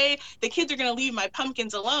good day. The kids are going to leave my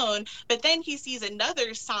pumpkins alone. But then he sees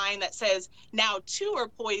another sign that says, now two are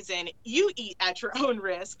poison, you eat at your own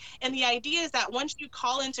risk. And the idea is that once you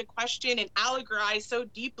call into question and allegorize so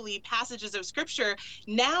deeply passages of scripture,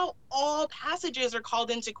 now all passages are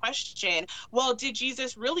called into question. Well, did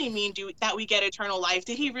Jesus really mean that we get eternal life?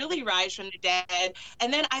 Did he really rise from the dead?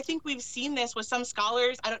 And then I think we've seen this with some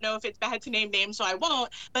scholars. I don't know if it's bad to name names, so I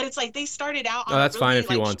won't. But it's like they started out on that's a really fine if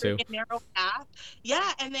you want to. narrow path.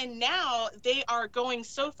 Yeah, and then now they are going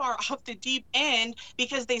so far off the deep end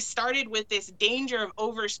because they started with this danger of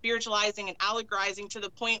over spiritualizing and allegorizing to the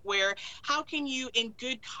point where how can you in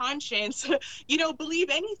good conscience believe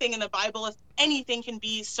anything in the Bible if anything can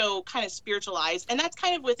be so kind of spiritualized? And that's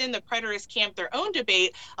kind of within the preterist camp, their own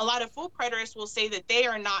debate. A lot of full preterists will say that they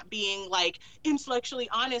are not being intellectually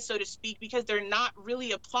honest, so to speak, because they're not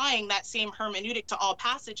really applying that same hermeneutic to all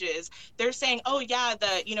passages. They're saying, oh yeah,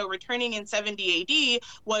 the returning in 70 AD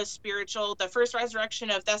was spiritual, the first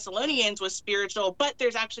resurrection of Thessalonians was spiritual, but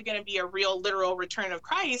there's actually going to be a real literal return of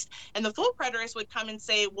Christ. And the full preterists would come and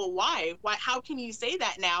say, well, why how can you say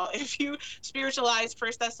that now if you spiritualize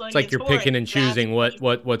First Thessalonians? It's like you're picking and choosing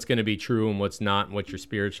what's going to be true and what's not, and what you're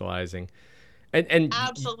spiritualizing. And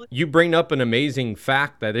absolutely, you bring up an amazing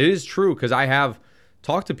fact that it is true, because I have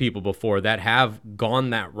talked to people before that have gone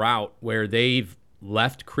that route where they've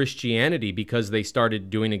left Christianity because they started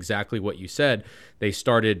doing exactly what you said. They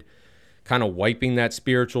started kind of wiping that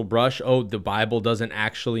spiritual brush. Oh, the Bible doesn't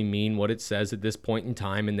actually mean what it says at this point in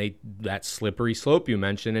time, and that slippery slope you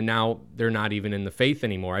mentioned, and now they're not even in the faith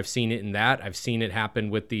anymore. I've seen it in that. I've seen it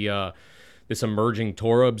happen with the this emerging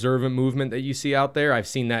Torah observant movement that you see out there. I've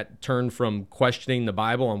seen that turn from questioning the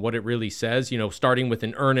Bible and what it really says, starting with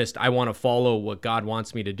an earnest, I want to follow what God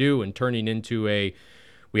wants me to do, and turning into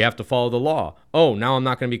we have to follow the law. Oh, now I'm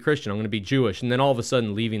not going to be Christian. I'm going to be Jewish. And then all of a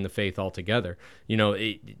sudden leaving the faith altogether.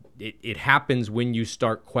 It happens when you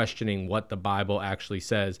start questioning what the Bible actually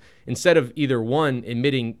says. Instead of either one,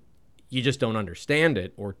 admitting you just don't understand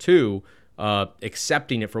it, or two,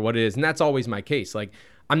 accepting it for what it is. And that's always my case. Like,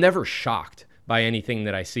 I'm never shocked by anything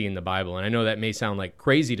that I see in the Bible. And I know that may sound like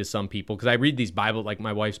crazy to some people, because I read these Bible, like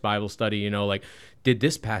my wife's Bible study, like, did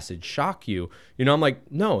this passage shock you? I'm like,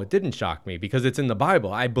 no, it didn't shock me, because it's in the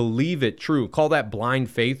Bible. I believe it true. Call that blind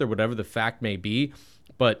faith or whatever the fact may be.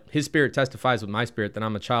 But his spirit testifies with my spirit that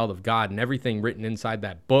I'm a child of God, and everything written inside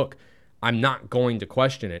that book, I'm not going to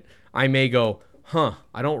question it. I may go,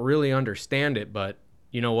 I don't really understand it, but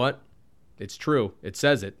you know what? It's true. It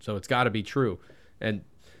says it, so it's got to be true. And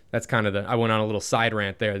that's kind of I went on a little side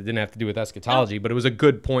rant there. It didn't have to do with eschatology, but it was a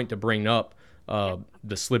good point to bring up,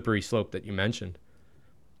 the slippery slope that you mentioned.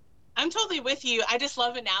 I'm totally with you. I just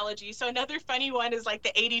love analogy. So another funny one is like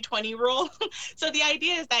the 80-20 rule. So the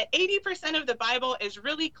idea is that 80% of the Bible is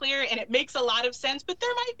really clear and it makes a lot of sense, but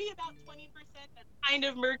there might be about 20% that's kind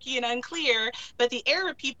of murky and unclear. But the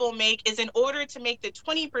error people make is, in order to make the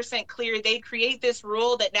 20% clear, they create this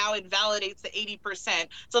rule that now invalidates the 80%.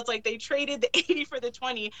 So it's like they traded the 80 for the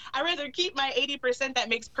 20. I'd rather keep my 80% that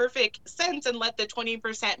makes perfect sense and let the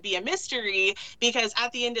 20% be a mystery, because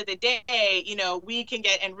at the end of the day, we can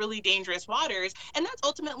get in really dangerous waters. And that's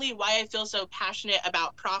ultimately why I feel so passionate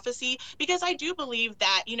about prophecy, because I do believe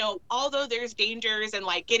that, although there's dangers and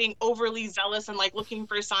like getting overly zealous and like looking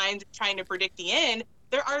for signs, trying to predict the end,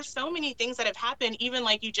 there are so many things that have happened, even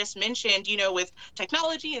like you just mentioned, with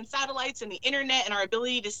technology and satellites and the internet and our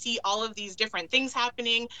ability to see all of these different things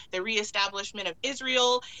happening, the reestablishment of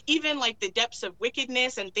Israel, even like the depths of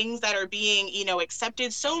wickedness and things that are being,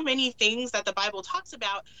 accepted. So many things that the Bible talks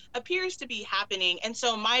about appears to be happening. And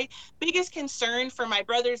so my biggest concern for my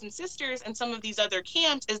brothers and sisters and some of these other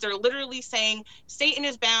camps is they're literally saying Satan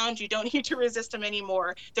is bound. You don't need to resist him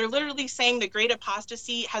anymore. They're literally saying the great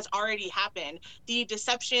apostasy has already happened. The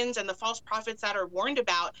deceptions and the false prophets that are warned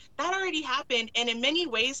about, that already happened. And in many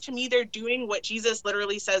ways, to me, they're doing what Jesus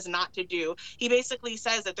literally says not to do. He basically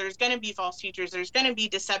says that there's going to be false teachers, there's going to be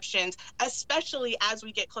deceptions, especially as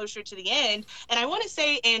we get closer to the end. And I want to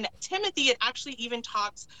say in Timothy, it actually even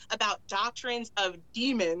talks about doctrines of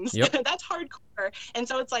demons. Yep. That's hardcore. And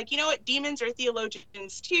so it's like, what? Demons are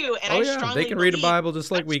theologians too. And I strongly they can read a Bible just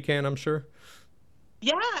like we can, I'm sure.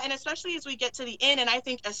 Yeah, and especially as we get to the end, and I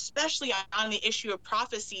think especially on the issue of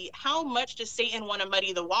prophecy, how much does Satan want to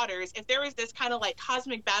muddy the waters? If there was this kind of like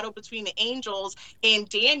cosmic battle between the angels and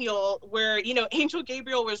Daniel, where, Angel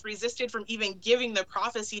Gabriel was resisted from even giving the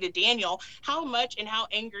prophecy to Daniel, how much and how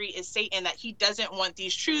angry is Satan that he doesn't want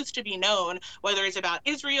these truths to be known, whether it's about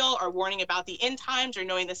Israel or warning about the end times or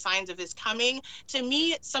knowing the signs of his coming? To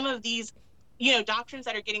me, some of these doctrines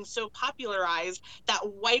that are getting so popularized that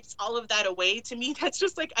wipes all of that away. To me, that's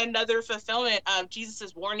just like another fulfillment of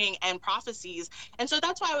Jesus's warning and prophecies. And so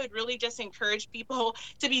that's why I would really just encourage people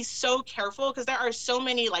to be so careful, because there are so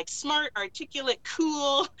many like smart, articulate,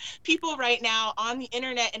 cool people right now on the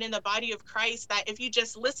internet and in the body of Christ that if you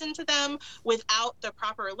just listen to them without the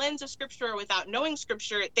proper lens of scripture or without knowing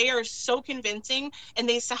scripture, they are so convincing and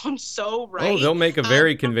they sound so right. Oh, they'll make a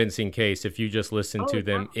very convincing case if you just listen to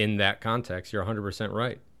them in that context. You're 100%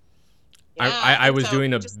 right. Yeah, I was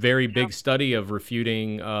doing a very big study of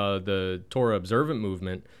refuting the Torah observant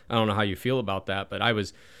movement. I don't know how you feel about that, but I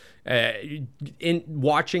was in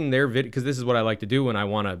watching their video, because this is what I like to do when I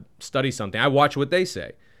want to study something. I watch what they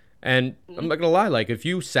say. And I'm not going to lie, like if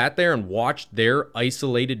you sat there and watched their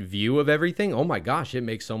isolated view of everything, oh my gosh, it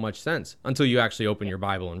makes so much sense until you actually open your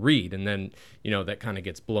Bible and read. And then, that kind of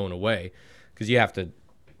gets blown away, because you have to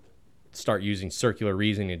start using circular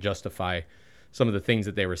reasoning to justify some of the things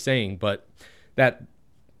that they were saying. But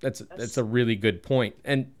that's a really good point.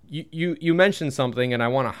 And you mentioned something, and I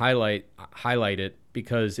want to highlight it,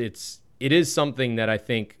 because it is something that I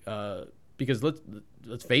think, because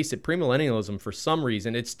let's face it, premillennialism, for some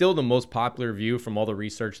reason, it's still the most popular view from all the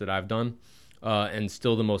research that I've done, and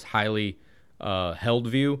still the most highly held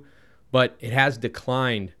view, but it has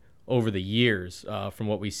declined over the years from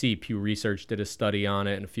what we see. Pew Research did a study on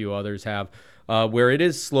it, and a few others have, where it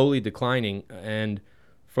is slowly declining. And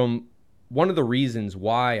from one of the reasons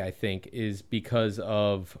why I think is because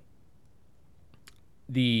of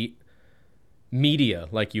the media,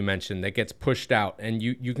 like you mentioned, that gets pushed out. And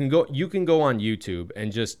you can go on YouTube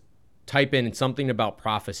and just type in something about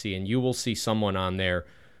prophecy, and you will see someone on there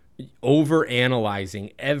over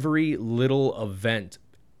analyzing every little event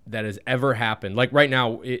that has ever happened. Like right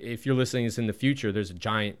now, if you're listening to this in the future, there's a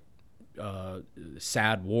giant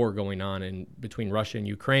sad war going on between Russia and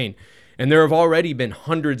Ukraine. And there have already been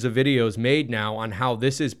hundreds of videos made now on how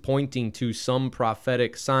this is pointing to some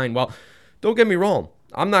prophetic sign. Well, don't get me wrong.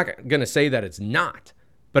 I'm not going to say that it's not,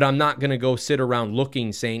 but I'm not going to go sit around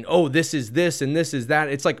looking saying, oh, this is this and this is that.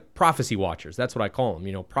 It's like prophecy watchers. That's what I call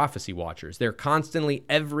them, prophecy watchers. They're constantly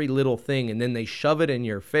every little thing, and then they shove it in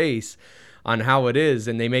your face on how it is,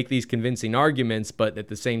 and they make these convincing arguments, but at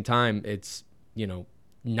the same time, it's,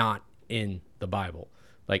 not in the Bible.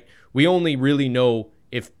 Like, we only really know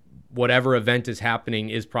if whatever event is happening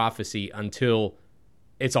is prophecy until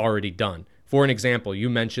it's already done. For an example, you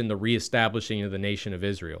mentioned the reestablishing of the nation of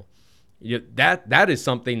Israel. That is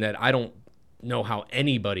something that I don't know how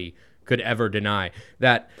anybody could ever deny.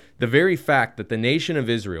 That the very fact that the nation of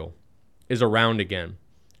Israel is around again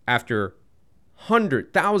after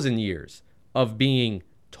 100,000 years of being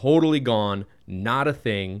totally gone, not a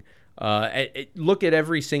thing. Look at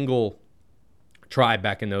every single tribe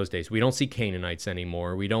back in those days. We don't see Canaanites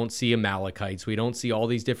anymore. We don't see Amalekites. We don't see all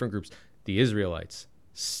these different groups. The Israelites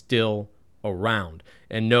still around.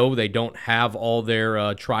 And no, they don't have all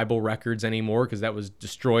their tribal records anymore because that was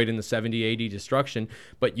destroyed in the 70 AD destruction,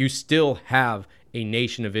 but you still have a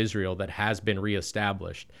nation of Israel that has been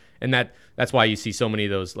reestablished. And that's why you see so many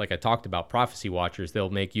of those, like I talked about, prophecy watchers.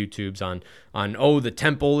 They'll make YouTubes on the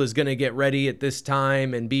temple is going to get ready at this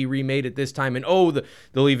time and be remade at this time. And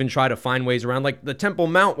they'll even try to find ways around, like the Temple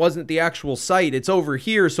Mount wasn't the actual site. It's over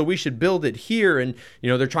here, so we should build it here. And,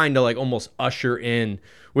 they're trying to like almost usher in,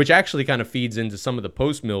 which actually kind of feeds into some of the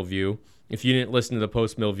post-mill view. If you didn't listen to the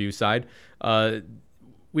post-mill view side,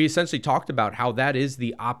 we essentially talked about how that is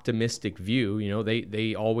the optimistic view.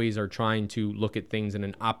 They always are trying to look at things in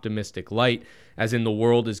an optimistic light, as in the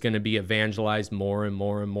world is going to be evangelized more and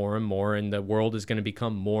more and more and more, and the world is going to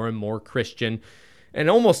become more and more Christian. And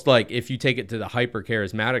almost like if you take it to the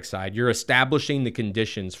hyper-charismatic side, you're establishing the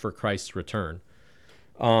conditions for Christ's return.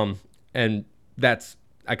 And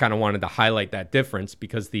I kind of wanted to highlight that difference,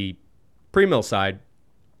 because the pre-mill side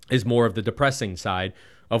is more of the depressing side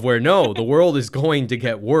of where, no, the world is going to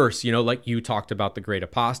get worse. Like you talked about the great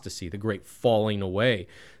apostasy, the great falling away,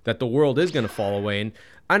 that the world is going to fall away.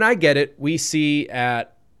 And I get it. We see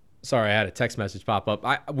sorry, I had a text message pop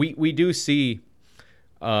up. We do see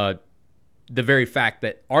the very fact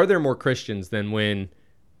that, are there more Christians than when,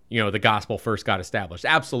 the gospel first got established?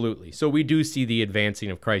 Absolutely. So we do see the advancing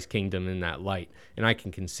of Christ's kingdom in that light. And I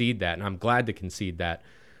can concede that, and I'm glad to concede that.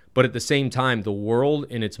 But at the same time, the world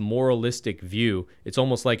in its moralistic view, it's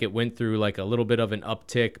almost like it went through like a little bit of an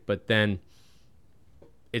uptick, but then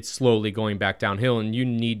it's slowly going back downhill. And you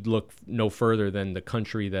need look no further than the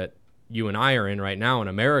country that you and I are in right now in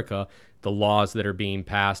America, the laws that are being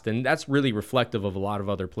passed. And that's really reflective of a lot of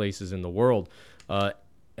other places in the world.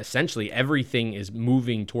 Essentially, everything is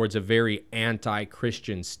moving towards a very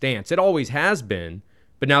anti-Christian stance. It always has been,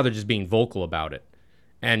 but now they're just being vocal about it.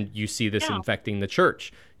 And you see this infecting the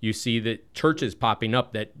church. You see that churches popping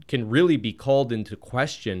up that can really be called into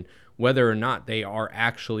question whether or not they are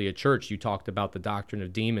actually a church. You talked about the doctrine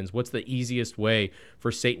of demons. What's the easiest way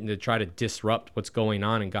for Satan to try to disrupt what's going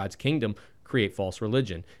on in God's kingdom? Create false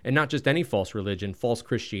religion. And not just any false religion, false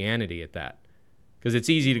Christianity at that. Because it's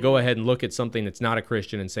easy to go ahead and look at something that's not a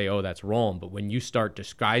Christian and say, oh, that's wrong. But when you start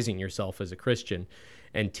disguising yourself as a Christian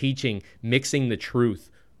and teaching, mixing the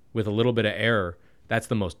truth with a little bit of error, that's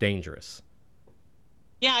the most dangerous.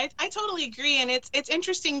 Yeah, I totally agree. And it's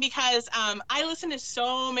interesting because I listen to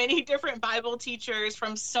so many different Bible teachers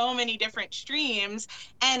from so many different streams.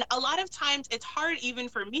 And a lot of times it's hard even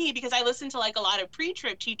for me, because I listen to like a lot of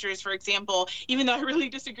pre-trib teachers, for example, even though I really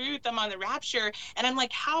disagree with them on the rapture. And I'm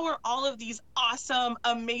like, how are all of these awesome,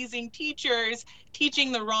 amazing teachers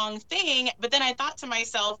teaching the wrong thing? But then I thought to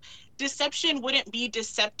myself, deception wouldn't be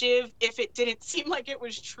deceptive if it didn't seem like it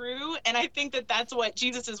was true. And I think that that's what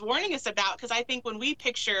Jesus is warning us about, because I think when we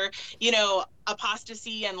picture,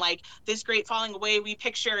 apostasy and like this great falling away, we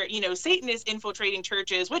picture, Satan is infiltrating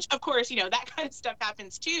churches, which of course, that kind of stuff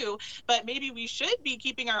happens too. But maybe we should be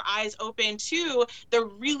keeping our eyes open to the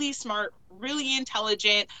really smart, really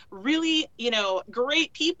intelligent, really,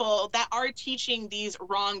 great people that are teaching these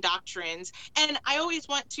wrong doctrines. And I always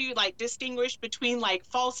want to like distinguish between like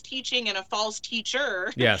false teaching and a false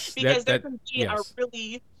teacher. Yes. Because there can be a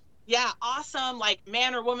really yeah, awesome, like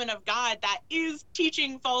man or woman of God that is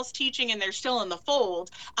teaching false teaching and they're still in the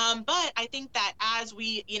fold. But I think that as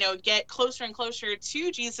we, get closer and closer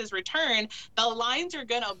to Jesus' return, the lines are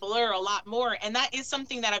going to blur a lot more. And that is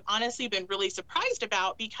something that I've honestly been really surprised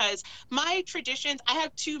about because my traditions, I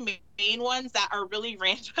have two main ones that are really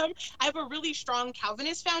random. I have a really strong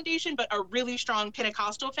Calvinist foundation, but a really strong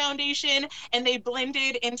Pentecostal foundation, and they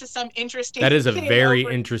blended into some interesting That is a thing very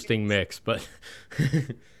over. interesting mix, but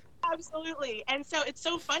Absolutely. And so it's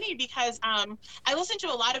so funny because I listen to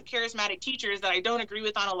a lot of charismatic teachers that I don't agree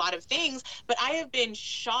with on a lot of things, but I have been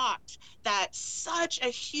shocked that such a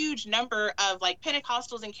huge number of like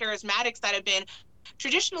Pentecostals and charismatics that have been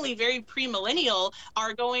traditionally very premillennial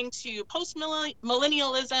are going to post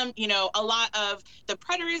millennialism, a lot of the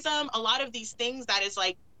preterism, a lot of these things that is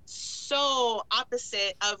like so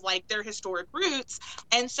opposite of like their historic roots.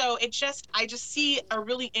 And so I just see a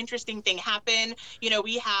really interesting thing happen.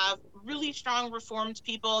 We have really strong reformed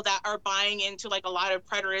people that are buying into like a lot of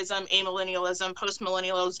preterism, amillennialism,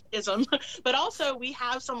 postmillennialism, but also we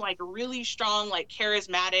have some like really strong like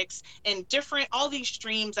charismatics and different all these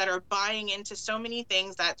streams that are buying into so many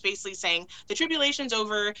things that's basically saying the tribulation's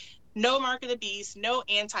over, no mark of the beast, no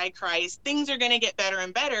antichrist, things are going to get better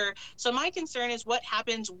and better. So my concern is what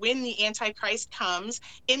happens when the antichrist comes.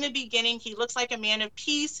 In the beginning, he looks like a man of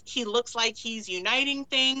peace, he looks like he's uniting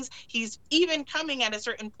things, he's even coming at a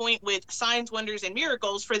certain point with signs, wonders, and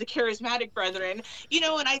miracles for the charismatic brethren.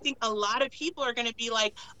 And I think a lot of people are going to be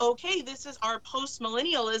like, okay, this is our post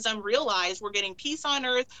millennialism. Realize we're getting peace on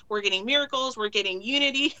earth, we're getting miracles, we're getting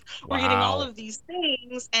unity, we're getting all wow. of these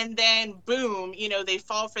things. And then, boom, they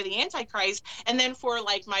fall for the Antichrist. And then, for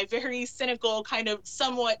like my very cynical, kind of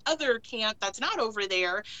somewhat other camp that's not over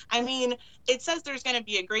there, I mean, it says there's going to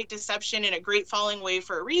be a great deception and a great falling away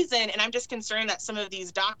for a reason. And I'm just concerned that some of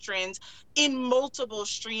these doctrines in multiple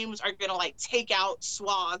streams are going to like take out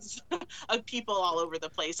swaths of people all over the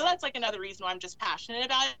place. So that's like another reason why I'm just passionate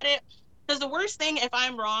about it. Because the worst thing, if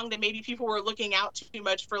I'm wrong, then maybe people were looking out too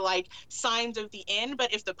much for like signs of the end.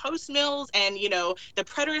 But if the post mills and the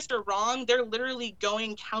preterists are wrong, they're literally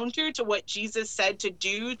going counter to what Jesus said to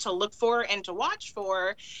do, to look for, and to watch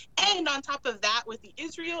for. And on top of that, with the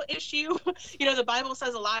Israel issue, the Bible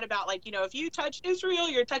says a lot about like, if you touch Israel,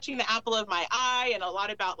 you're touching the apple of my eye, and a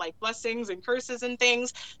lot about like blessings and curses and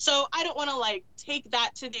things. So I don't want to like take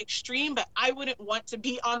that to the extreme, but I wouldn't want to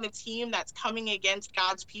be on the team that's coming against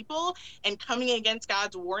God's people and coming against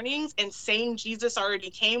God's warnings and saying Jesus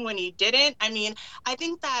already came when he didn't. I mean, I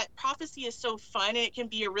think that prophecy is so fun and it can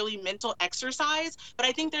be a really mental exercise, but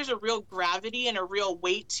I think there's a real gravity and a real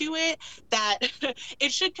weight to it that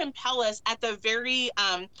it should compel us at a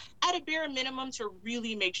bare minimum to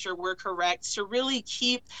really make sure we're correct, to really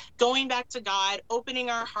keep going back to God,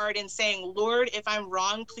 opening our heart and saying, Lord, if I'm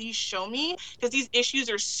wrong, please show me, because these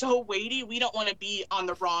issues are so weighty. We don't want to be on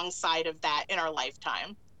the wrong side of that in our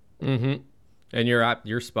lifetime. Mm-hmm. And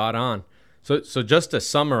you're spot on. So just to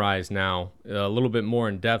summarize now a little bit more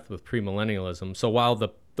in depth with premillennialism. So while the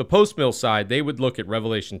post mill side, they would look at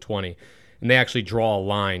Revelation 20 and they actually draw a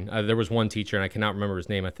line. There was one teacher, and I cannot remember his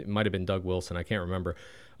name. It might have been Doug Wilson. I can't remember.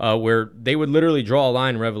 Where they would literally draw a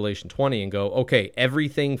line in Revelation 20 and go, okay,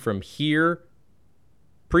 everything from here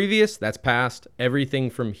previous, that's past.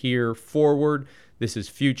 Everything from here forward, this is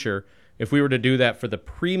future. If we were to do that for the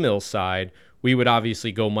pre-mill side, we would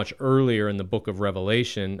obviously go much earlier in the book of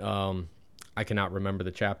Revelation. I cannot remember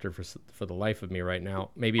the chapter for the life of me right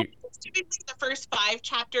now. Maybe typically the first 5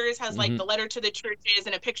 chapters has like the letter to the churches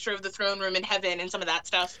and a picture of the throne room in heaven and some of that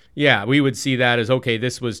stuff. Yeah, we would see that as, okay,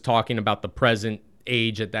 this was talking about the present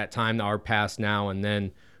age at that time, our past now, and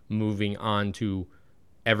then moving on to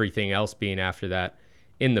everything else being after that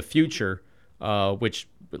in the future, which,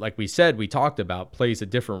 like we said, we talked about, plays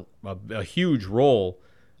a huge role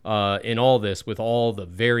in all this, with all the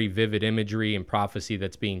very vivid imagery and prophecy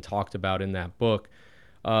that's being talked about in that book.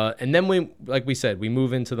 And then like we said, we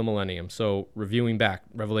move into the millennium. So reviewing back,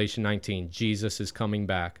 Revelation 19, Jesus is coming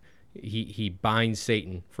back. He binds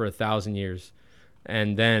Satan for 1,000 years.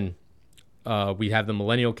 And then we have the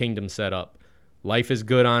millennial kingdom set up. Life is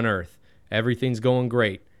good on earth. Everything's going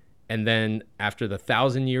great. And then after the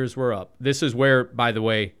 1,000 years were up, this is where, by the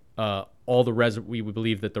way, we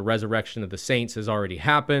believe that the resurrection of the saints has already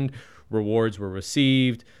happened. Rewards were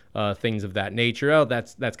received, things of that nature. Oh,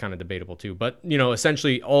 that's kind of debatable too. But,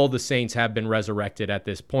 essentially all the saints have been resurrected at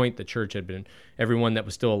this point. The church everyone that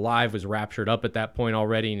was still alive was raptured up at that point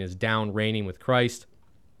already and is down reigning with Christ.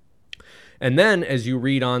 And then as you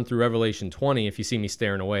read on through Revelation 20, if you see me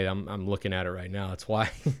staring away, I'm looking at it right now. That's why.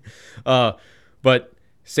 But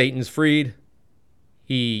Satan's freed.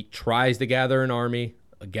 He tries to gather an army.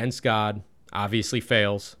 against God, obviously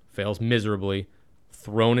fails miserably,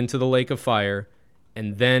 thrown into the lake of fire,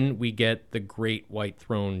 and then we get the great white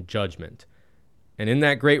throne judgment. And in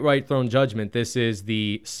that great white throne judgment, this is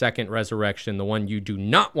the second resurrection, the one you do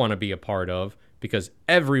not want to be a part of, because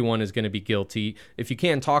everyone is going to be guilty. If you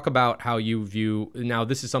can't talk about how you view, now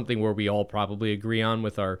this is something where we all probably agree on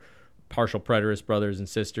with our partial preterist brothers and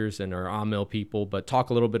sisters and our Amil people, but talk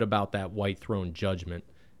a little bit about that white throne judgment.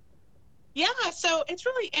 Yeah, so it's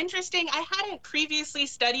really interesting. I hadn't previously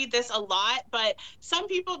studied this a lot, but some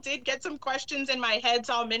people did get some questions in my head,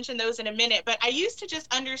 so I'll mention those in a minute. But I used to just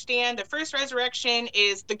understand the first resurrection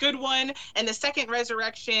is the good one, and the second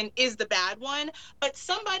resurrection is the bad one. But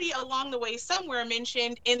somebody along the way somewhere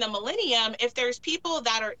mentioned in the millennium, if there's people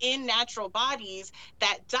that are in natural bodies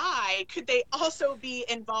that die, could they also be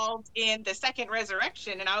involved in the second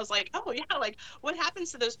resurrection? And I was like, oh, yeah, like what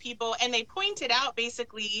happens to those people? And they pointed out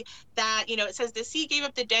basically that it says the sea gave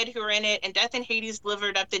up the dead who were in it, and death and Hades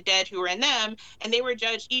delivered up the dead who were in them, and they were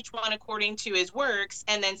judged each one according to his works,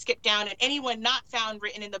 and then skip down, and anyone not found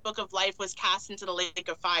written in the book of life was cast into the lake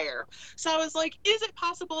of fire. So I was like, is it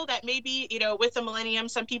possible that maybe, with the millennium,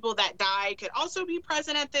 some people that die could also be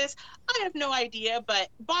present at this? I have no idea, but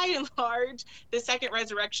by and large, the second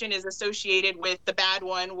resurrection is associated with the bad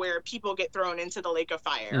one where people get thrown into the lake of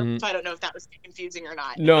fire. Mm-hmm. So I don't know if that was confusing or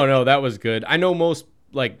not. No, that was good. I know most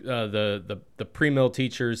the pre-mill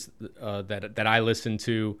teachers that I listen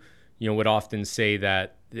to, would often say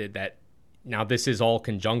that now this is all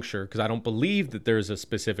conjuncture, because I don't believe that there's a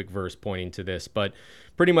specific verse pointing to this, but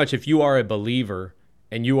pretty much if you are a believer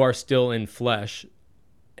and you are still in flesh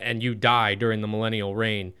and you die during the millennial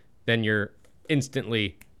reign, then you're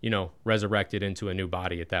instantly, resurrected into a new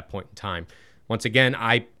body at that point in time. Once again,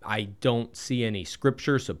 I don't see any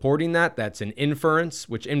scripture supporting that. That's an inference,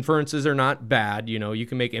 which inferences are not bad. You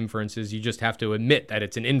can make inferences. You just have to admit that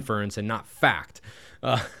it's an inference and not fact.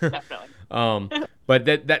 Definitely. But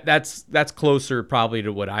that's closer probably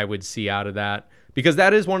to what I would see out of that, because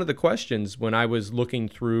that is one of the questions when I was looking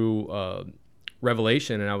through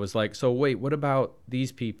Revelation, and I was like, so wait, what about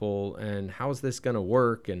these people, and how's this going to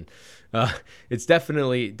work? And it's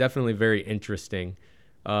definitely very interesting.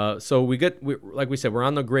 So like we said, we're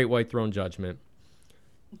on the great white throne judgment.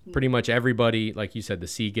 Mm-hmm. Pretty much everybody, like you said, the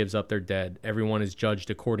sea gives up their dead. Everyone is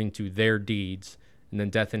judged according to their deeds. And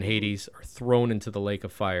then death and Hades are thrown into the lake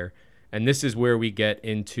of fire. And this is where we get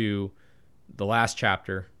into the last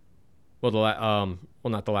chapter. Well,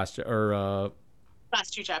 not the last, or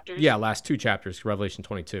last two chapters. Yeah, last two chapters, Revelation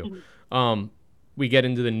 22. Mm-hmm. We get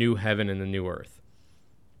into the new heaven and the new earth.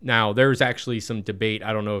 Now, there's actually some debate.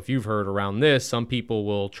 I don't know if you've heard around this. Some people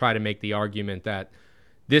will try to make the argument that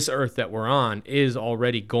this earth that we're on is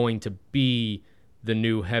already going to be the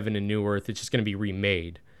new heaven and new earth. It's just going to be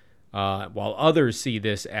remade. While others see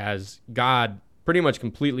this as God pretty much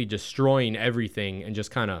completely destroying everything and just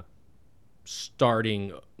kind of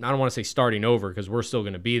starting, I don't want to say starting over because we're still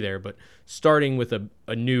going to be there, but starting with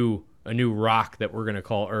a new rock that we're going to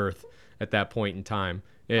call earth at that point in time.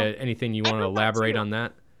 Anything you want to elaborate on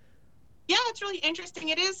that? Yeah, it's really interesting.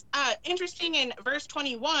 It is interesting in verse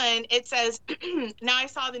 21. It says, now I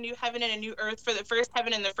saw the new heaven and a new earth, for the first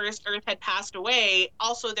heaven and the first earth had passed away.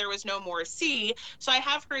 Also, there was no more sea. So I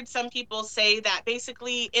have heard some people say that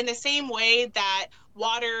basically in the same way that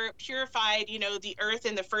water purified, the earth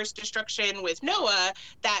in the first destruction with Noah,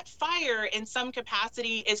 that fire in some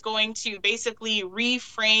capacity is going to basically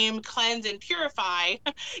reframe, cleanse, and purify,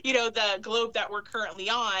 the globe that we're currently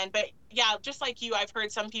on. But yeah, just like you, I've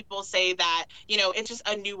heard some people say that, it's just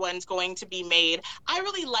a new one's going to be made. I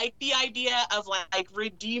really like the idea of like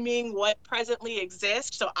redeeming what presently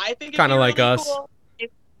exists. So I think kind of like really us. Cool.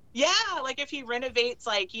 Yeah, like if he renovates,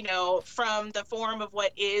 from the form of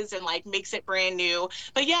what is and makes it brand new.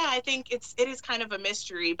 But yeah, I think it is kind of a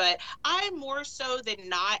mystery. But I more so than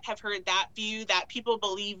not have heard that view that people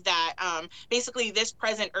believe that basically this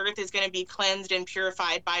present earth is going to be cleansed and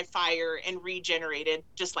purified by fire and regenerated,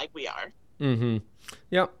 just like we are. Mm-hmm.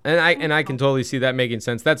 Yeah, and I can totally see that making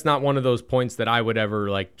sense. That's not one of those points that I would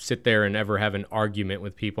ever sit there and ever have an argument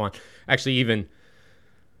with people on. Actually, even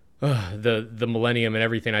the millennium and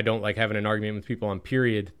everything, I don't like having an argument with people on,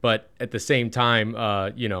 period. But at the same time,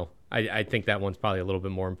 I think that one's probably a little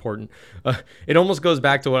bit more important. It almost goes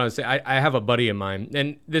back to what I was saying. I have a buddy of mine,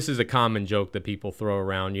 and this is a common joke that people throw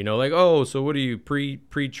around, oh, so what are you,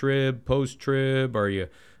 pre-trib, post-trib? Are you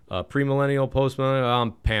pre-millennial, post-millennial?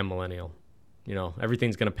 I'm pan-millennial.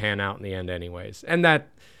 Everything's going to pan out in the end anyways. And that's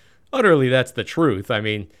the truth. I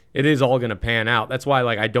mean, it is all going to pan out. That's why,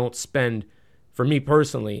 I don't spend, for me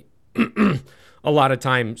personally, a lot of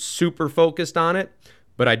time super focused on it.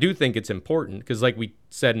 But I do think it's important because, like we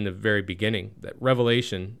said in the very beginning, that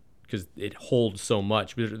Revelation, because it holds so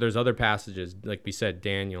much. There's other passages, like we said,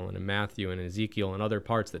 Daniel and in Matthew and Ezekiel and other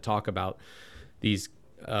parts that talk about these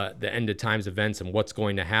the end of times events and what's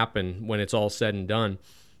going to happen when it's all said and done.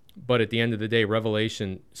 But at the end of the day,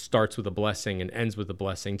 Revelation starts with a blessing and ends with a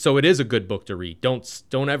blessing. So it is a good book to read.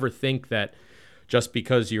 Don't ever think that just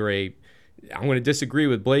because you're I'm going to disagree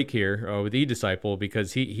with Blake here, with eDisciple,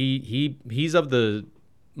 because he's of the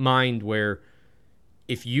mind where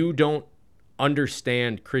if you don't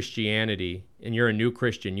understand Christianity and you're a new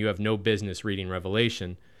Christian, you have no business reading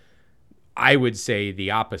Revelation. I would say the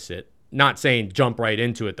opposite. Not saying jump right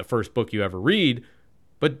into it, the first book you ever read,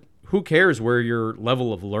 but who cares where your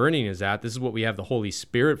level of learning is at? This is what we have the Holy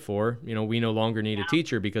Spirit for. We no longer need a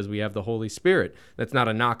teacher because we have the Holy Spirit. That's not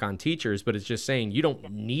a knock on teachers, but it's just saying you don't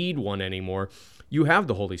need one anymore. You have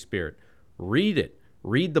the Holy Spirit. Read it.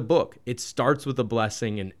 Read the book. It starts with a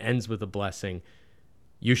blessing and ends with a blessing.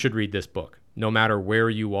 You should read this book, no matter where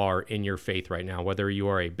you are in your faith right now, whether you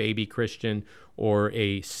are a baby Christian or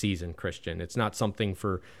a seasoned Christian. It's not something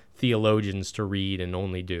for theologians to read and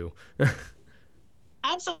only do.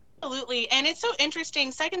 Absolutely. And it's so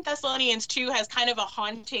interesting. Second Thessalonians 2 has kind of a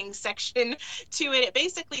haunting section to it. It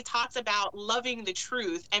basically talks about loving the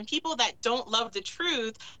truth, and people that don't love the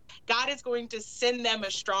truth, God is going to send them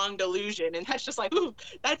a strong delusion. And that's just like, ooh,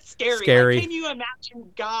 that's scary. Like, can you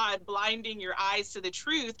imagine God blinding your eyes to the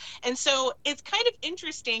truth? And so it's kind of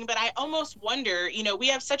interesting, but I almost wonder, we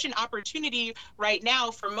have such an opportunity right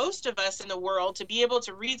now for most of us in the world to be able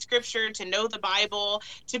to read scripture, to know the Bible,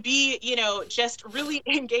 to be, just really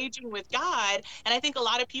engaging with God. And I think a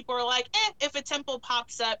lot of people are like, if a temple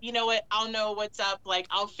pops up, you know what, I'll know what's up. Like,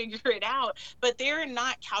 I'll figure it out. But they're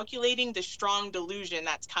not calculating the strong delusion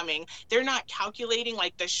that's coming. They're not calculating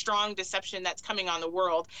like the strong deception that's coming on the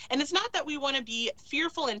world. And it's not that we want to be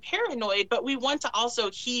fearful and paranoid, but we want to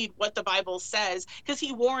also heed what the Bible says, because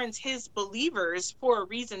he warns his believers for a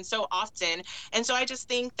reason so often. And so I just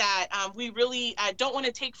think that we really don't want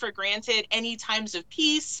to take for granted any times of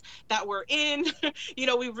peace that we're in.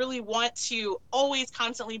 We really want to always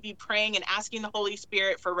constantly be praying and asking the Holy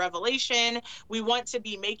Spirit for revelation. We want to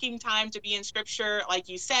be making time to be in scripture, like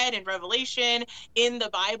you said, in Revelation, in the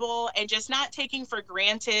Bible, and just not taking for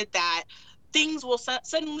granted that things will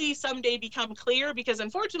suddenly someday become clear, because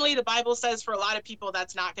unfortunately the Bible says for a lot of people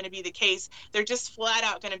that's not going to be the case. They're just flat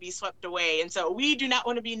out going to be swept away. And so we do not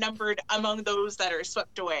want to be numbered among those that are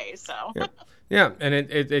swept away. So yeah. And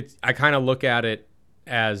it I kind of look at it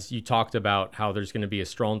as you talked about how there's going to be a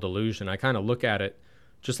strong delusion. I kind of look at it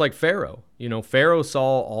just like Pharaoh. Pharaoh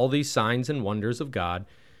saw all these signs and wonders of God.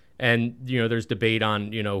 And, there's debate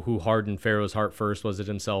on, who hardened Pharaoh's heart first. Was it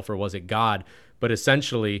himself or was it God? But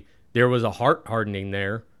essentially, there was a heart hardening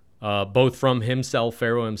there, both from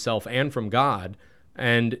Pharaoh himself, and from God.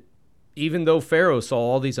 And even though Pharaoh saw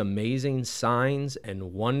all these amazing signs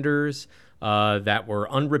and wonders that were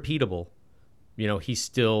unrepeatable, he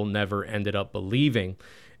still never ended up believing.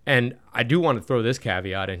 And I do want to throw this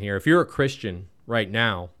caveat in here. If you're a Christian right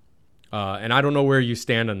now, and I don't know where you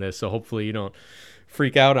stand on this, so hopefully you don't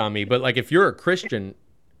freak out on me, but like if you're a Christian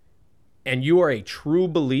and you are a true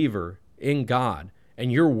believer in God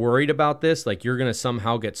and you're worried about this, like you're going to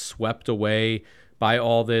somehow get swept away by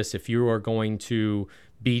all this, if you are going to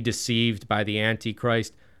be deceived by the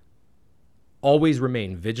Antichrist, always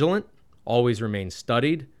remain vigilant, always remain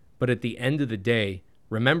studied, but at the end of the day,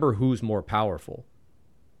 remember who's more powerful.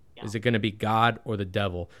 Yeah. Is it going to be God or the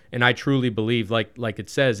devil? And I truly believe, like it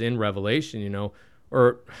says in Revelation,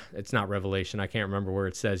 or it's not Revelation, I can't remember where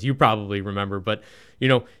it says. You probably remember, but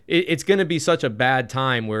it's going to be such a bad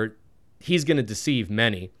time where he's going to deceive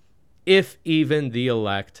many, if even the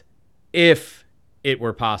elect, if it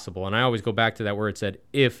were possible. And I always go back to that where it said,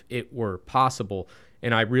 if it were possible.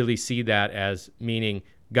 And I really see that as meaning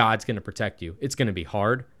God's going to protect you. It's going to be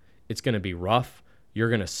hard. It's going to be rough. You're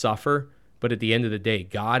going to suffer. But at the end of the day,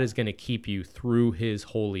 God is going to keep you through his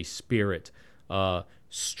Holy Spirit,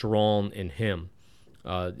 strong in him.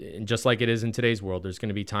 And just like it is in today's world, there's going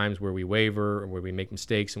to be times where we waver, or where we make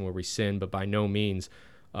mistakes, and where we sin, but by no means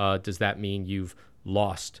does that mean you've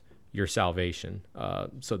lost your salvation.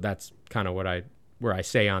 So that's kind of where I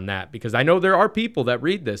say on that, because I know there are people that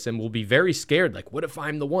read this and will be very scared. Like, what if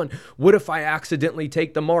I'm the one? What if I accidentally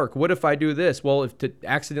take the mark? What if I do this? Well, if to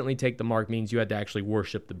accidentally take the mark means you had to actually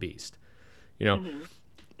worship the beast, Mm-hmm.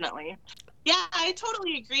 Definitely. Yeah, I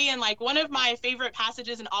totally agree. And like one of my favorite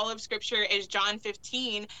passages in all of scripture is John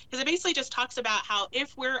 15, because it basically just talks about how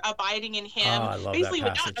if we're abiding in him, basically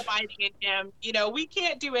without abiding in him, we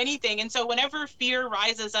can't do anything. And so whenever fear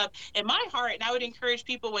rises up in my heart, and I would encourage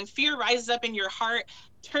people, when fear rises up in your heart,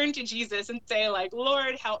 turn to Jesus and say, like,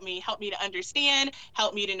 Lord, help me to understand,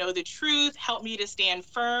 help me to know the truth, help me to stand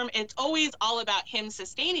firm. It's always all about him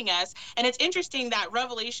sustaining us. And it's interesting that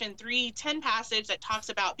Revelation 3:10 passage that talks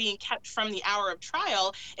about being kept from the hour of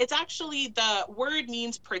trial, it's actually, the word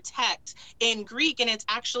means protect in Greek. And it's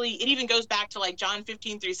actually, it even goes back to like John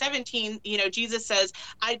 15:17. Jesus says,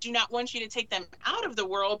 I do not want you to take them out of the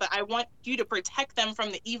world, but I want you to protect them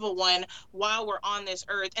from the evil one while we're on this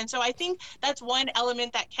earth. And so I think that's one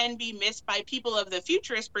element that can be missed by people of the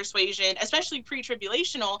futurist persuasion, especially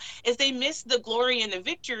pre-tribulational, is they miss the glory and the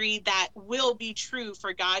victory that will be true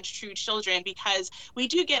for God's true children, because we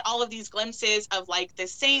do get all of these glimpses of like the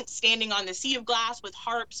saints standing on the sea of glass with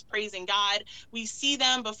harps praising God. We see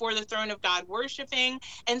them before the throne of God worshiping.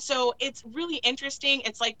 And so it's really interesting.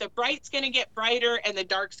 It's like the bright's going to get brighter and the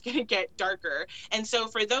dark's going to get darker. And so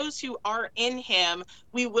for those who are in him,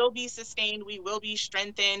 we will be sustained, we will be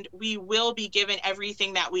strengthened, we will be given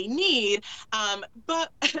everything that we need.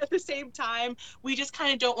 But at the same time, we just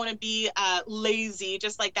kind of don't want to be lazy,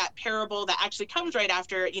 just like that parable that actually comes right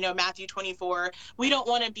after, Matthew 24. We don't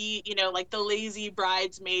want to be, like the lazy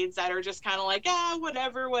bridesmaids that are just kind of like,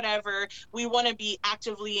 whatever, whatever. We want to be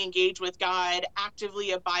actively engaged with God,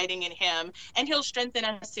 actively abiding in him, and he'll strengthen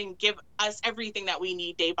us and give us everything that we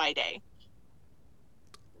need day by day.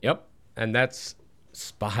 Yep. And that's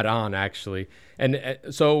spot on, actually. And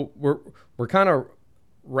so we're kind of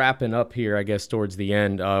wrapping up here, I guess, towards the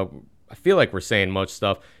end. I feel like we're saying much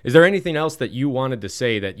stuff. Is there anything else that you wanted to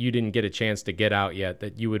say that you didn't get a chance to get out yet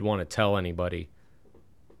that you would want to tell anybody?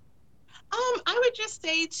 I would just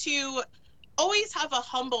say to always have a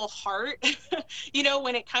humble heart,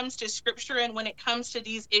 when it comes to scripture and when it comes to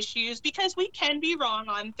these issues, because we can be wrong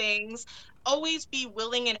on things. Always be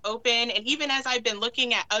willing and open. And even as I've been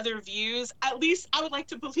looking at other views, at least I would like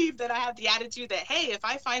to believe that I have the attitude that, hey, if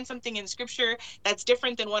I find something in scripture that's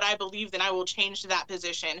different than what I believe, then I will change to that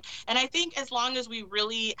position. And I think as long as we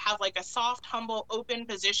really have like a soft, humble, open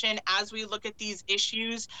position as we look at these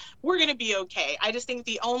issues, we're going to be okay. I just think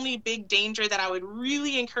the only big danger that I would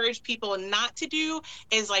really encourage people not to do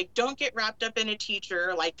is like, don't get wrapped up in a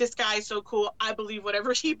teacher. Like, this guy's so cool, I believe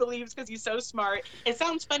whatever he believes because he's so smart. It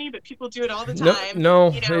sounds funny, but people do it all the No, time.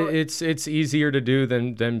 no, it's easier to do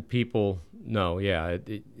than people know. Yeah,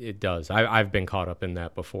 it does. I've been caught up in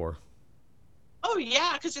that before. Oh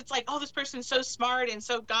yeah, because it's like, oh, this person's so smart and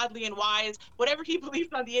so godly and wise. Whatever he believes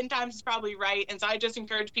on the end times is probably right. And so I just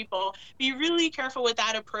encourage people, be really careful with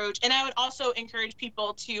that approach. And I would also encourage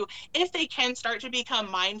people to, if they can, start to become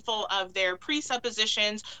mindful of their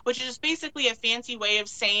presuppositions, which is basically a fancy way of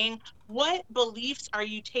saying, what beliefs are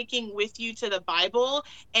you taking with you to the Bible,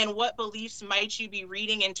 and what beliefs might you be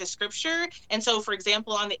reading into scripture? And so, for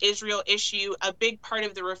example, on the Israel issue, a big part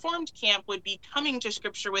of the Reformed camp would be coming to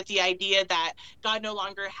scripture with the idea that God no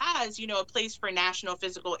longer has, a place for national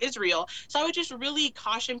physical Israel. So I would just really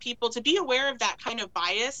caution people to be aware of that kind of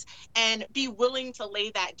bias and be willing to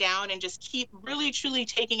lay that down and just keep really truly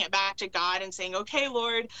taking it back to God and saying, okay,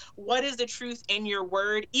 Lord, what is the truth in your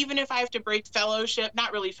word? Even if I have to break fellowship,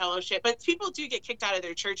 not really fellowship, but people do get kicked out of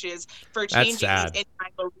their churches for That's changing these sad. end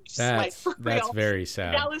time beliefs, like That's for that's real. very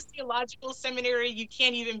sad. Dallas Theological Seminary, you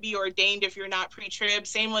can't even be ordained if you're not pre-trib.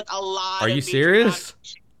 Same with a Are lot you of major serious?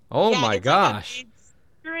 denominations. Oh Yeah, my it's like a gosh. big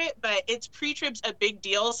secret, but it's pre-trib's a big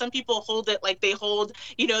deal. Some people hold it like they hold,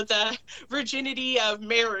 the virginity of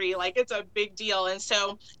Mary, like it's a big deal. And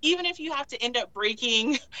so even if you have to end up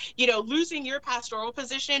breaking, losing your pastoral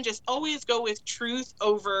position, just always go with truth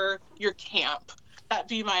over your camp. That'd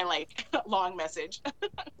be my like long message.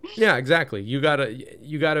 Yeah, exactly. You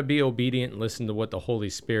gotta be obedient and listen to what the Holy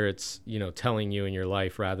Spirit's telling you in your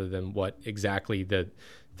life, rather than what exactly the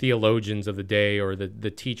theologians of the day or the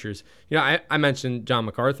teachers. I mentioned John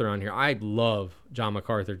MacArthur on here. I love John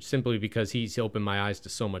MacArthur simply because he's opened my eyes to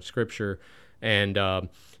so much scripture, and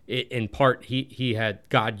in part he had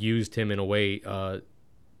God used him in a way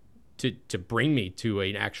to bring me to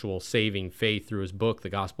an actual saving faith through his book, The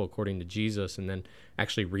Gospel According to Jesus, and then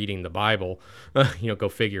actually reading the Bible. Go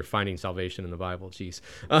figure, finding salvation in the Bible. Jeez.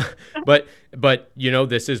 But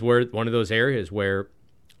this is where one of those areas where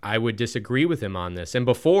I would disagree with him on this. And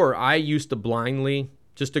before, I used to blindly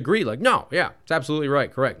just agree, like, no, yeah, it's absolutely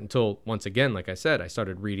right, correct. Until once again, like I said, I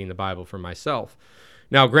started reading the Bible for myself.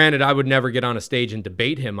 Now, granted, I would never get on a stage and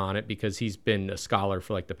debate him on it because he's been a scholar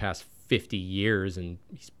for like the past 50 years and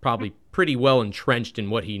he's probably pretty well entrenched in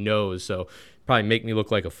what he knows. So probably make me look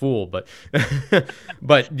like a fool. But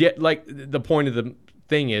yet, like, the point of the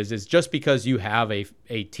thing is just because you have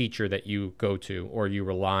a teacher that you go to or you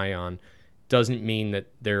rely on doesn't mean that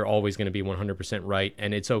they're always going to be 100% right.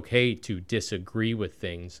 And it's okay to disagree with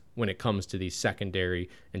things when it comes to these secondary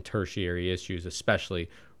and tertiary issues, especially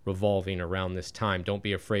revolving around this time. Don't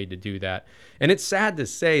be afraid to do that. And it's sad to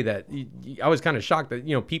say that I was kind of shocked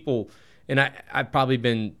that, people, and I've probably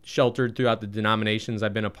been sheltered throughout the denominations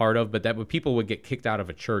I've been a part of, but that people would get kicked out of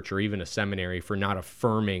a church or even a seminary for not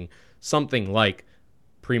affirming something like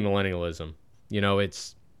premillennialism.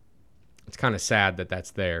 It's kind of sad that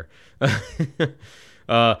that's there.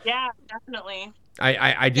 Yeah, definitely.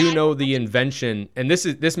 I do know the invention, and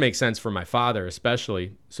this makes sense for my father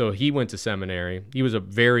especially. So he went to seminary. He was a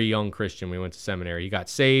very young Christian when he went to seminary. He got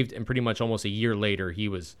saved, and pretty much almost a year later, he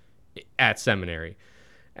was at seminary.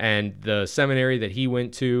 And the seminary that he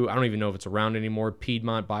went to, I don't even know if it's around anymore,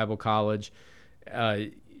 Piedmont Bible College.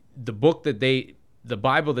 The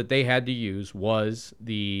Bible that they had to use was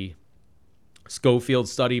the Scofield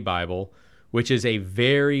Study Bible, which is a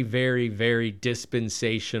very, very, very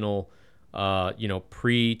dispensational,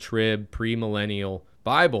 pre-trib, premillennial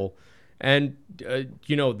Bible. And,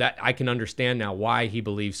 that I can understand now why he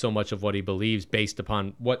believes so much of what he believes based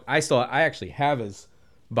upon what I actually have his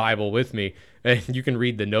Bible with me, and you can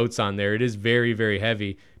read the notes on there. It is very, very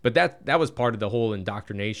heavy, but that was part of the whole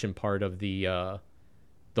indoctrination part of the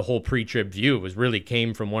whole pre-trib view. Was really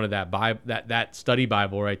came from one of that study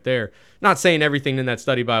Bible right there. Not saying everything in that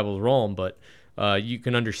study Bible is wrong, but you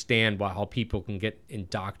can understand how people can get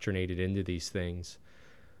indoctrinated into these things.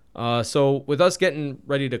 So with us getting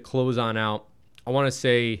ready to close on out, I want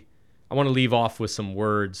to leave off with some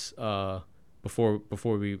words before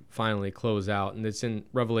we finally close out, and it's in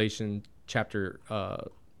Revelation chapter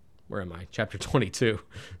chapter 22.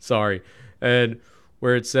 Sorry, and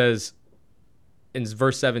where it says in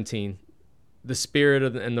verse 17, the Spirit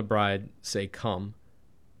and the bride say, "Come,"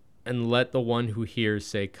 and let the one who hears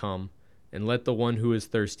say, "Come," and let the one who is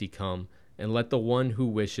thirsty come, and let the one who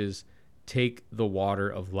wishes take the water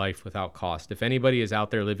of life without cost. If anybody is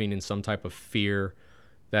out there living in some type of fear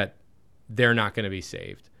that they're not going to be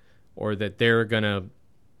saved, or that they're going to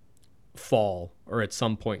fall, or at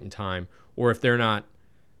some point in time, or if they're not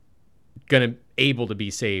going to able to be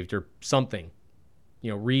saved or something,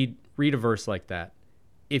 read a verse like that.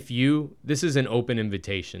 This is an open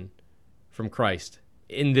invitation from Christ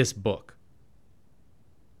in this book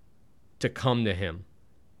to come to him,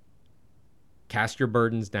 cast your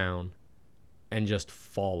burdens down, and just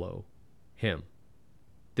follow him.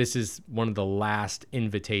 This is one of the last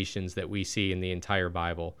invitations that we see in the entire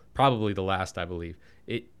Bible. Probably the last, I believe.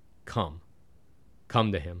 Come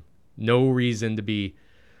to him. No reason to be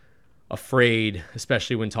afraid,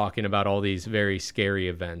 especially when talking about all these very scary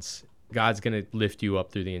events. God's going to lift you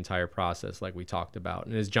up through the entire process like we talked about.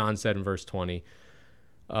 And as John said in verse 20,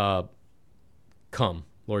 come,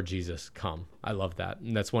 Lord Jesus, come. I love that.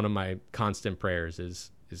 And that's one of my constant prayers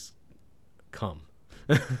is come.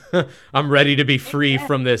 I'm ready to be free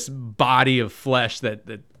from this body of flesh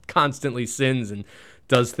that constantly sins and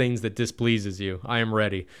does things that displeases you. I am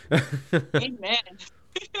ready. Amen.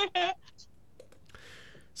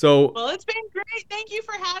 So, well, it's been great. Thank you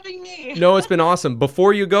for having me. No, it's been awesome.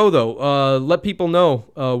 Before you go, though, let people know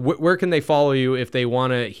where can they follow you if they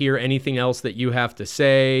want to hear anything else that you have to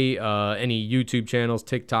say, any YouTube channels,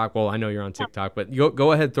 TikTok. Well, I know you're on TikTok, but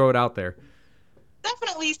go ahead, throw it out there.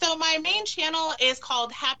 Definitely. So my main channel is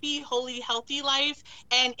called Happy, Holy, Healthy Life.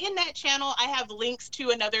 And in that channel, I have links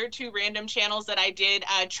to another 2 random channels that I did.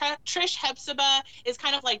 Trish Hepzibah is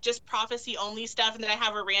kind of like just prophecy only stuff. And then I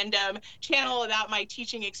have a random channel about my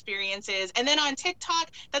teaching experiences. And then on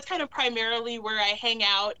TikTok, that's kind of primarily where I hang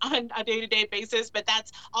out on a day-to-day basis. But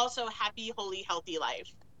that's also Happy, Holy, Healthy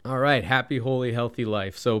Life. All right. Happy, Holy, Healthy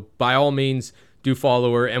Life. So by all means, do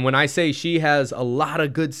follow her. And when I say she has a lot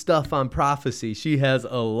of good stuff on prophecy, she has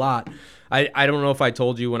a lot. I don't know if I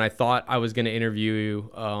told you when I thought I was going to interview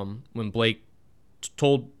you, when Blake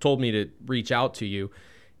told me to reach out to you,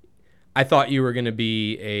 I thought you were going to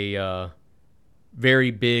be a very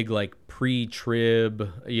big, like, pre-trib,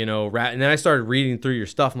 and then I started reading through your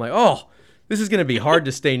stuff. I'm like, oh, this is going to be hard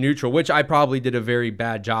to stay neutral, which I probably did a very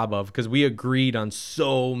bad job of because we agreed on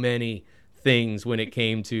so many things when it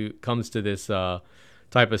comes to this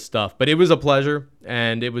type of stuff. But it was a pleasure,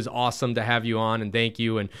 and it was awesome to have you on, and thank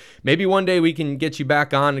you. And maybe one day we can get you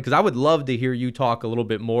back on, because I would love to hear you talk a little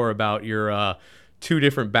bit more about your 2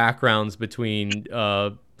 different backgrounds between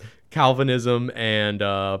Calvinism and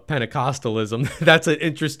Pentecostalism. That's an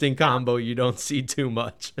interesting combo you don't see too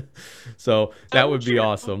much. So that would be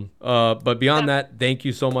awesome. But beyond that, thank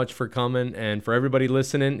you so much for coming. And for everybody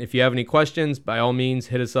listening, if you have any questions, by all means,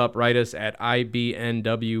 hit us up. Write us at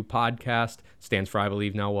IBNW Podcast. Stands for I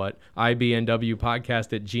Believe Now What? IBNW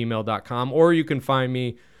Podcast at gmail.com. Or you can find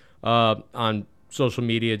me on social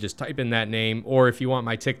media. Just type in that name. Or if you want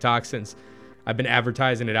my TikTok, since I've been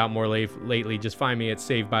advertising it out more lately, just find me at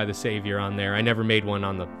Saved by the Savior on there. I never made one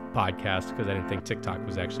on the podcast because I didn't think TikTok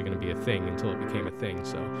was actually going to be a thing until it became a thing.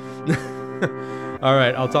 So, all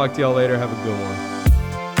right, I'll talk to y'all later. Have a good one.